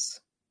for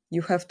this.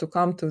 You have to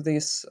come to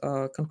this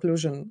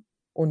conclusion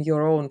on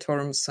your own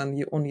terms and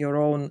in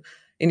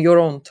your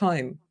own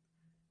time.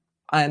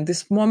 And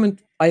this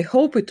moment, I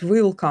hope it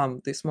will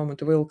come. This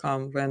moment will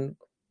come when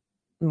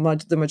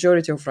the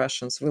majority of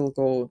Russians will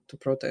go to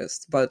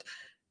protest. But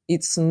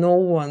it's no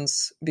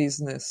one's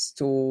business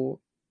to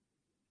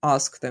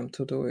ask them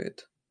to do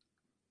it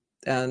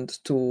and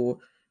to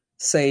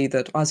say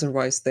that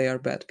otherwise they are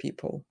bad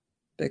people,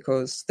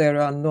 because there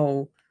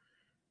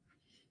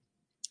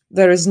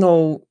is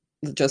no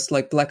just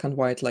like black and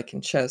white like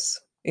in chess.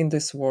 In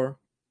this war,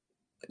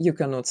 you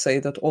cannot say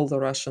that all the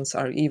Russians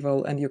are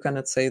evil, and you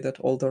cannot say that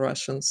all the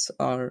Russians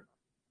are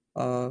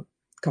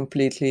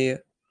completely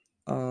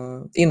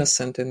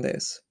innocent in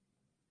this.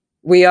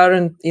 We are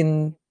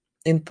in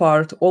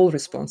part all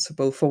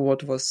responsible for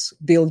what was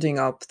building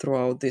up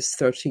throughout these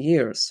 30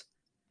 years,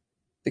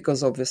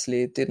 because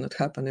obviously it did not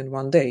happen in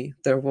one day.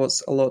 There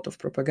was a lot of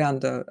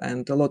propaganda,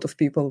 and a lot of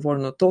people were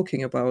not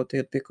talking about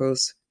it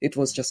because it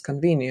was just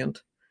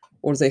convenient,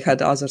 or they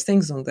had other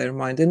things on their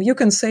mind. And you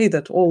can say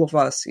that all of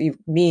us,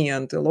 me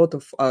and a lot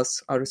of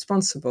us, are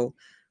responsible,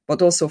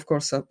 but also, of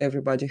course,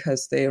 everybody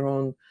has their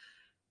own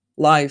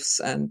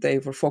lives, and they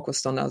were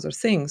focused on other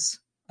things.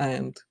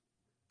 And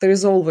there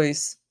is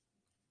always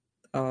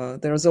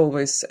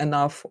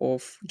enough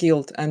of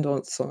guilt and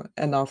also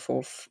enough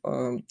of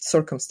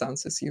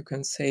circumstances. You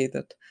can say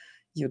that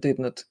you could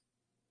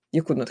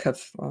not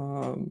have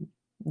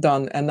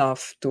done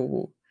enough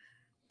to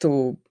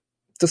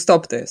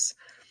stop this.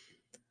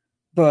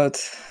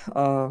 But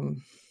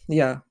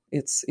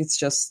it's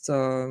just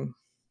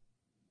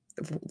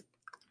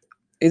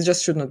it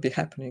just should not be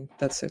happening.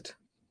 That's it.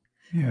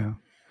 Yeah.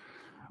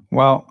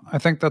 Well, I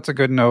think that's a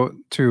good note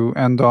to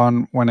end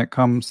on when it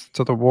comes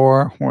to the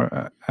war.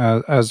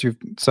 As you've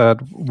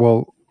said,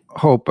 we'll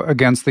hope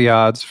against the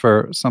odds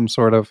for some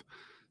sort of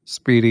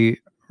speedy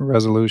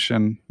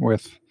resolution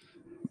with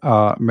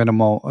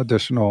minimal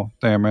additional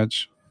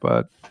damage.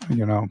 But,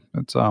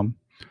 it's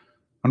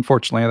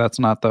unfortunately, that's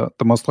not the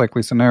most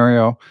likely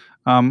scenario.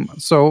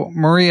 So,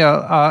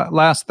 Maria,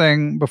 last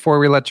thing before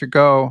we let you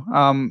go,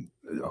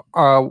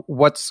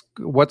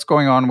 what's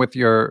going on with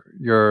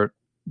your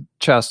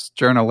chess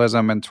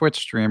journalism and Twitch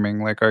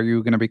streaming? Like, are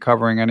you going to be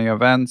covering any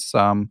events?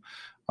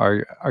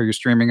 Are you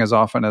streaming as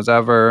often as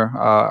ever?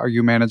 Are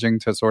you managing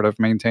to sort of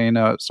maintain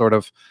a sort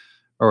of,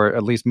 or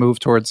at least move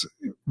towards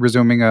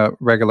resuming a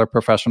regular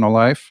professional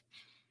life?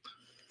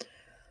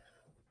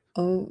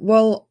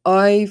 Well,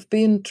 I've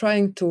been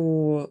trying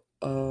to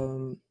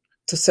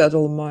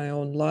settle my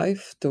own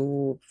life,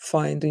 to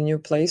find a new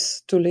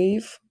place to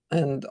live,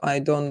 and I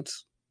don't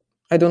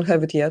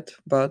have it yet,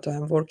 but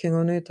I'm working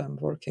on it. I'm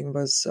working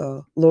with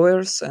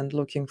lawyers and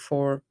looking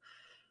for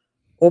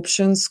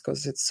options,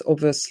 because it's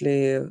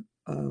obviously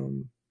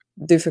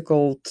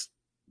difficult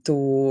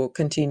to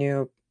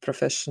continue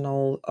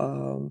professional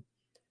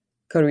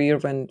career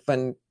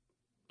when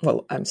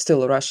I'm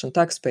still a Russian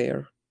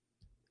taxpayer.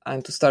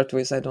 And to start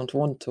with, I don't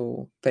want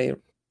to pay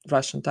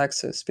Russian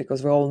taxes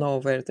because we all know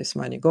where this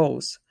money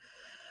goes.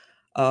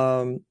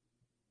 So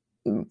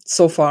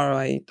far,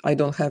 I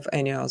don't have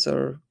any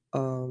other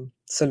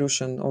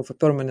solution of a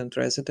permanent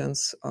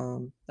residence,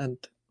 and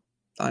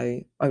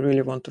I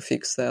really want to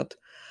fix that.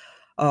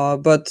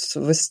 But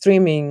with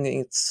streaming,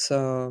 it's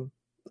I'm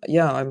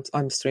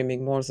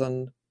streaming more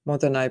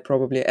than I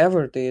probably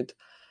ever did.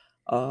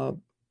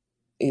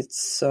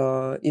 It's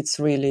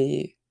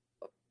really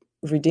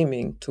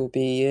redeeming to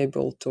be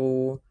able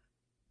to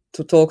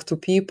talk to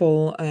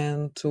people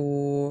and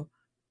to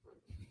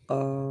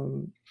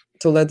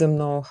let them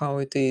know how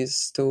it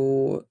is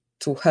to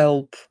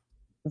help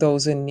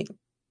those in need,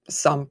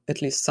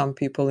 at least some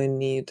people in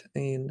need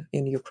in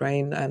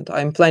Ukraine. And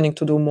I'm planning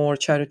to do more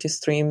charity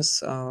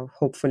streams,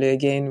 hopefully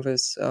again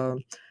with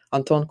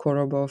Anton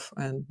Korobov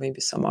and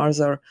maybe some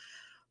other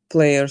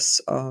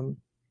players.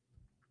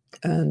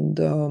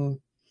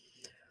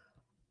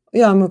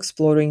 I'm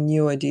exploring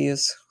new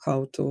ideas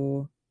how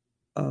to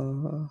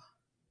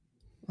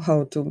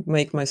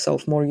make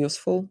myself more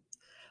useful.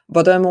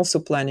 But I'm also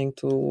planning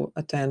to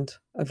attend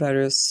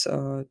various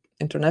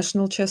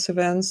international chess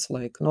events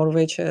like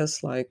Norway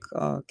Chess, like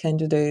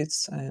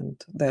Candidates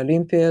and the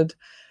Olympiad,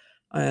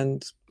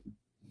 and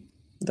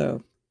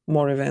the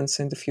more events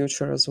in the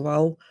future as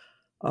well.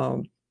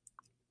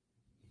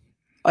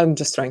 I'm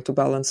just trying to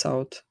balance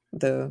out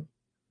the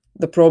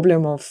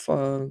problem of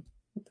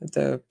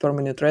the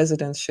permanent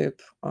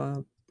residentship,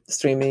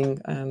 streaming,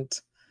 and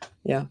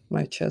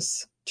my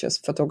chess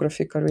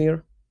photography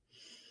career.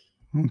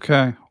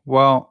 Okay.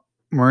 Well,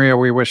 Maria,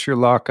 we wish you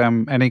luck.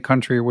 Any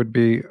country would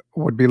be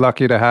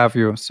lucky to have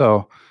you.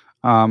 So,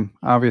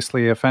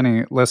 obviously, if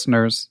any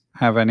listeners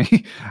have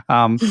any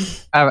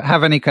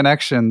have any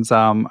connections,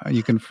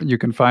 you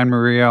can find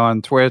Maria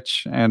on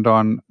Twitch and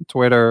on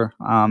Twitter.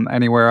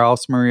 Anywhere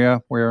else,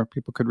 Maria, where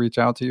people could reach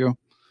out to you?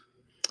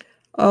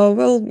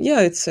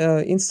 It's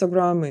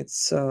Instagram,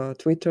 it's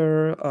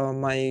Twitter.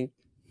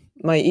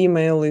 My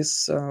email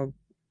is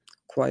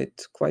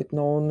quite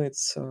known.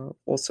 It's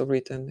also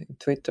written in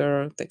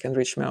Twitter. They can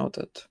reach me out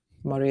at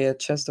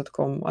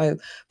maria@chess.com.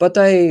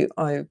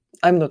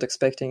 I'm not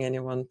expecting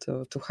anyone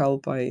to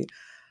help. I'm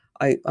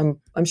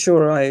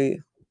sure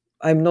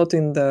I'm not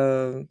in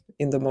the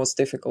most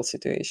difficult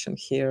situation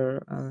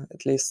here.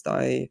 At least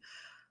I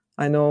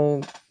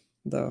know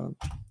the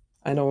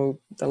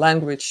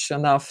language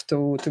enough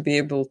to be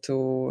able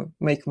to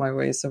make my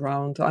ways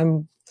around.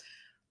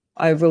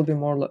 I will be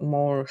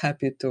more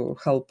happy to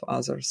help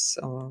others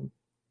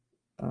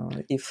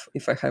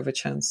if I have a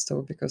chance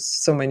to, because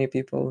so many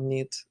people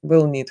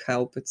will need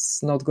help.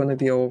 It's not going to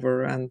be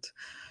over, and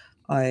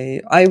I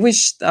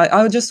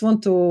just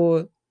want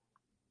to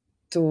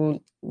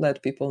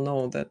let people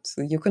know that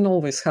you can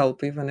always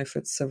help, even if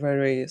it's a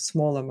very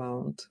small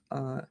amount.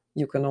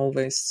 You can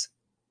always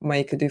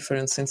make a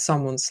difference in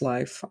someone's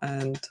life,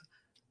 and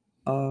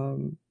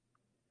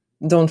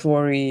don't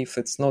worry if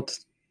it's not.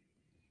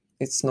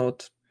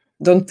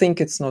 Don't think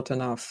it's not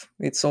enough.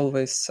 It's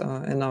always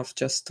enough.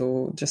 Just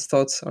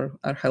thoughts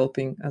are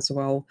helping as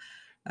well.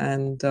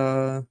 And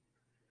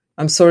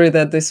I'm sorry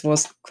that this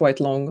was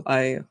quite long.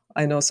 I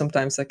know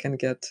sometimes I can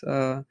get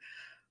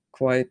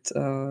quite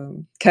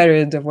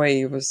carried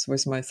away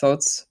with my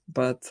thoughts,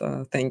 but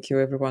thank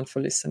you everyone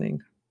for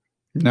listening.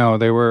 No,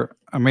 they were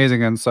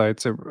amazing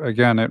insights. It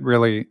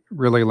really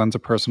lends a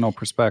personal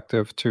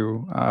perspective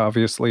to.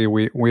 Obviously,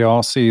 we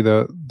all see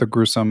the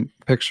gruesome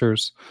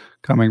pictures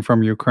coming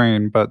from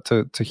Ukraine, but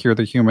to hear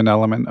the human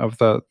element of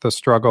the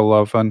struggle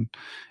of an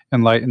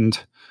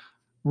enlightened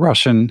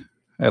Russian,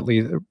 at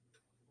least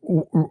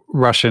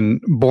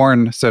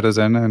Russian-born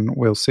citizen, and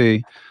we'll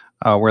see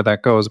where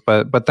that goes.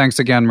 But thanks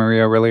again,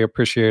 Maria. Really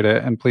appreciate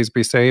it, and please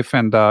be safe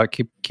and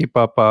keep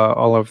up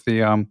all of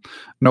the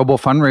noble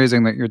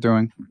fundraising that you're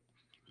doing.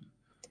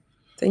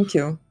 Thank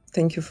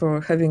you for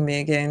having me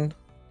again,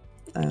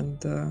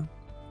 and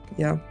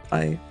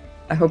I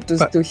hope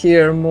to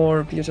hear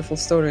more beautiful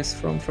stories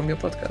from your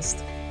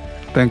podcast.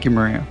 Thank you,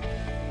 Maria.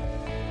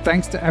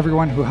 Thanks to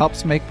everyone who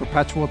helps make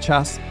Perpetual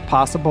Chess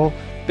possible.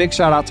 Big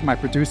shout out to my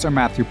producer,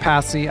 Matthew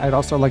Passy. I'd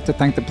also like to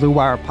thank the Blue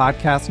Wire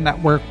Podcast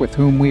Network, with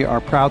whom we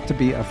are proud to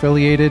be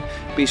affiliated.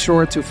 Be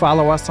sure to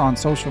follow us on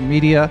social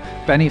media,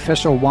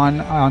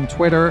 Beneficial1 on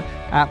Twitter,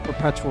 at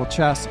Perpetual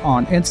Chess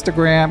on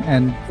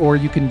Instagram, or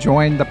you can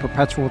join the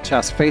Perpetual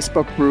Chess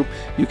Facebook group.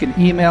 You can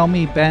email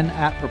me,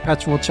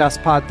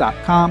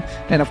 ben@perpetualchesspod.com.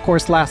 And of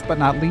course, last but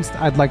not least,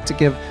 I'd like to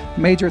give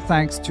major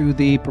thanks to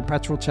the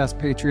Perpetual Chess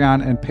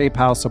Patreon and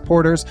PayPal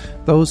supporters.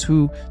 Those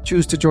who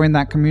choose to join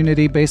that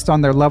community based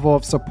on their level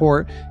of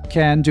support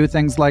can do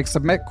things like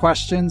submit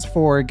questions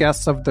for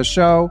guests of the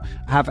show,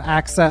 have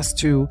access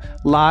to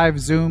live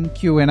Zoom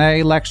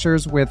Q&A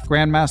lectures with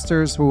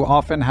grandmasters who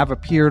often have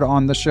appeared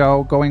on the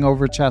show, going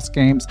over chess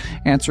games,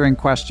 answering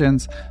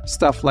questions,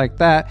 stuff like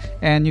that.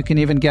 And you can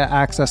even get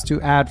access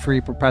to ad-free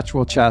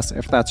Perpetual Chess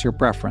if that's your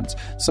preference.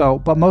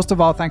 But most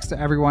of all, thanks to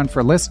everyone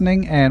for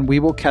listening, and we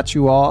will catch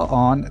you all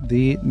on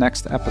the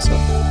next episode.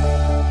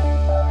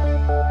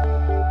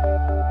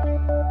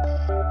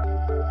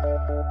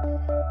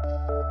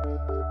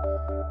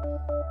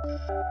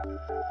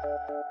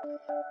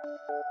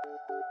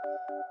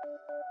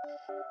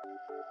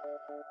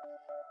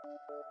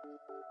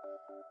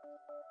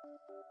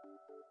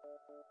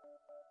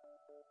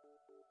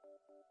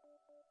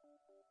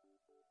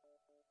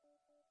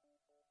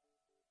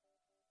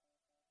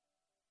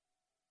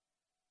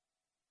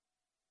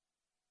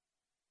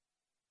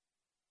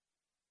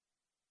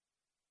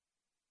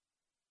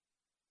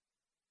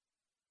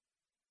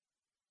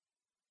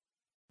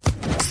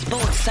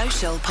 Sports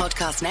Social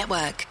Podcast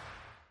Network.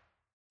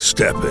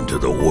 Step into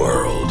the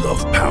world of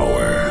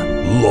power,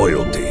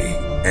 loyalty,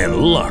 and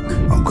luck.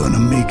 I'm gonna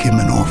make him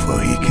an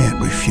offer he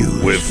can't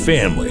refuse. With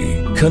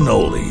family,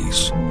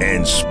 cannolis,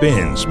 and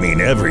spins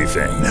mean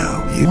everything.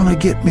 Now, you wanna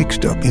get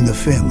mixed up in the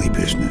family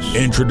business.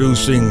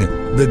 Introducing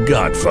The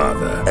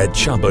Godfather at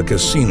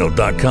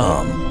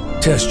ChumbaCasino.com.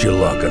 Test your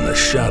luck in the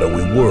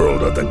shadowy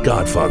world of The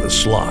Godfather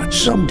slot.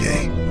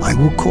 Someday, I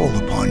will call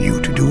upon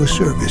you to do a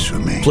service for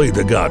me. Play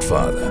The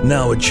Godfather,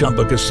 now at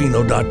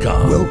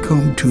ChumbaCasino.com.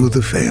 Welcome to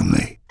the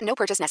family. No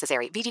purchase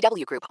necessary.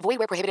 VGW Group. Void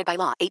where prohibited by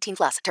law.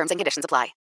 18+. Terms and conditions apply.